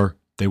 or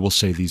they will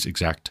say these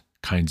exact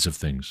kinds of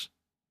things.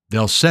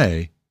 They'll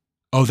say,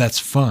 oh, that's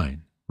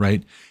fine,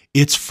 right?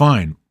 It's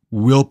fine.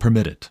 We'll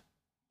permit it.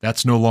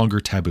 That's no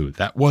longer taboo.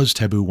 That was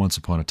taboo once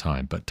upon a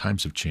time, but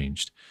times have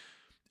changed.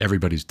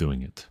 Everybody's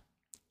doing it.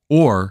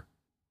 Or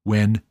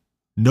when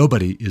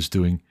nobody is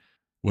doing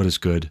what is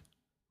good,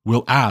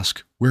 we'll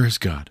ask, where is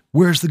God?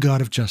 Where's the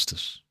God of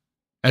justice?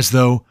 As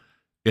though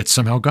it's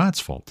somehow God's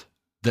fault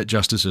that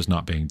justice is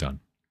not being done.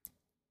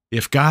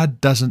 If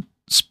God doesn't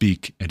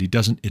speak and he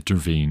doesn't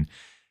intervene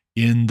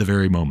in the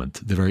very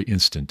moment, the very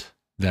instant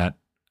that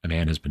a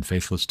man has been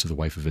faithless to the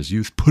wife of his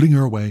youth, putting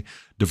her away,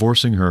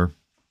 divorcing her,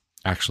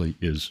 actually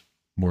is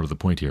more to the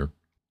point here.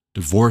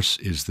 Divorce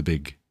is the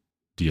big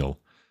deal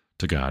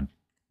to God.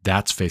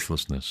 That's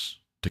faithlessness.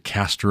 To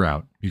cast her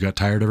out. You got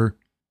tired of her?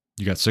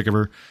 You got sick of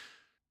her?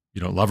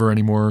 You don't love her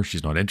anymore?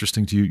 She's not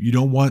interesting to you? You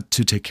don't want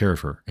to take care of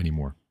her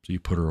anymore. So you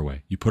put her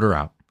away. You put her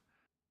out.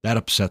 That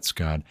upsets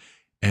God.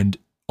 And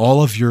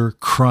all of your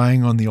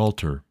crying on the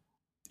altar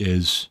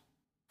is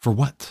for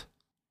what?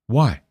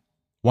 Why?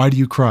 Why do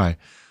you cry?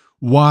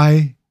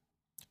 Why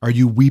are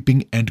you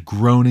weeping and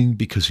groaning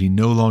because he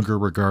no longer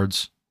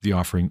regards the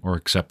offering or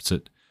accepts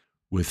it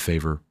with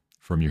favor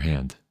from your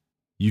hand?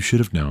 You should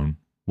have known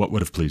what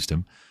would have pleased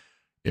him.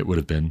 It would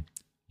have been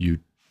you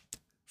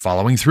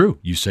following through.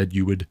 You said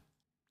you would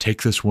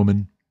take this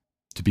woman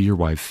to be your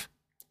wife,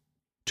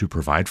 to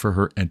provide for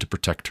her and to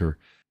protect her.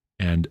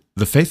 And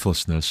the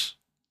faithlessness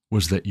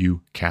was that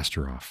you cast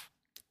her off.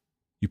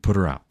 You put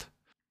her out.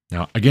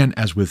 Now, again,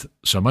 as with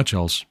so much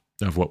else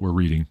of what we're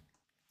reading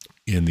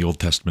in the Old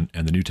Testament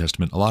and the New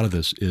Testament, a lot of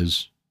this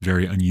is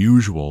very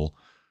unusual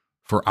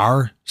for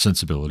our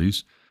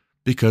sensibilities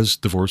because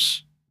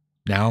divorce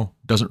now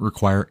doesn't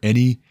require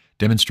any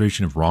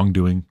demonstration of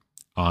wrongdoing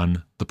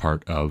on the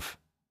part of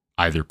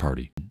either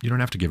party. You don't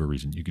have to give a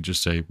reason. You can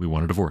just say, we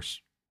want a divorce.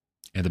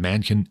 And the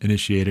man can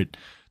initiate it.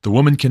 The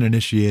woman can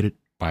initiate it.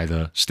 By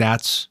the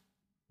stats,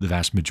 the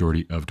vast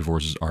majority of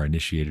divorces are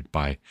initiated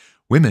by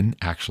women,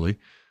 actually,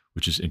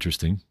 which is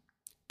interesting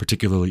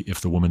particularly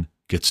if the woman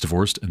gets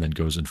divorced and then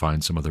goes and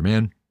finds some other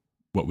man.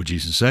 What would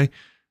Jesus say?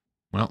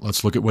 Well,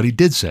 let's look at what he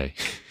did say.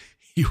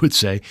 He would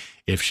say,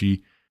 if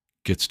she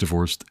gets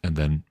divorced and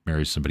then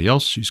marries somebody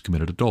else, she's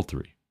committed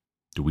adultery.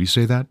 Do we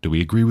say that? Do we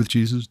agree with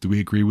Jesus? Do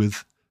we agree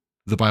with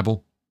the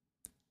Bible?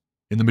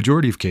 In the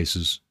majority of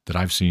cases that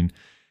I've seen,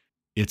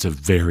 it's a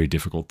very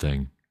difficult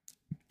thing.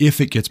 If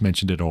it gets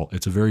mentioned at all,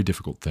 it's a very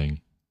difficult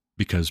thing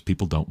because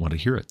people don't want to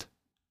hear it,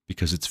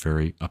 because it's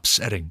very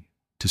upsetting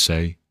to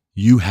say,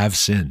 you have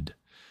sinned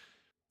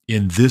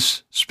in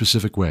this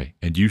specific way,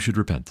 and you should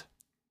repent.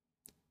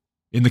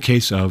 In the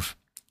case of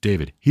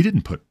David, he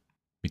didn't put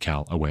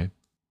Michal away.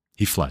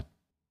 He fled.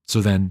 So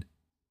then,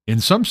 in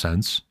some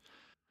sense,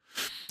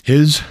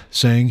 his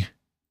saying,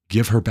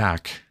 give her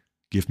back,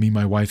 give me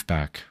my wife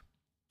back,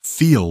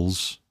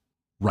 feels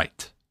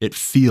right. It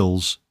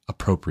feels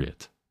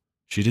appropriate.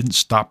 She didn't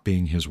stop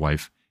being his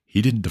wife.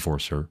 He didn't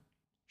divorce her.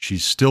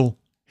 She's still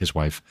his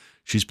wife.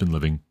 She's been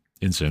living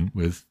in sin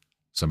with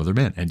some other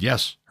man. And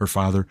yes, her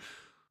father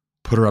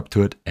put her up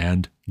to it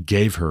and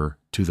gave her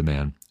to the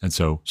man. And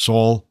so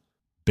Saul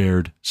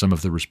bared some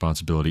of the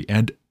responsibility,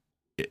 and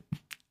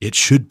it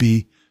should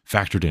be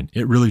factored in.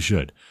 It really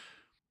should.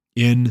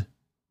 In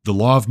the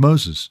law of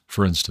Moses,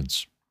 for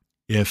instance,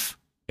 if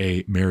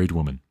a married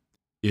woman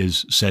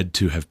is said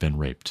to have been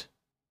raped,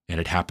 and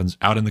it happens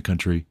out in the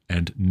country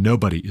and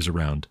nobody is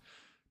around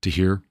to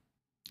hear,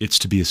 it's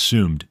to be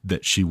assumed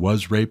that she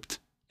was raped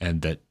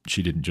and that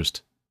she didn't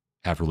just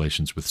have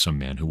relations with some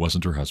man who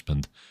wasn't her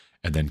husband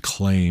and then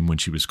claim when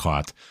she was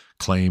caught,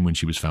 claim when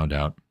she was found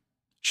out,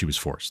 she was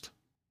forced.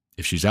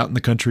 If she's out in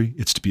the country,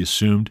 it's to be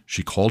assumed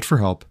she called for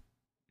help,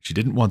 she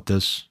didn't want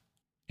this,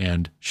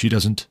 and she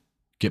doesn't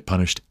get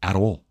punished at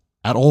all.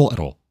 At all, at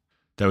all.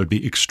 That would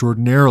be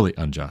extraordinarily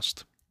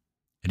unjust.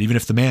 And even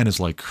if the man is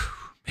like,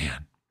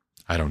 man,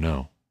 I don't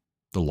know.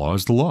 The law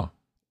is the law.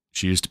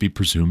 She is to be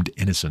presumed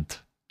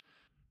innocent.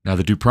 Now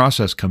the due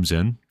process comes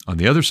in on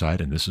the other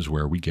side, and this is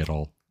where we get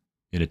all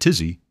in a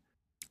tizzy,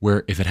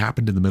 where if it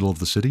happened in the middle of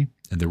the city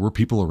and there were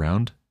people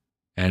around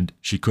and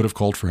she could have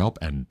called for help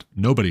and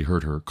nobody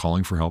heard her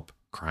calling for help,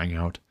 crying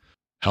out,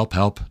 help,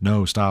 help,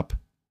 no, stop,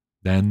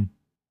 then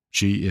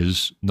she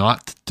is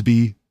not to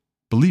be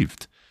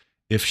believed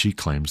if she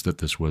claims that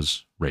this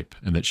was rape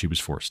and that she was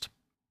forced.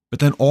 But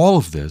then all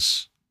of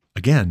this,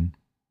 again,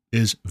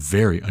 is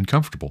very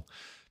uncomfortable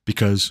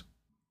because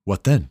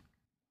what then?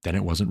 Then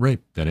it wasn't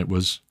rape. Then it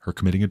was her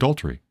committing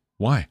adultery.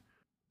 Why?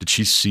 Did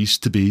she cease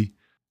to be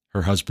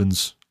her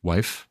husband's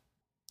wife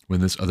when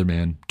this other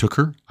man took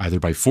her, either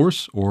by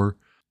force or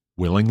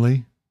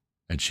willingly,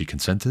 and she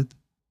consented?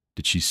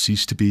 Did she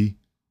cease to be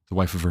the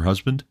wife of her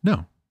husband?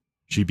 No.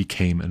 She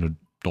became an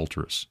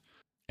adulteress.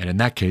 And in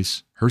that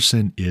case, her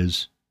sin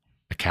is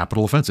a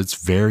capital offense. It's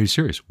very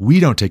serious. We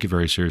don't take it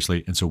very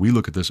seriously, and so we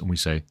look at this and we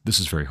say, this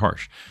is very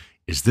harsh.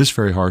 Is this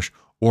very harsh,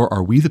 or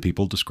are we the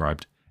people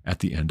described at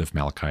the end of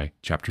Malachi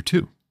chapter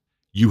 2?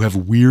 You have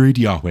wearied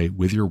Yahweh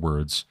with your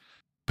words,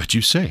 but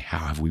you say, how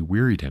have we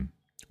wearied him?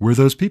 We're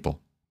those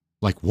people.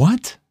 Like,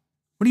 what?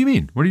 What do you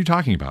mean? What are you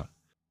talking about?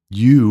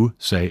 You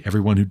say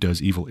everyone who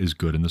does evil is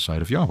good in the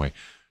sight of Yahweh.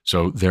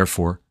 So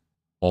therefore,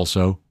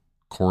 also,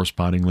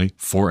 correspondingly,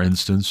 for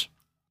instance,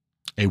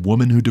 a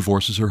woman who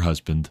divorces her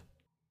husband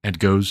and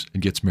goes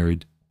and gets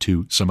married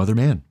to some other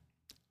man.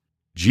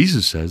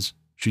 Jesus says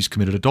she's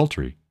committed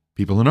adultery.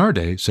 People in our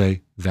day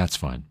say, that's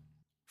fine.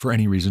 For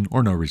any reason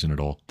or no reason at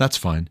all, that's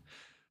fine.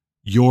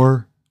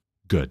 You're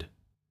good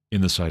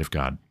in the sight of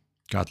God.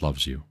 God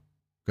loves you.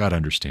 God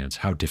understands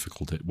how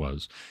difficult it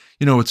was.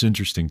 You know, what's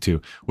interesting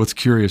too, what's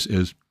curious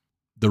is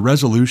the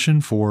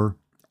resolution for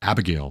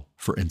Abigail,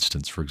 for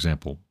instance, for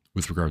example,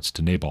 with regards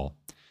to Nabal,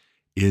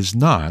 is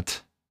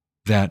not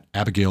that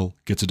Abigail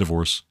gets a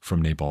divorce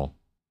from Nabal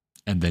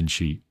and then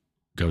she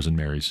goes and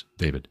marries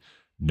David.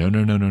 No,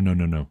 no, no, no, no,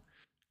 no, no.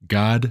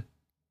 God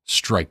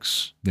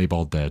strikes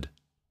Nabal dead.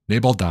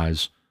 Nabal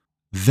dies.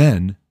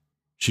 Then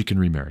she can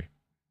remarry.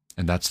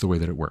 And that's the way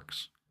that it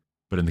works.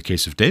 But in the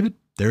case of David,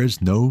 there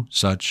is no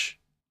such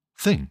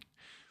thing.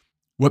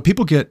 What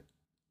people get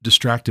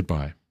distracted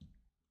by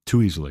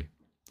too easily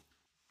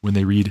when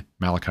they read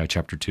Malachi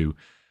chapter 2,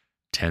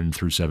 10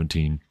 through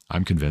 17,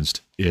 I'm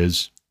convinced,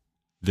 is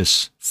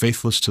this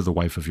faithless to the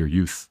wife of your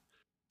youth,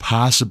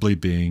 possibly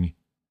being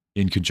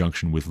in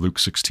conjunction with Luke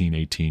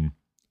 16:18.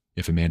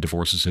 If a man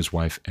divorces his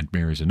wife and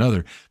marries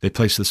another, they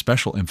place the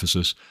special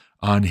emphasis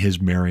on his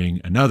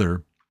marrying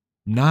another,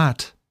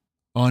 not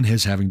on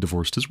his having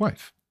divorced his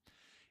wife.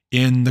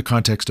 In the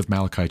context of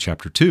Malachi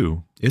chapter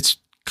 2, it's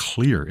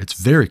clear, it's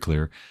very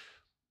clear,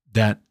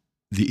 that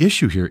the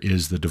issue here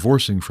is the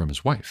divorcing from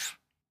his wife.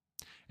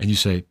 And you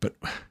say, but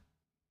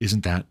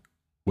isn't that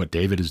what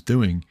David is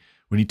doing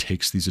when he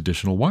takes these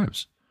additional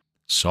wives?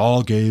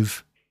 Saul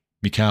gave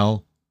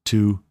Michal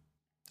to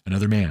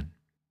another man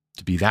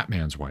to be that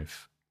man's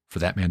wife, for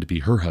that man to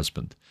be her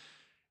husband.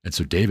 And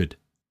so David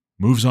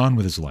moves on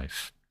with his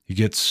life. He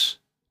gets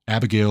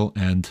Abigail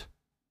and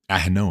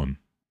Ahinoam.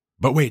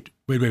 But wait.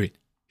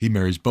 He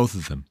marries both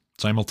of them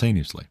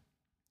simultaneously.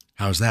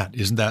 How's that?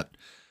 Isn't that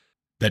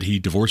he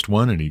divorced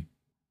one and he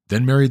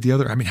then married the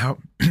other? I mean,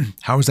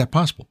 how is that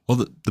possible?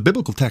 Well, the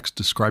biblical text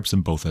describes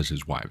them both as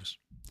his wives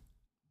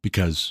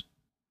because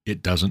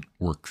it doesn't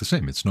work the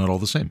same. It's not all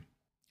the same.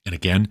 And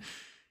again,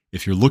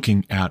 if you're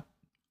looking at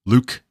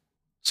Luke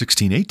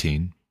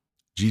 16:18,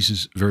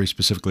 Jesus very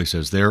specifically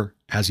says there,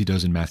 as he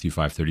does in Matthew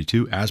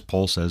 5:32, as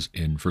Paul says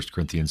in 1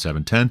 Corinthians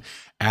 7:10,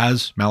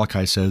 as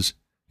Malachi says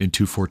in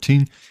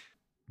 2:14,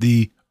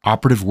 the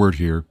operative word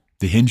here,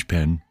 the hinge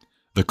pin,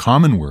 the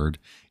common word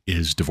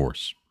is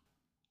divorce.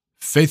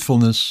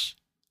 Faithfulness,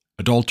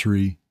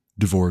 adultery,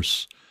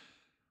 divorce,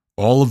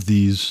 all of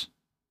these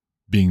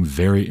being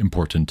very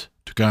important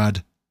to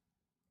God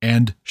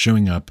and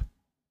showing up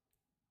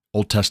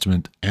Old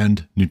Testament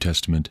and New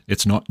Testament.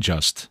 It's not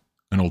just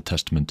an Old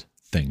Testament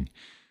thing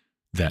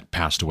that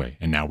passed away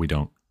and now we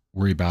don't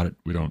worry about it.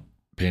 We don't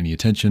pay any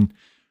attention.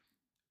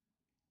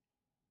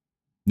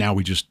 Now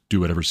we just do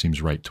whatever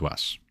seems right to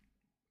us.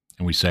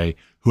 And we say,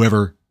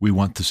 whoever we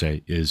want to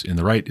say is in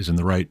the right is in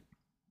the right.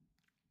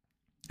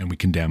 And we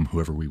condemn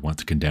whoever we want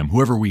to condemn,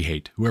 whoever we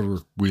hate, whoever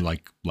we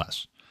like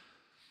less.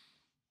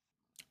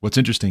 What's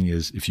interesting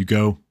is if you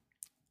go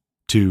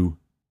to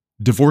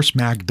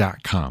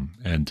divorcemag.com,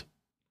 and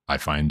I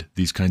find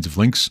these kinds of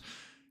links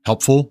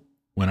helpful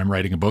when I'm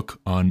writing a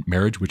book on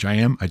marriage, which I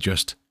am. I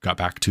just got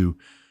back to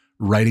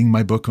writing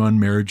my book on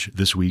marriage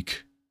this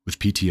week with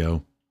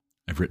PTO.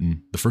 I've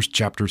written the first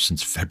chapter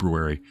since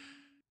February.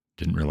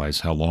 Didn't realize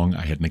how long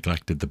I had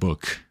neglected the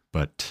book,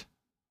 but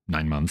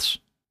 9 months,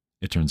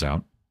 it turns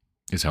out,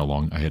 is how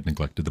long I had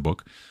neglected the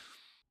book.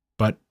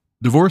 But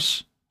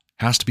divorce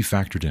has to be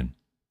factored in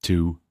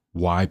to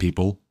why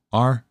people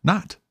are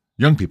not,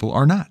 young people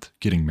are not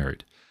getting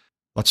married.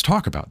 Let's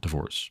talk about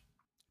divorce.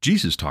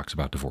 Jesus talks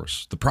about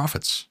divorce. The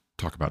prophets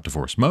talk about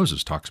divorce.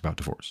 Moses talks about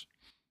divorce.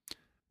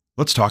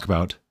 Let's talk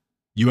about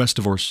U.S.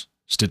 divorce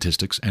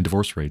statistics and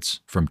divorce rates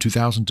from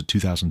 2000 to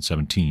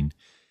 2017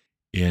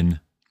 in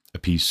a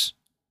piece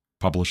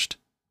published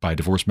by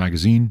Divorce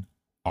Magazine,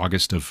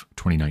 August of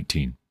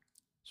 2019.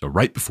 So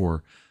right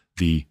before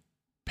the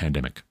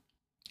pandemic.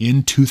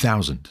 In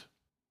 2000,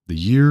 the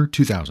year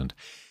 2000,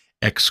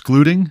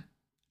 excluding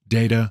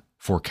data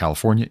for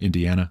California,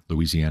 Indiana,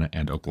 Louisiana,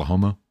 and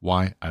Oklahoma.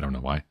 Why? I don't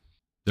know why.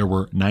 There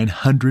were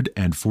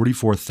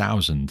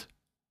 944,000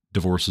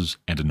 divorces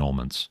and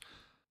annulments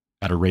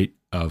at a rate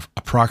of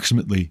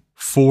approximately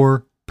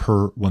 4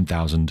 per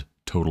 1,000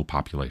 total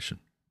population.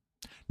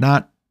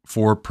 Not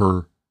 4 per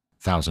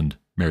 1,000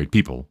 married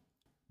people,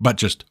 but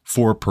just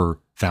 4 per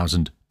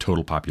 1,000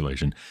 total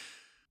population.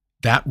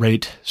 That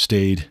rate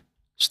stayed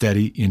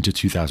steady into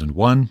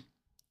 2001.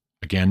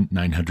 Again,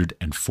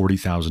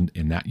 940,000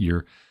 in that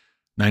year.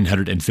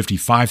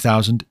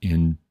 955,000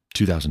 in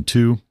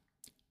 2002,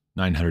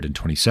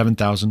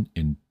 927,000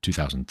 in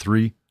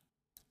 2003,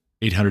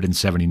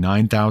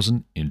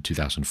 879,000 in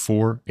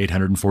 2004,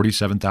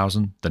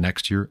 847,000 the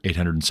next year,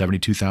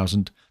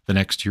 872,000 the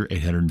next year,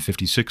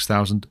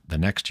 856,000 the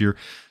next year,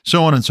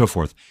 so on and so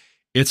forth.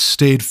 It's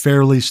stayed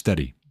fairly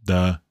steady.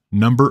 The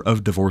number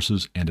of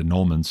divorces and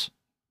annulments,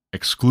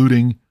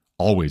 excluding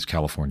always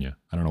California.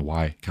 I don't know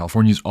why.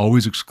 California is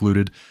always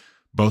excluded,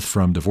 both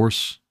from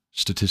divorce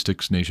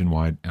statistics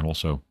nationwide and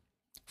also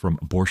from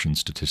abortion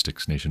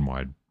statistics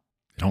nationwide.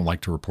 They don't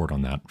like to report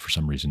on that for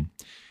some reason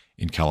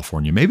in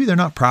California. Maybe they're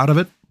not proud of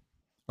it,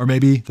 or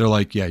maybe they're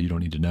like, yeah, you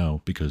don't need to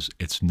know because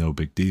it's no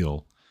big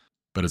deal.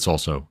 But it's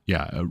also,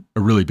 yeah, a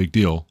really big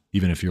deal,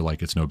 even if you're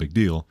like, it's no big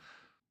deal.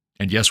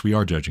 And yes, we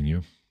are judging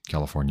you,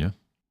 California,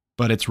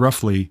 but it's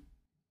roughly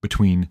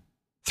between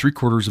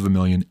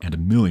 750,000 and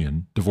 1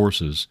 million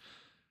divorces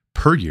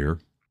per year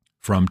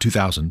from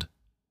 2000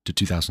 to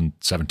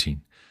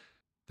 2017.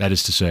 That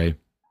is to say,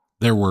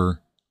 there were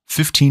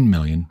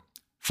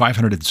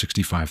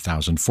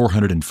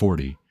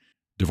 15,565,440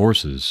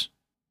 divorces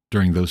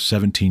during those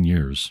 17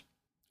 years,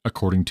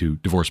 according to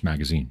Divorce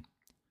Magazine.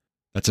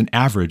 That's an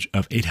average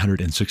of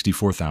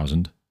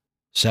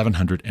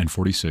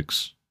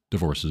 864,746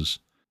 divorces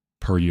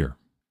per year.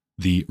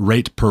 The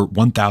rate per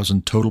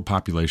 1,000 total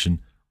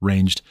population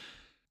ranged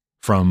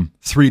from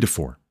 3 to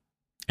 4,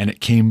 and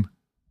it came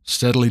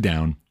steadily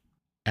down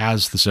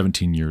as the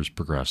 17 years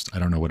progressed. I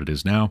don't know what it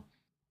is now,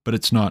 but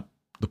it's not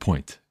the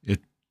point. It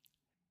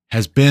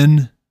has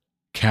been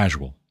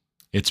casual.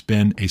 It's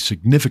been a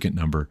significant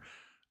number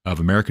of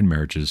American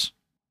marriages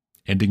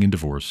ending in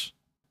divorce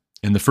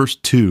in the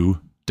first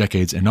 2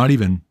 decades, and not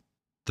even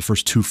the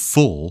first 2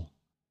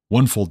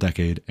 one full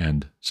decade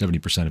and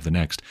 70% of the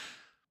next.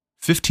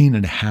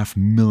 15.5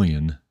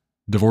 million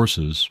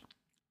divorces.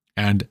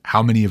 And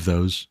how many of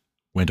those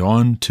went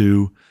on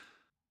to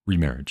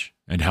remarriage?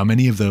 And how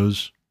many of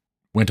those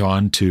went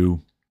on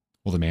to,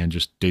 well, the man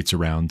just dates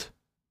around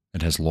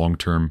and has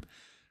long-term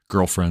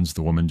girlfriends.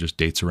 The woman just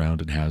dates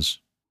around and has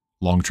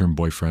long-term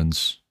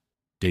boyfriends,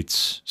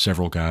 dates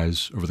several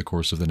guys over the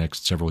course of the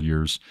next several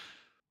years.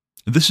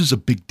 This is a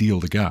big deal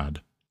to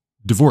God.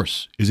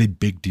 Divorce is a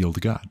big deal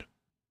to God.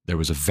 There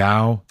was a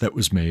vow that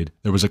was made.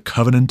 There was a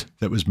covenant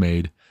that was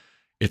made.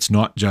 It's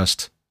not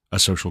just a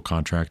social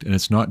contract, and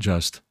it's not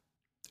just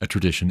a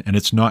tradition, and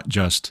it's not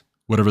just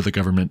whatever the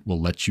government will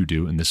let you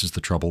do. And this is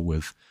the trouble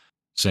with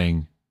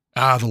saying,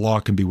 the law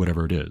can be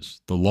whatever it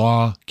is. The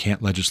law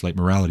can't legislate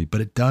morality,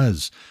 but it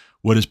does.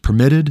 What is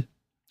permitted,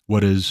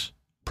 what is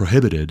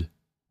prohibited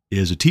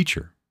is a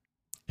teacher.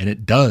 And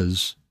it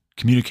does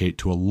communicate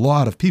to a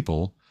lot of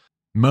people,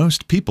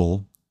 most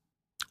people,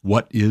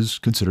 what is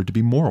considered to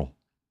be moral.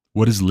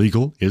 What is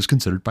legal is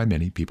considered by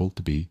many people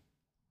to be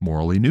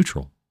morally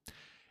neutral.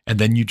 And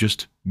then you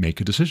just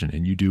make a decision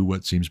and you do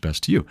what seems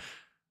best to you.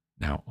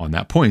 Now, on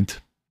that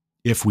point,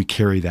 if we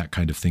carry that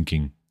kind of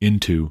thinking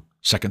into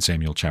 2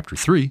 Samuel chapter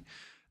 3,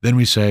 then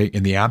we say,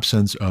 in the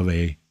absence of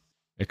a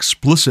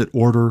explicit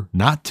order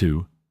not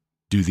to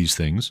do these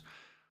things,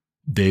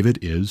 David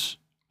is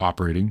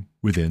operating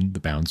within the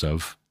bounds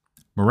of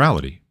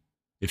morality.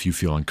 If you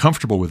feel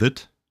uncomfortable with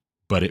it,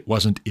 but it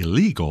wasn't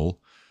illegal,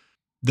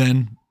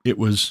 then it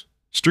was,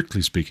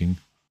 strictly speaking,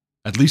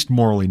 at least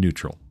morally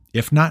neutral.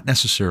 If not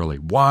necessarily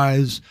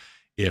wise,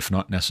 if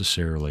not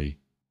necessarily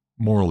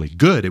morally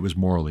good, it was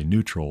morally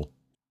neutral.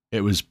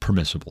 It was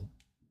permissible.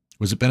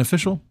 Was it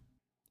beneficial?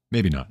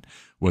 Maybe not.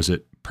 Was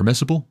it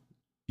permissible?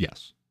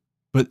 Yes.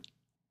 But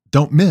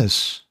don't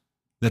miss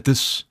that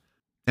this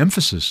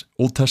emphasis,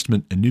 Old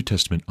Testament and New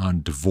Testament,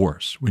 on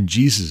divorce, when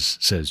Jesus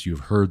says, you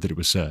have heard that it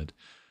was said,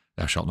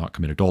 thou shalt not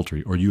commit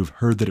adultery, or you have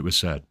heard that it was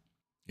said,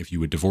 if you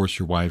would divorce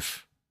your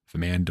wife, if a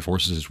man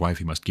divorces his wife,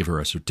 he must give her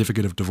a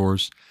certificate of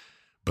divorce.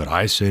 But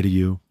I say to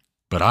you,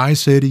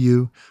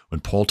 when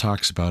Paul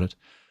talks about it,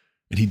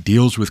 and he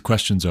deals with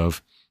questions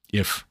of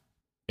if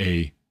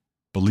a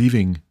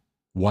believing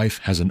wife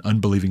has an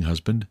unbelieving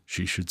husband,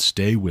 she should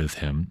stay with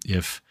him.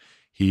 If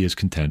he is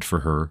content for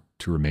her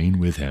to remain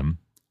with him,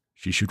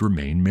 she should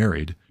remain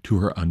married to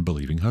her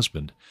unbelieving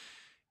husband.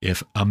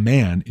 If a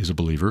man is a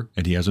believer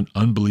and he has an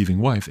unbelieving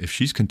wife, if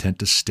she's content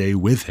to stay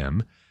with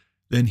him,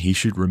 then he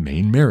should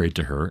remain married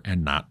to her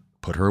and not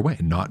put her away,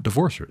 not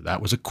divorce her.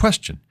 That was a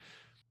question.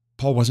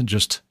 Paul wasn't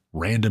just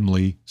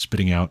randomly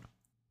spitting out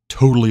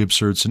totally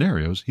absurd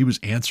scenarios. He was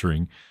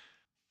answering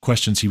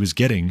questions he was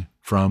getting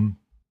from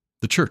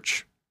the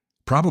church,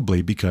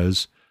 probably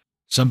because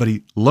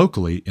somebody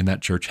locally in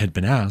that church had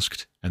been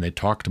asked, and they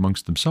talked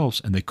amongst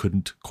themselves, and they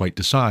couldn't quite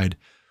decide,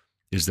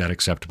 is that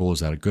acceptable? Is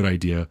that a good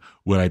idea?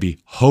 Would I be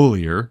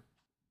holier?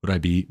 Would I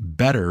be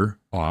better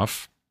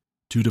off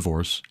to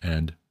divorce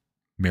and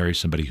marry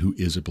somebody who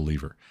is a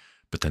believer?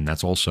 But then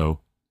that's also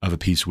of a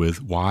piece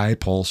with why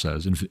Paul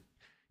says in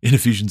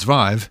Ephesians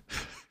 5,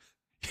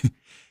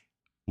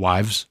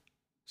 wives,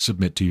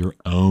 submit to your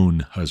own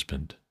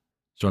husband.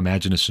 So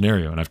imagine a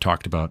scenario, and I've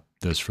talked about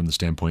this from the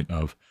standpoint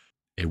of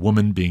a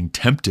woman being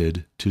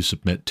tempted to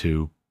submit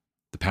to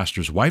the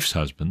pastor's wife's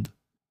husband,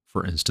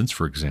 for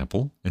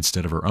example,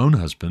 instead of her own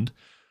husband.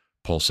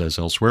 Paul says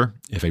elsewhere,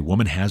 if a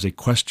woman has a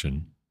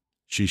question,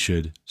 she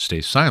should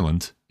stay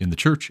silent in the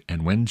church,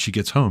 and when she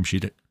gets home, she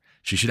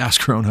should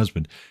ask her own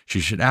husband. She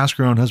should ask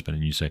her own husband.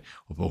 And you say,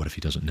 well, but what if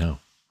he doesn't know,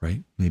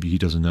 right? Maybe he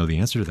doesn't know the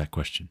answer to that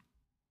question.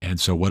 And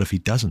so what if he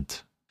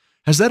doesn't?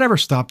 Has that ever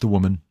stopped a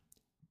woman?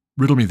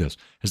 Riddle me this.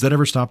 Has that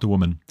ever stopped a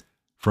woman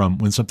from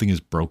when something is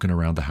broken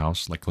around the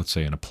house, like let's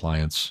say an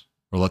appliance,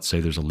 or let's say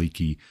there's a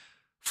leaky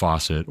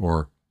faucet,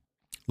 or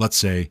let's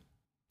say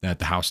that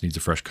the house needs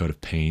a fresh coat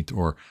of paint,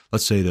 or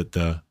let's say that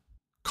the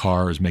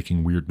car is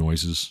making weird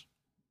noises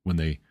when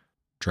they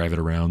drive it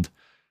around.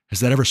 Has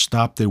that ever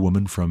stopped a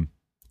woman from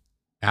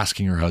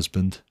asking her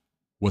husband,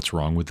 what's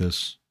wrong with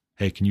this?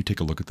 Hey, can you take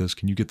a look at this?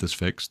 Can you get this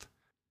fixed?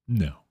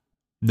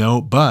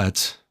 No,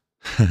 but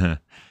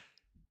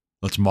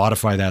let's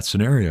modify that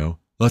scenario.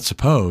 Let's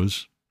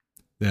suppose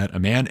that a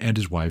man and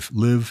his wife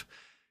live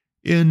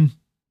in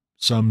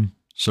some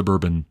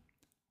suburban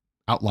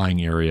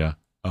outlying area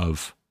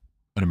of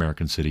an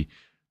American city,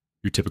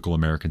 your typical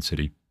American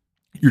city,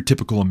 your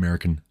typical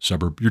American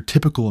suburb, your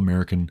typical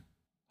American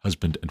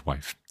husband and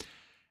wife.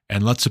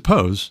 And let's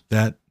suppose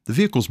that the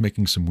vehicle's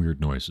making some weird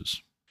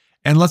noises.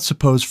 And let's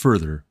suppose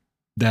further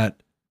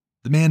that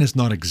the man is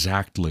not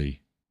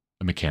exactly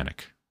a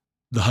mechanic.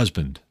 The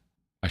husband,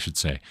 I should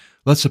say.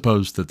 Let's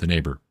suppose that the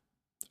neighbor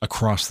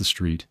across the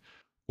street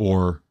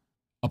or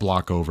a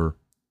block over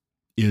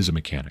is a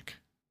mechanic.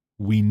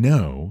 We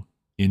know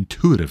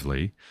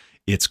intuitively,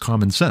 it's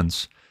common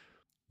sense,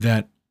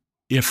 that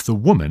if the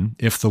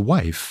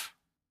wife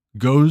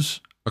goes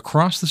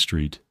across the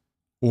street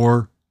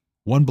or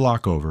one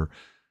block over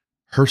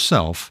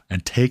herself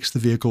and takes the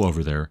vehicle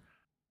over there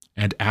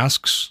and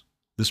asks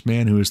this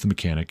man who is the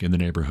mechanic in the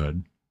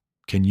neighborhood,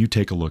 can you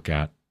take a look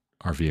at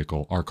our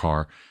vehicle, our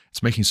car?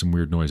 It's making some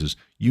weird noises.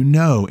 You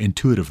know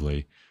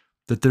intuitively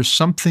that there's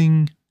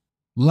something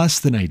less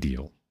than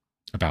ideal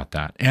about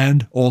that.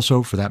 And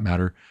also, for that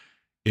matter,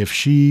 if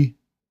she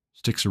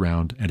sticks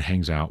around and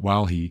hangs out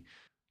while he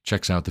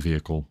checks out the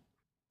vehicle,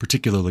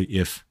 particularly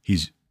if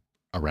he's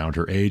around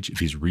her age, if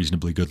he's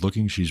reasonably good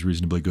looking, she's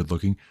reasonably good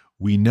looking,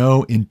 we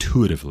know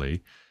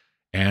intuitively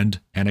and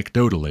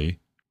anecdotally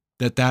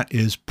that that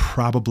is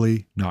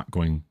probably not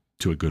going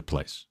to a good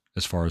place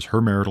as far as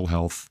her marital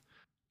health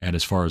and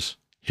as far as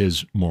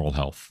his moral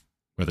health,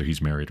 whether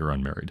he's married or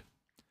unmarried.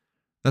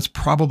 That's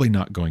probably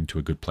not going to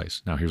a good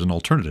place. Now, here's an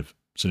alternative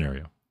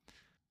scenario.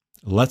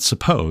 Let's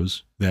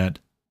suppose that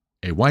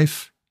a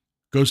wife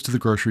goes to the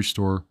grocery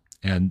store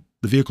and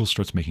the vehicle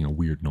starts making a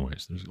weird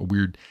noise. There's a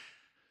weird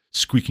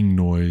squeaking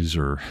noise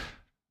or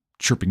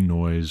chirping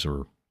noise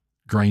or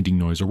grinding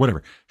noise or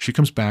whatever. She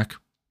comes back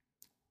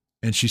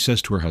and she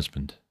says to her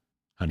husband,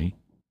 honey,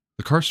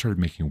 the car started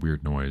making a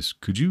weird noise.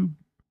 Could you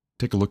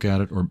take a look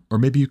at it? Or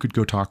maybe you could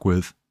go talk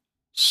with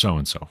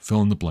so-and-so,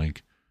 fill in the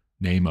blank,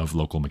 name of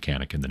local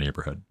mechanic in the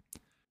neighborhood.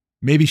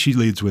 Maybe she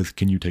leads with,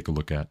 can you take a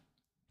look at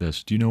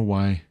this? Do you know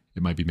why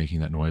it might be making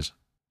that noise?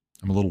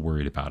 I'm a little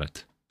worried about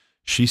it.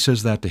 She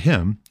says that to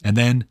him, and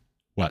then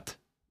what?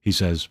 He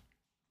says,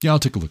 yeah, I'll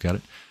take a look at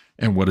it.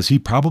 And what is he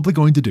probably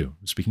going to do?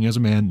 Speaking as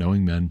a man,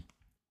 knowing men,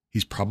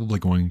 he's probably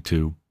going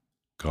to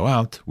go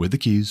out with the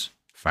keys,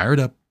 fire it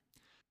up,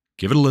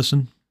 give it a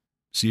listen,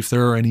 see if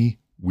there are any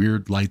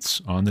weird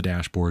lights on the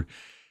dashboard,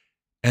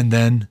 and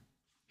then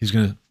he's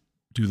going to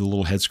do the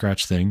little head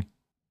scratch thing,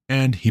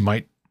 and he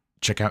might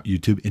check out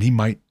YouTube, and he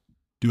might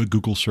do a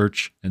Google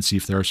search and see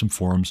if there are some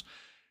forums.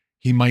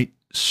 He might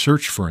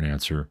search for an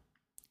answer,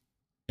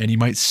 and he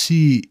might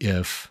see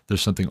if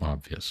there's something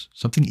obvious,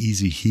 something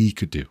easy he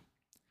could do.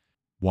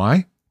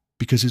 Why?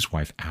 Because his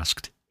wife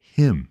asked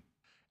him.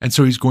 And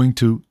so he's going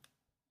to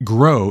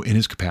grow in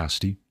his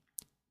capacity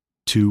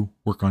to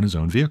work on his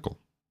own vehicle.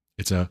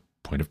 It's a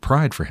point of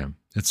pride for him.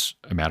 It's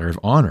a matter of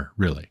honor,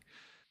 really.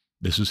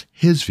 This is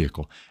his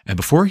vehicle. And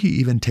before he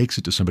even takes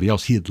it to somebody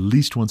else, he at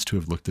least wants to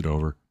have looked it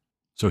over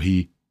so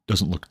he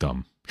doesn't look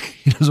dumb.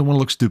 He doesn't want to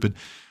look stupid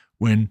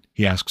when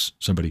he asks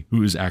somebody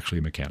who is actually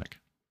a mechanic.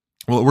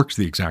 Well, it works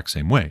the exact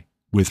same way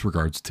with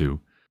regards to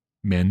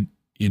men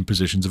in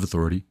positions of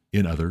authority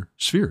in other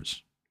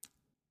spheres.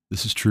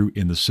 This is true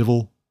in the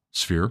civil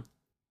sphere.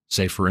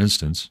 Say, for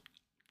instance,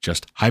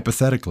 just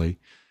hypothetically,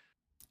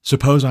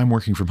 suppose I'm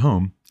working from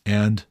home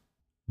and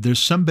there's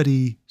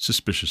somebody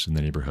suspicious in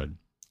the neighborhood.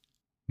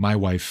 My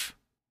wife,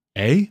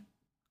 A,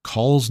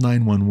 calls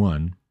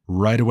 911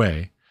 right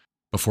away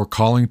before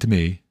calling to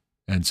me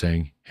and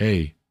saying,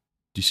 hey,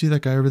 do you see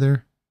that guy over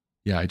there?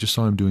 Yeah, I just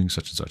saw him doing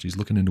such and such. He's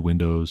looking into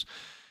windows.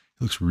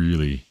 He looks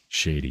really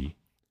shady.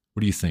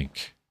 What do you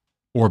think?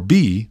 Or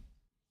B,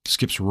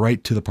 skips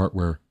right to the part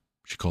where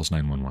she calls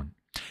 911.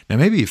 Now,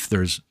 maybe if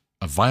there's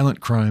a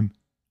violent crime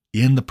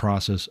in the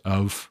process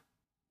of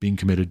being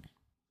committed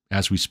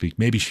as we speak,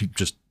 maybe she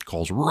just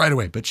calls right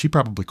away, but she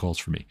probably calls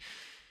for me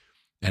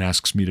and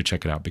asks me to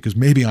check it out because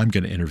maybe I'm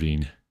going to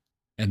intervene.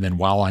 And then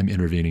while I'm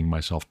intervening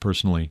myself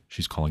personally,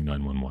 she's calling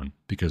 911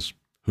 because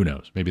who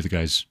knows? Maybe the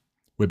guy's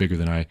way bigger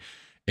than I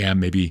am.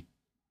 Maybe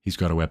he's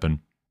got a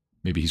weapon.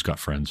 Maybe he's got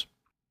friends.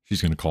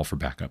 She's going to call for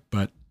backup.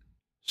 But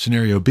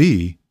scenario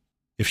B,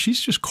 if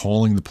she's just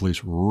calling the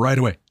police right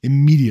away,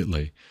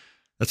 immediately,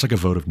 that's like a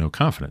vote of no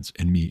confidence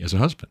in me as a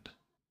husband.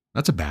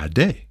 That's a bad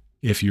day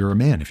if you're a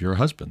man, if you're a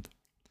husband.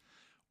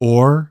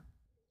 Or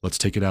let's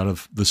take it out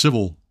of the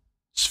civil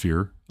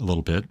sphere a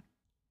little bit.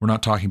 We're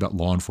not talking about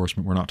law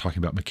enforcement. We're not talking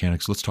about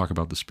mechanics. Let's talk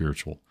about the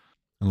spiritual.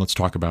 And let's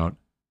talk about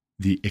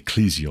the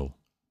ecclesial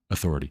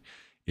authority.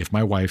 If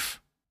my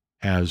wife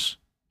has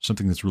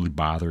something that's really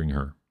bothering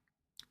her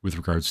with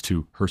regards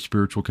to her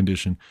spiritual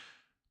condition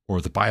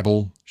or the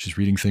Bible, she's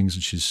reading things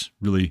and she's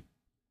really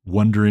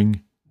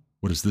wondering,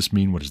 what does this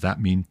mean? What does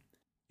that mean?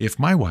 If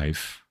my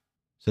wife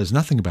says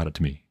nothing about it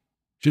to me,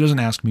 she doesn't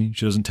ask me,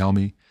 she doesn't tell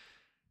me,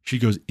 she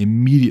goes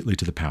immediately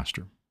to the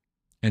pastor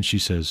and she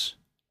says,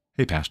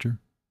 hey, pastor,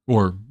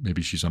 or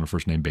maybe she's on a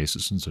first name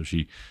basis. And so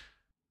she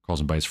calls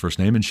him by his first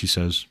name and she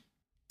says,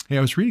 hey,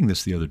 I was reading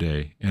this the other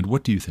day. And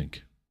what do you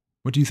think?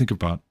 What do you think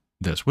about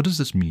this? What does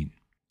this mean?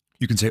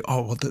 You can say,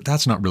 oh, well,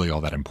 that's not really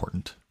all that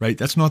important, right?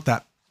 That's not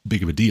that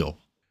big of a deal.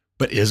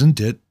 But isn't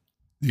it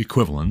the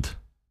equivalent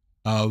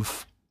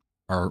of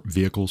our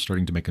vehicle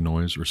starting to make a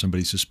noise or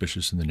somebody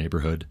suspicious in the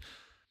neighborhood?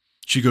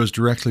 She goes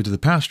directly to the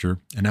pastor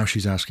and now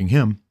she's asking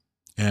him,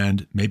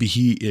 and maybe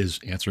he is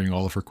answering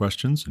all of her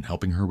questions and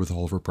helping her with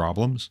all of her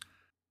problems.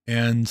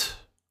 And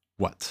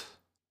what?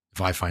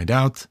 If I find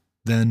out,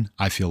 then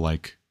I feel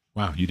like,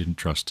 wow, you didn't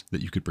trust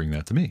that you could bring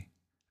that to me.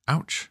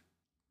 Ouch.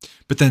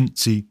 But then,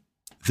 see,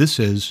 this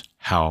is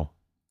how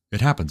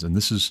it happens. And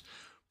this is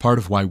part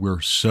of why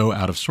we're so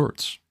out of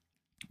sorts.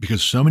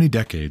 Because so many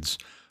decades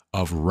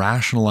of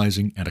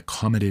rationalizing and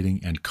accommodating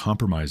and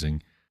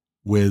compromising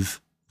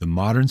with the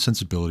modern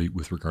sensibility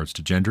with regards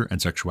to gender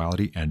and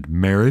sexuality and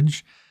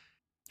marriage,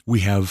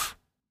 we have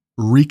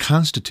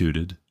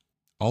reconstituted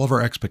all of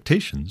our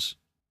expectations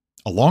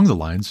along the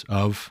lines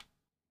of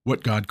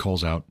what God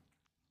calls out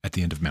at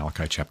the end of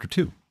Malachi chapter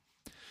 2.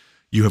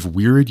 You have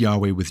wearied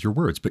Yahweh with your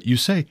words, but you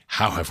say,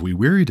 how have we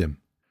wearied him?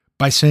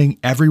 By saying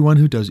everyone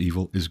who does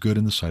evil is good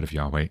in the sight of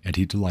Yahweh and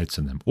he delights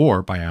in them,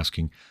 or by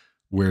asking,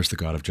 where's the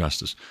God of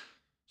justice?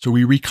 So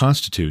we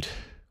reconstitute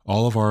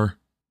all of our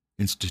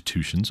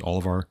institutions, all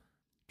of our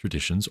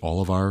traditions,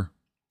 all of our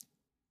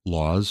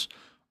laws,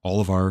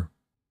 all of our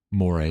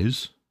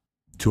mores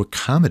to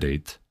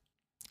accommodate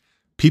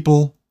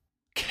people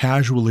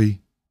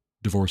casually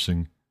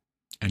divorcing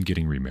and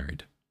getting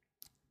remarried,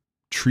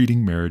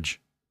 treating marriage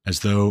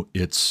as though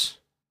it's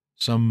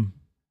some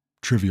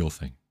trivial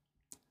thing,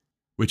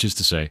 which is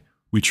to say,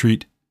 we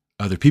treat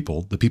other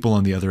people, the people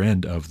on the other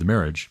end of the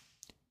marriage,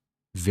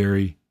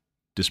 very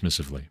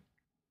dismissively,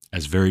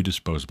 as very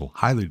disposable,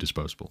 highly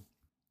disposable.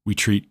 We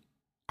treat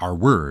our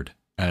word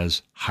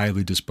as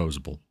highly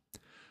disposable.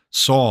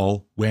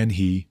 Saul, when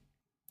he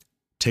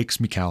takes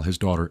Michal, his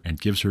daughter, and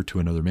gives her to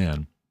another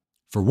man,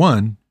 for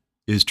one,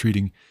 is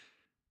treating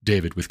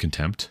David with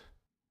contempt.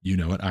 You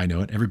know it, I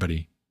know it,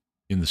 everybody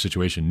in the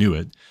situation knew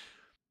it.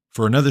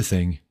 For another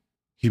thing,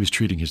 he was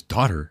treating his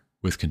daughter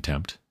with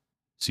contempt.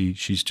 See,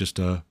 she's just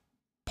a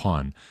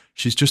pawn.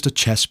 She's just a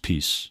chess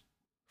piece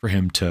for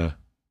him to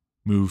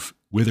move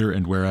whither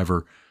and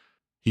wherever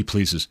he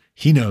pleases.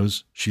 He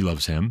knows she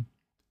loves him,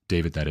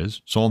 David that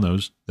is. Saul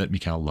knows that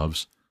Michal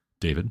loves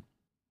David.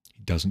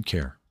 He doesn't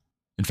care.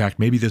 In fact,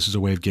 maybe this is a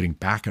way of getting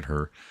back at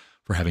her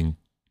for having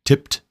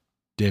tipped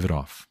David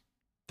off,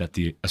 that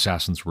the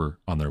assassins were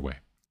on their way.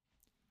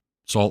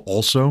 Saul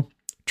also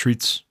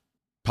treats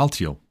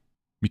Paltiel,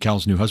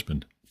 Michal's new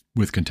husband,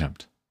 with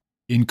contempt,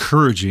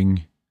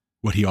 encouraging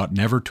what he ought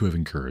never to have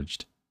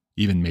encouraged,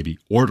 even maybe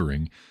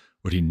ordering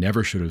what he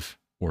never should have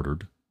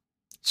ordered,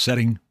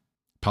 setting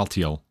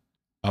Paltiel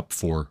up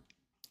for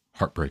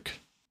heartbreak,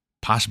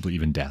 possibly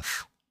even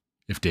death,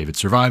 if David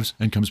survives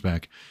and comes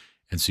back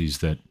and sees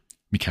that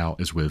Michal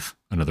is with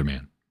another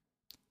man.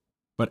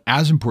 But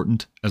as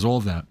important as all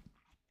of that,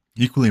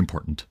 equally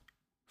important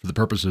for the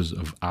purposes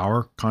of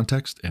our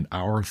context and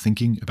our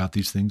thinking about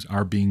these things,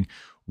 our being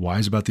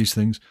wise about these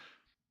things,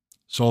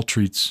 Saul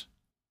treats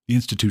the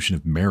institution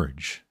of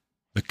marriage,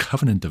 the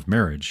covenant of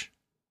marriage,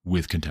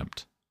 with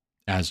contempt,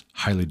 as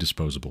highly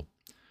disposable.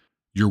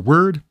 Your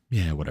word,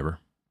 yeah, whatever.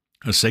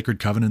 A sacred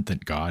covenant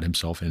that God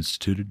himself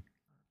instituted,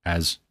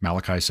 as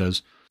Malachi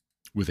says,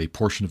 with a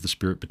portion of the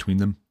Spirit between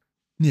them,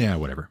 yeah,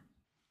 whatever.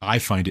 I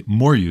find it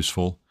more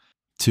useful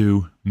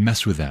to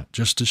mess with that,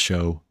 just to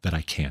show that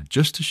I can,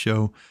 just to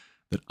show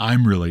that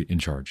I'm really in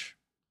charge.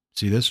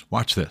 See this?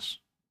 Watch this.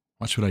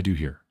 Watch what I do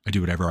here. I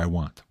do whatever I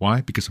want.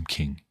 Why? Because I'm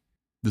king.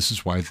 This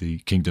is why the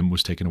kingdom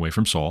was taken away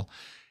from Saul.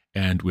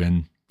 And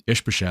when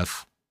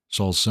Ishbosheth,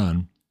 Saul's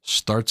son,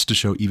 starts to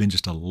show even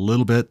just a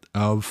little bit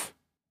of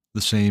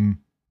the same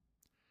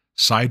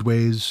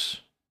sideways,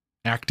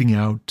 acting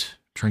out,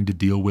 trying to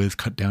deal with,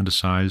 cut down to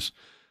size,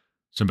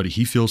 somebody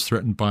he feels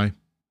threatened by,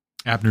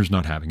 Abner's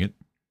not having it.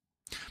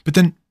 But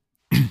then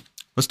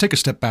let's take a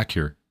step back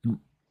here and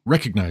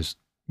recognize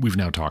we've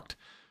now talked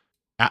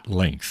at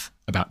length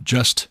about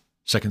just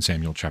 2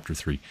 Samuel chapter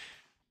 3.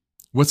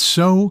 What's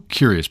so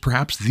curious,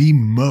 perhaps the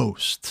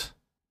most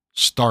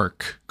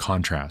stark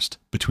contrast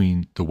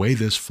between the way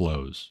this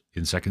flows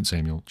in 2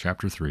 Samuel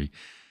chapter 3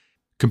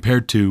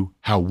 compared to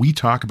how we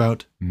talk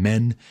about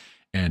men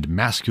and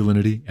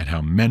masculinity and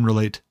how men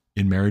relate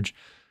in marriage.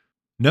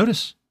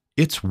 Notice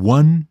it's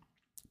one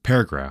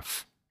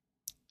paragraph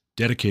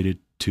dedicated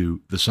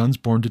to the sons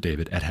born to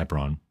David at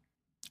Hebron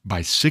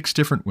by 6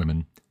 different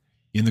women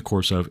in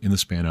the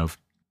span of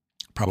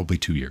probably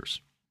 2 years,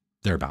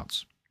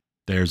 thereabouts.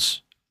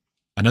 There's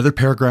another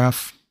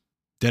paragraph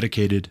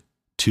dedicated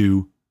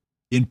to,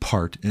 in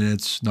part, and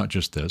it's not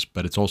just this,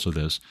 but it's also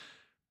this,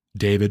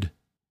 David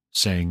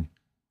saying,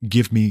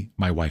 give me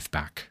my wife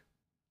back.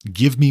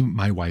 Give me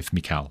my wife,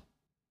 Michal.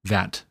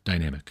 That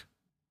dynamic.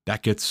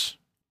 That gets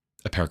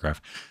a paragraph.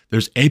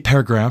 There's a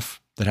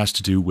paragraph that has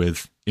to do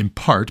with, in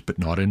part, but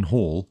not in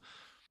whole,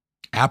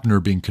 Abner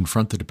being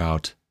confronted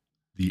about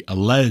the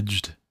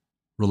alleged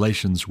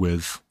relations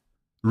with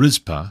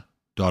Rizpah,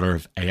 daughter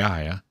of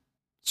Aiah,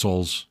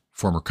 Saul's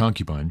former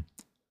concubine.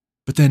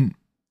 But then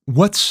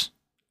what's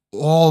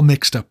all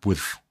mixed up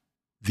with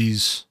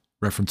these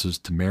references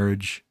to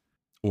marriage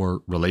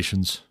or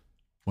relations,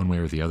 one way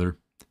or the other?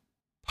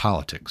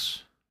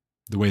 Politics.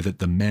 The way that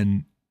the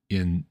men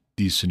in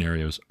these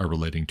scenarios are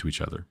relating to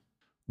each other.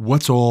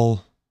 What's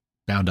all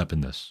bound up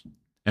in this?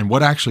 And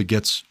what actually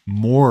gets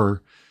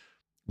more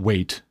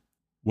weight,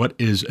 what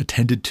is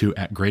attended to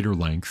at greater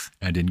length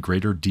and in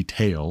greater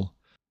detail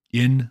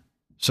in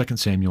 2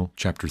 Samuel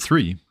chapter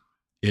 3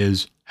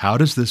 is, how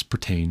does this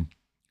pertain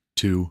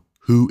to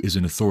who is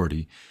in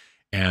authority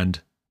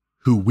and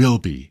who will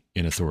be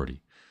in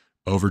authority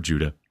over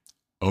Judah,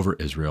 over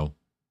Israel,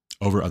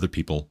 over other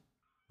people?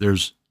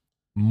 There's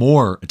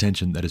more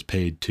attention that is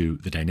paid to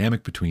the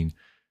dynamic between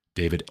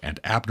David and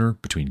Abner,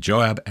 between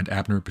Joab and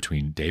Abner,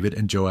 between David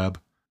and Joab,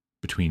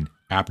 between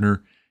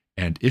Abner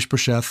and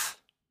Ishbosheth,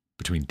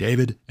 between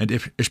David and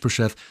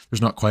Ishbosheth.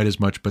 There's not quite as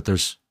much, but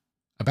there's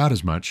about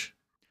as much.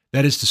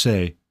 That is to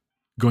say,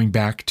 going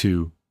back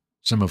to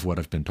some of what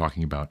I've been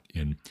talking about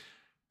in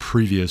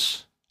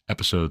previous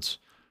episodes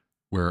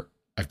where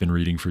I've been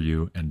reading for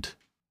you and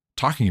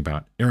talking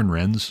about Aaron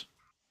Wren's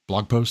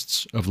blog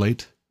posts of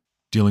late,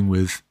 dealing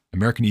with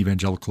American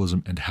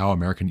evangelicalism and how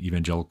American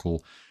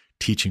evangelical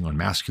teaching on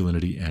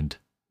masculinity and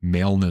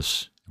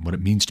maleness and what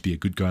it means to be a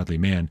good godly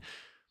man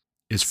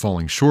is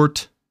falling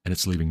short, and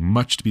it's leaving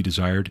much to be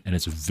desired, and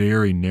it's a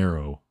very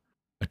narrow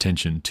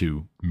attention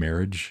to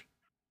marriage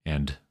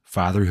and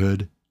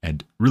fatherhood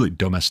and really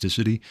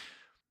domesticity.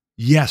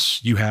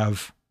 Yes, you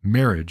have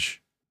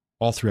marriage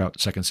all throughout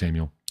 2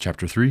 Samuel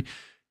chapter 3.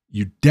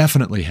 You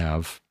definitely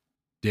have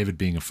David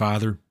being a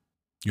father,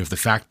 You have the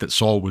fact that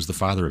Saul was the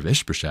father of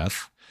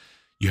Ishbosheth.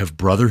 You have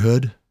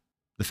brotherhood,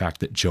 the fact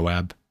that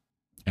Joab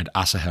and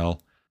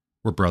Asahel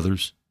were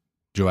brothers.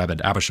 Joab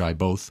and Abishai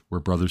both were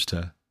brothers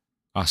to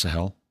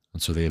Asahel,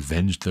 and so they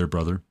avenged their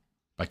brother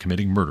by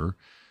committing murder.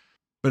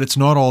 But it's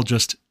not all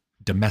just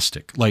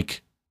domestic,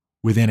 like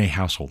within a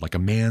household, like a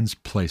man's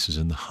place is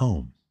in the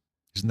home.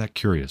 Isn't that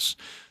curious?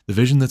 The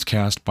vision that's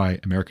cast by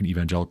American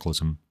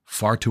evangelicalism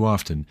far too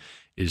often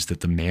is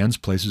that the man's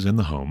place is in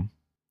the home,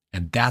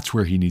 and that's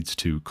where he needs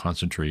to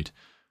concentrate,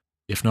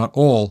 if not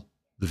all,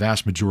 the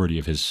vast majority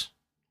of his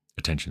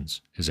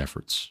attentions, his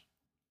efforts.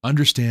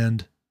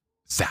 Understand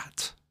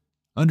that.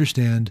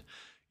 Understand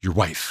your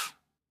wife.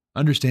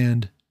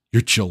 Understand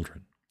your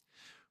children.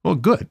 Well,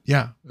 good.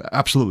 Yeah,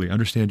 absolutely.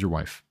 Understand your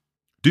wife.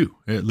 Do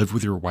live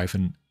with your wife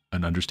in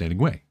an understanding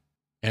way.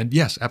 And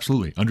yes,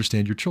 absolutely.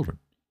 Understand your children.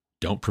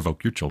 Don't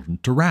provoke your children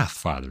to wrath,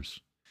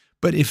 fathers.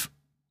 But if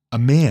a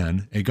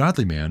man, a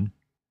godly man,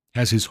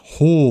 has his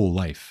whole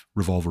life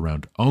revolve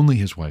around only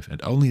his wife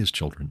and only his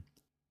children,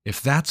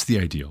 if that's the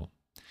ideal,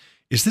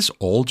 is this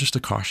all just a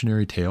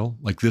cautionary tale?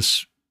 Like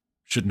this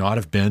should not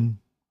have been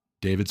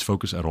David's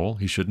focus at all?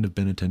 He shouldn't have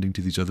been attending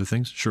to these other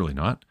things? Surely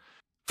not.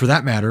 For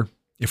that matter,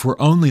 if we're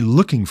only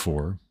looking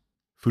for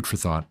food for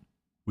thought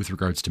with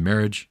regards to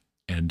marriage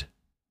and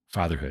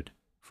fatherhood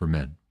for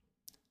men,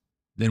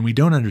 then we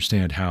don't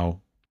understand how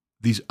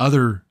these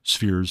other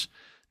spheres,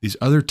 these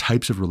other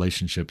types of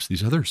relationships,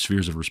 these other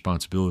spheres of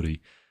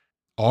responsibility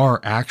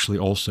are actually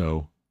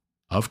also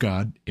of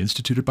God,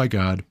 instituted by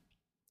God,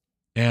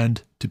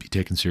 and to be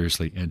taken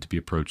seriously and to be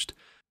approached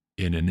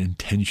in an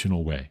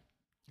intentional way.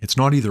 It's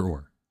not either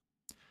or.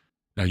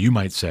 Now, you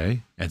might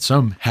say, and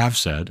some have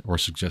said or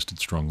suggested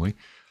strongly,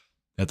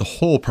 that the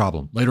whole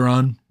problem later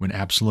on, when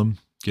Absalom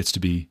gets to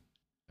be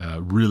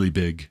a really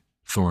big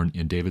thorn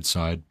in David's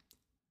side,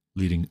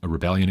 leading a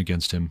rebellion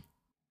against him,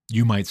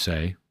 you might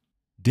say,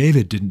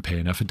 David didn't pay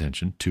enough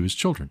attention to his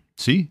children.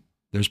 See,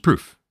 there's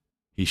proof.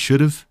 He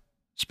should have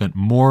spent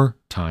more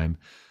time,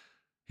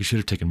 he should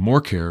have taken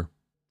more care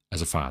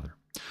as a father.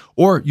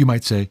 Or you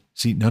might say,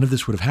 see, none of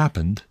this would have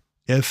happened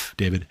if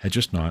David had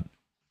just not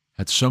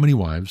had so many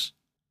wives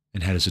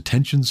and had his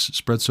attentions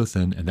spread so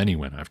thin, and then he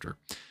went after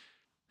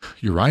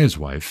Uriah's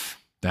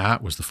wife.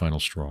 That was the final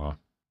straw.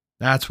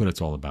 That's what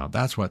it's all about.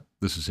 That's what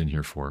this is in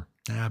here for.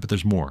 But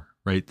there's more,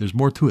 right? There's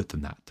more to it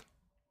than that.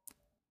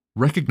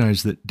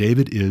 Recognize that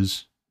David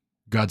is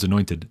God's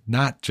anointed,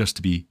 not just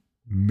to be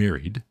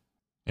married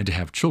and to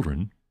have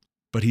children,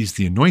 but he's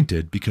the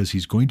anointed because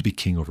he's going to be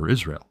king over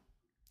Israel.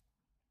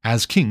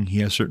 As king, he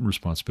has certain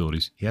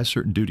responsibilities. He has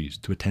certain duties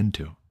to attend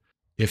to.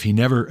 If he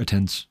never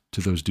attends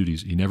to those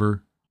duties, he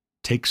never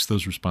takes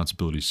those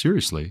responsibilities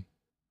seriously,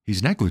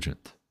 he's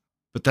negligent.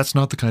 But that's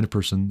not the kind of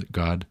person that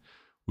God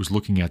was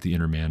looking at the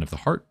inner man of the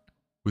heart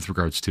with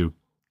regards to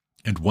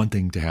and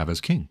wanting to have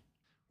as king.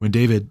 When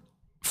David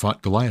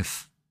fought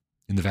Goliath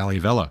in the Valley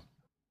of Elah,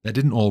 that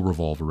didn't all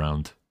revolve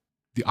around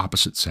the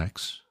opposite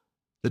sex.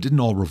 That didn't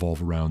all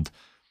revolve around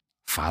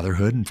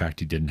fatherhood. In fact,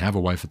 he didn't have a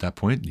wife at that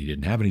point, and he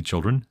didn't have any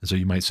children. And so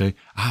you might say,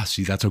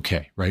 see, that's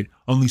okay, right?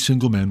 Only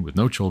single men with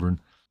no children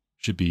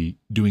should be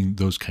doing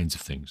those kinds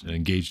of things and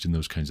engaged in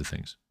those kinds of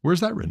things.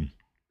 Where's that written?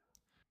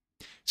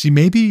 See,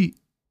 maybe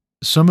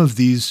some of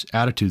these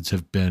attitudes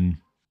have been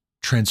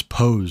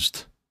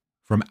transposed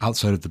from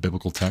outside of the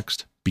biblical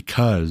text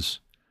because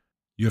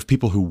you have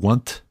people who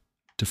want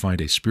to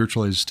find a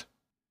spiritualized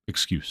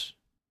excuse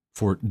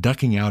for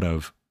ducking out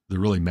of the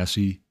really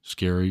messy,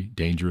 scary,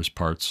 dangerous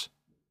parts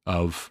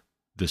of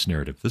this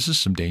narrative. This is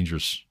some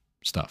dangerous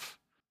stuff.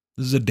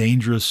 This is a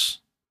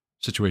dangerous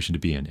situation to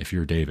be in if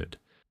you're David.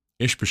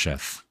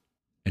 Ishbosheth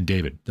and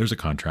David, there's a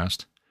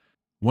contrast.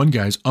 One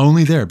guy's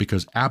only there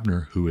because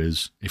Abner, who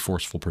is a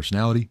forceful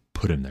personality,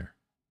 put him there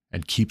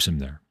and keeps him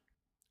there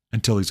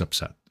until he's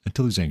upset,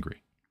 until he's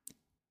angry.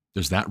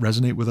 Does that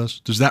resonate with us?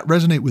 Does that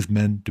resonate with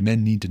men? Do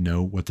men need to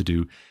know what to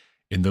do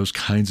in those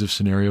kinds of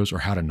scenarios, or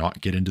how to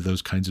not get into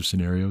those kinds of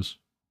scenarios?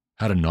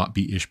 How to not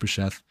be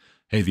Ishbosheth?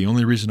 Hey, the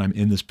only reason I'm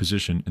in this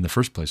position in the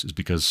first place is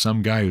because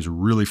some guy who's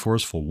really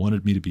forceful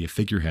wanted me to be a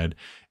figurehead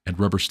and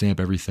rubber stamp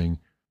everything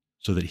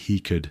so that he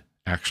could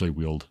actually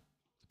wield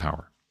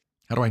power.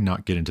 How do I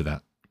not get into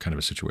that kind of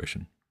a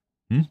situation?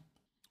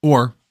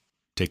 Or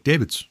take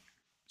David's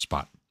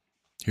spot.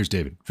 Here's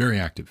David, very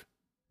active,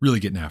 really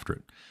getting after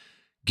it,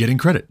 getting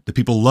credit. The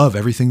people love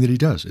everything that he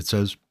does. It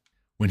says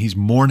when he's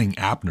mourning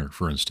Abner,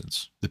 for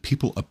instance, the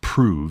people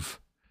approve.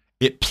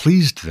 It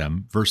pleased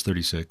them, verse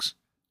 36.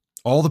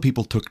 All the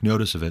people took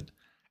notice of it,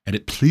 and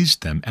it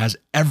pleased them, as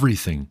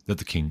everything that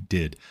the king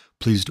did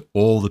pleased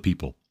all the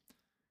people.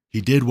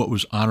 He did what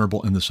was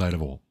honorable in the sight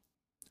of all.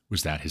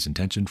 Was that his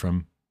intention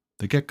from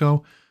the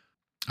get-go?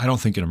 I don't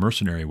think in a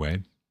mercenary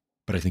way,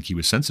 but I think he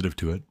was sensitive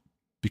to it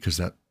because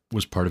that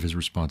was part of his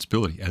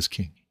responsibility as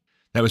king.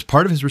 That was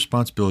part of his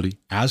responsibility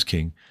as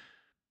king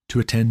to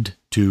attend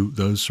to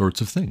those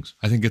sorts of things.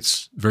 I think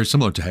it's very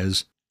similar to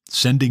his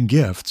sending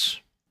gifts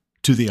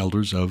to the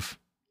elders of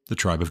the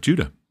tribe of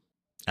Judah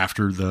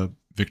after the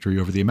victory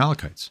over the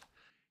Amalekites.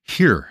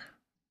 Here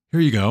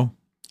you go.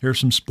 Here are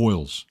some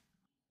spoils.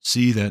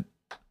 see that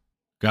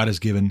God has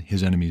given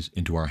his enemies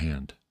into our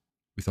hand.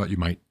 We thought you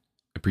might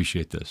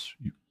appreciate this.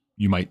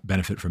 You might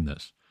benefit from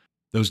this.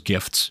 Those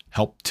gifts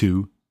help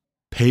to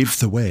pave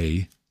the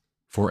way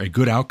for a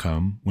good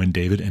outcome when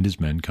David and his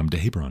men come to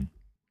Hebron.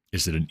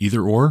 Is it an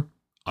either or?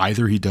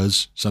 Either he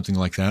does something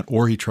like that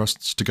or he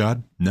trusts to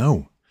God?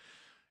 No.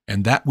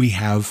 And that we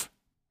have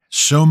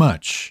so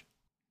much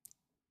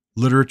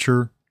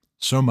literature,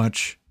 so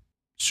much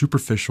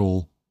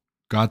superficial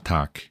God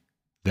talk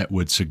that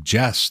would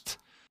suggest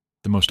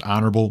the most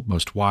honorable,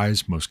 most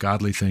wise, most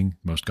godly thing,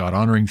 most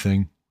God-honoring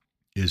thing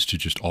is to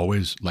just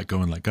always let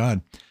go and let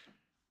God.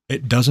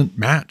 It doesn't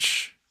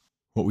match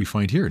what we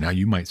find here. Now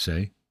you might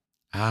say,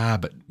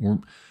 but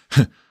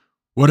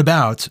what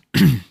about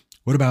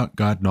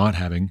God not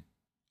having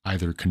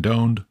either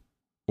condoned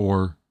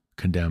or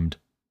condemned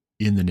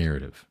in the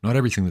narrative? Not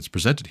everything that's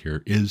presented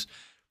here is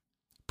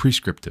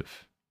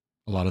prescriptive.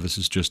 A lot of this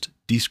is just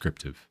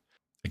descriptive.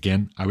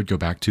 Again, I would go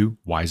back to,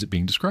 why is it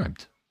being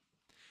described?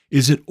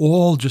 Is it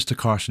all just a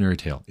cautionary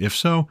tale? If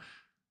so,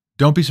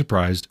 don't be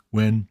surprised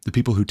when the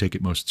people who take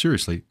it most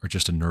seriously are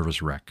just a nervous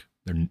wreck.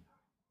 They're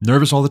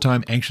nervous all the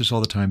time, anxious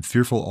all the time,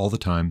 fearful all the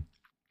time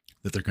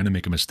that they're going to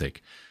make a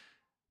mistake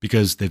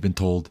because they've been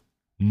told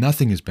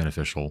nothing is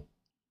beneficial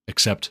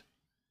except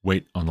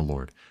wait on the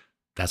Lord.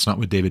 That's not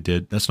what David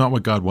did. That's not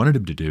what God wanted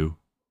him to do.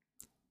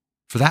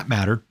 For that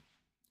matter,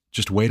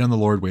 just wait on the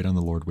Lord, wait on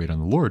the Lord, wait on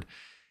the Lord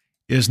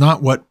is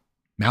not what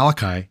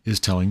Malachi is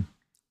telling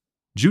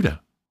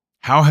Judah.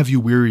 How have you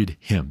wearied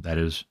him, that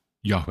is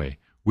Yahweh,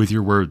 with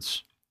your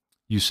words?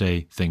 You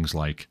say things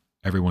like,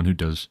 everyone who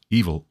does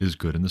evil is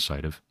good in the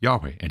sight of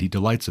Yahweh, and he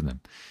delights in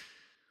them.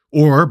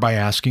 Or by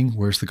asking,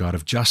 where's the God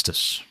of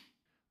justice?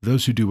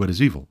 Those who do what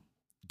is evil,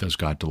 does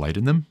God delight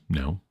in them?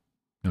 No,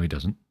 he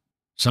doesn't.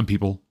 Some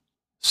people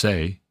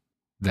say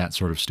that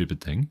sort of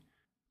stupid thing,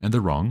 and they're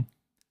wrong.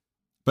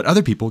 But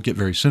other people get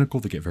very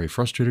cynical, they get very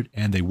frustrated,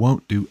 and they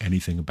won't do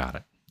anything about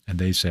it. And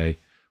they say,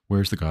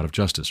 where's the God of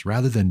justice?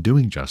 Rather than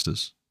doing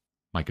justice,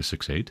 Micah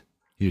 6:8,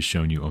 he has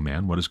shown you, O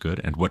man, what is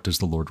good, and what does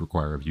the Lord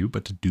require of you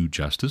but to do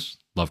justice,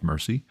 love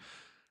mercy,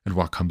 and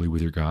walk humbly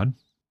with your God?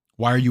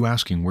 Why are you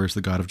asking, where's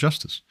the God of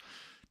justice?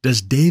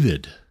 Does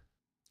David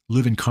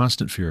live in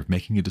constant fear of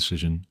making a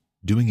decision,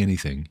 doing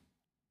anything,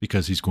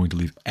 because he's going to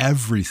leave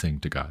everything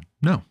to God?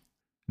 No.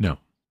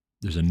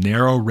 There's a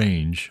narrow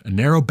range, a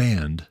narrow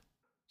band,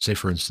 say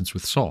for instance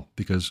with Saul,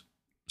 because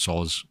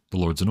Saul is the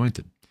Lord's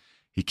anointed.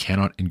 He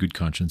cannot in good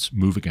conscience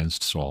move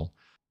against Saul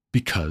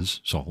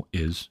because Saul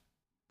is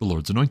the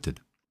Lord's anointed.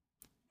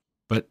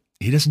 But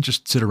he doesn't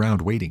just sit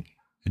around waiting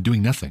and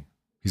doing nothing.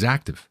 He's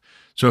active.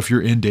 So if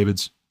you're in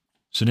David's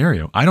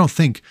scenario, I don't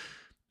think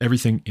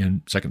everything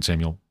in 2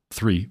 Samuel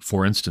 3,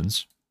 for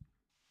instance,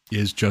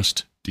 is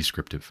just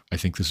descriptive. I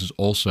think this is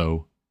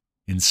also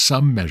in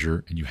some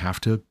measure, and you have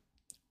to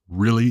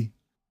really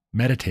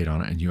meditate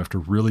on it, and you have to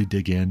really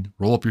dig in,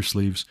 roll up your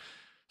sleeves,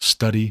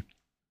 study,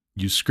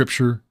 use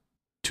Scripture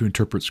to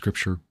interpret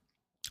Scripture,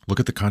 look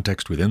at the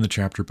context within the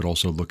chapter, but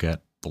also look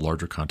at the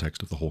larger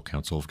context of the whole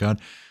counsel of God.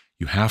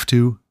 You have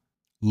to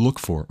look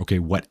for, okay,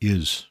 what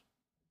is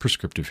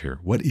prescriptive here?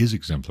 What is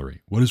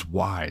exemplary? What is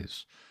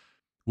wise?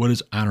 What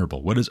is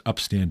honorable? What is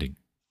upstanding?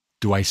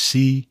 Do I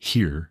see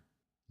here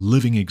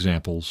living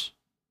examples,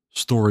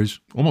 stories,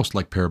 almost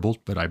like parables,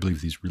 but I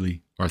believe these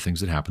really are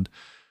things that happened.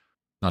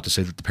 Not to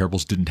say that the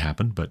parables didn't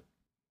happen, but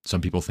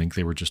some people think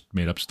they were just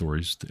made up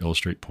stories to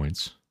illustrate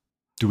points.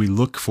 Do we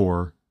look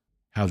for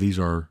how these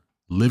are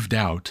lived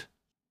out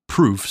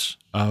proofs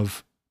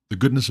of the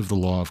goodness of the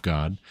law of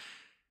God,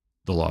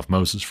 the law of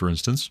Moses, for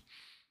instance,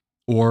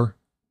 or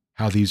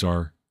how these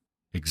are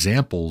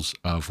examples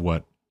of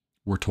what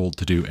we're told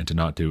to do and to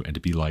not do and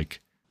to be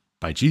like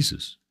by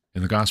Jesus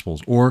in the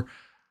Gospels, or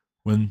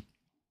when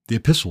the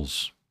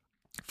epistles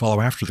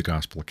follow after the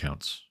gospel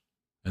accounts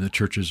and the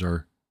churches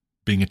are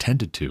being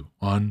attended to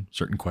on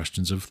certain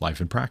questions of life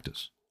and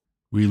practice.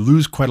 We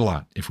lose quite a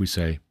lot if we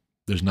say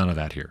there's none of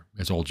that here.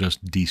 It's all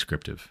just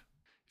descriptive.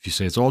 If you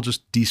say it's all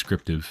just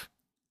descriptive,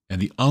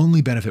 and the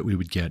only benefit we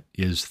would get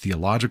is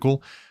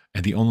theological,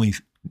 and the only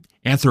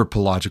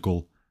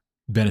anthropological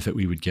benefit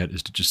we would get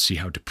is to just see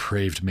how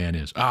depraved man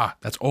is.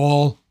 That's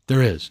all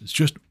there is. It's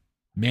just,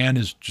 man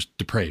is just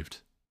depraved.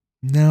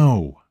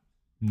 No.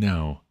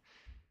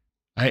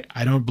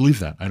 I don't believe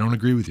that. I don't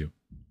agree with you.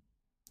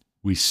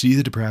 We see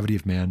the depravity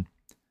of man,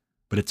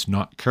 but it's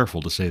not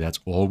careful to say that's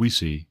all we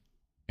see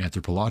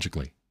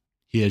anthropologically.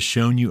 He has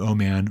shown you, O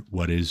man,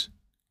 what is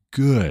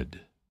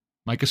good.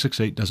 Micah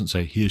 6:8 doesn't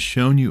say, he has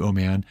shown you, O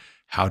man,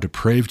 how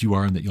depraved you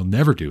are and that you'll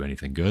never do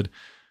anything good.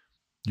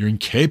 You're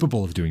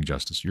incapable of doing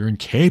justice. You're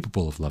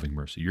incapable of loving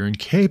mercy. You're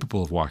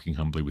incapable of walking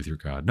humbly with your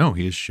God. No,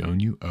 he has shown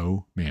you,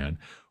 O man,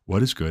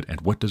 what is good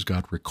and what does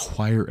God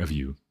require of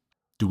you.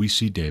 Do we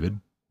see David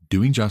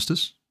doing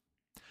justice,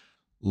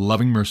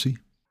 loving mercy,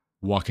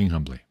 walking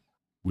humbly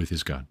with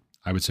his God?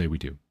 I would say we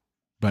do.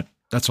 But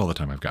that's all the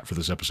time I've got for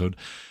this episode.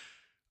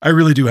 I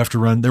really do have to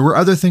run. There were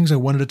other things I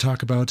wanted to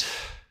talk about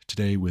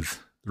today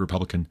with the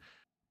Republican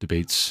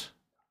debates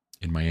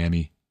in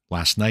Miami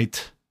last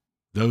night.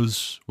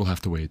 Those will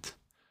have to wait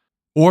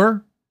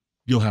Or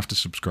you'll have to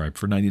subscribe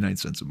for 99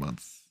 cents a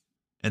month.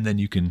 And then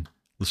you can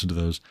listen to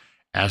those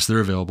as they're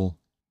available.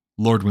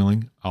 Lord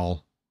willing,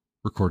 I'll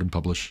record and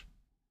publish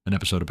an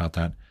episode about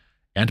that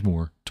and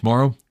more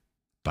tomorrow.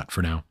 But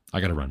for now,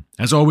 I got to run.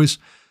 As always,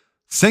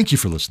 thank you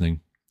for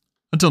listening.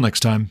 Until next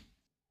time,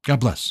 God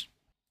bless.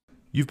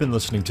 You've been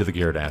listening to The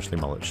Garrett Ashley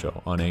Mullet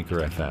Show on Anchor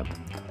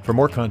FM. For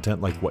more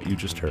content like what you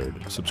just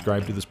heard,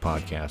 subscribe to this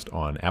podcast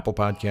on Apple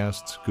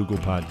Podcasts, Google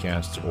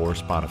Podcasts, or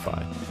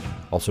Spotify.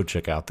 Also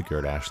check out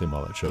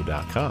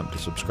thegarrettashleymulletshow.com to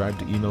subscribe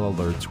to email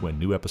alerts when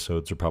new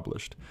episodes are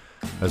published.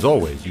 As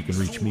always, you can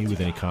reach me with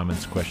any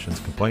comments,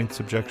 questions, complaints,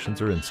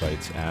 objections, or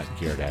insights at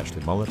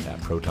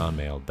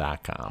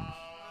garrettashleyMullet@protonmail.com.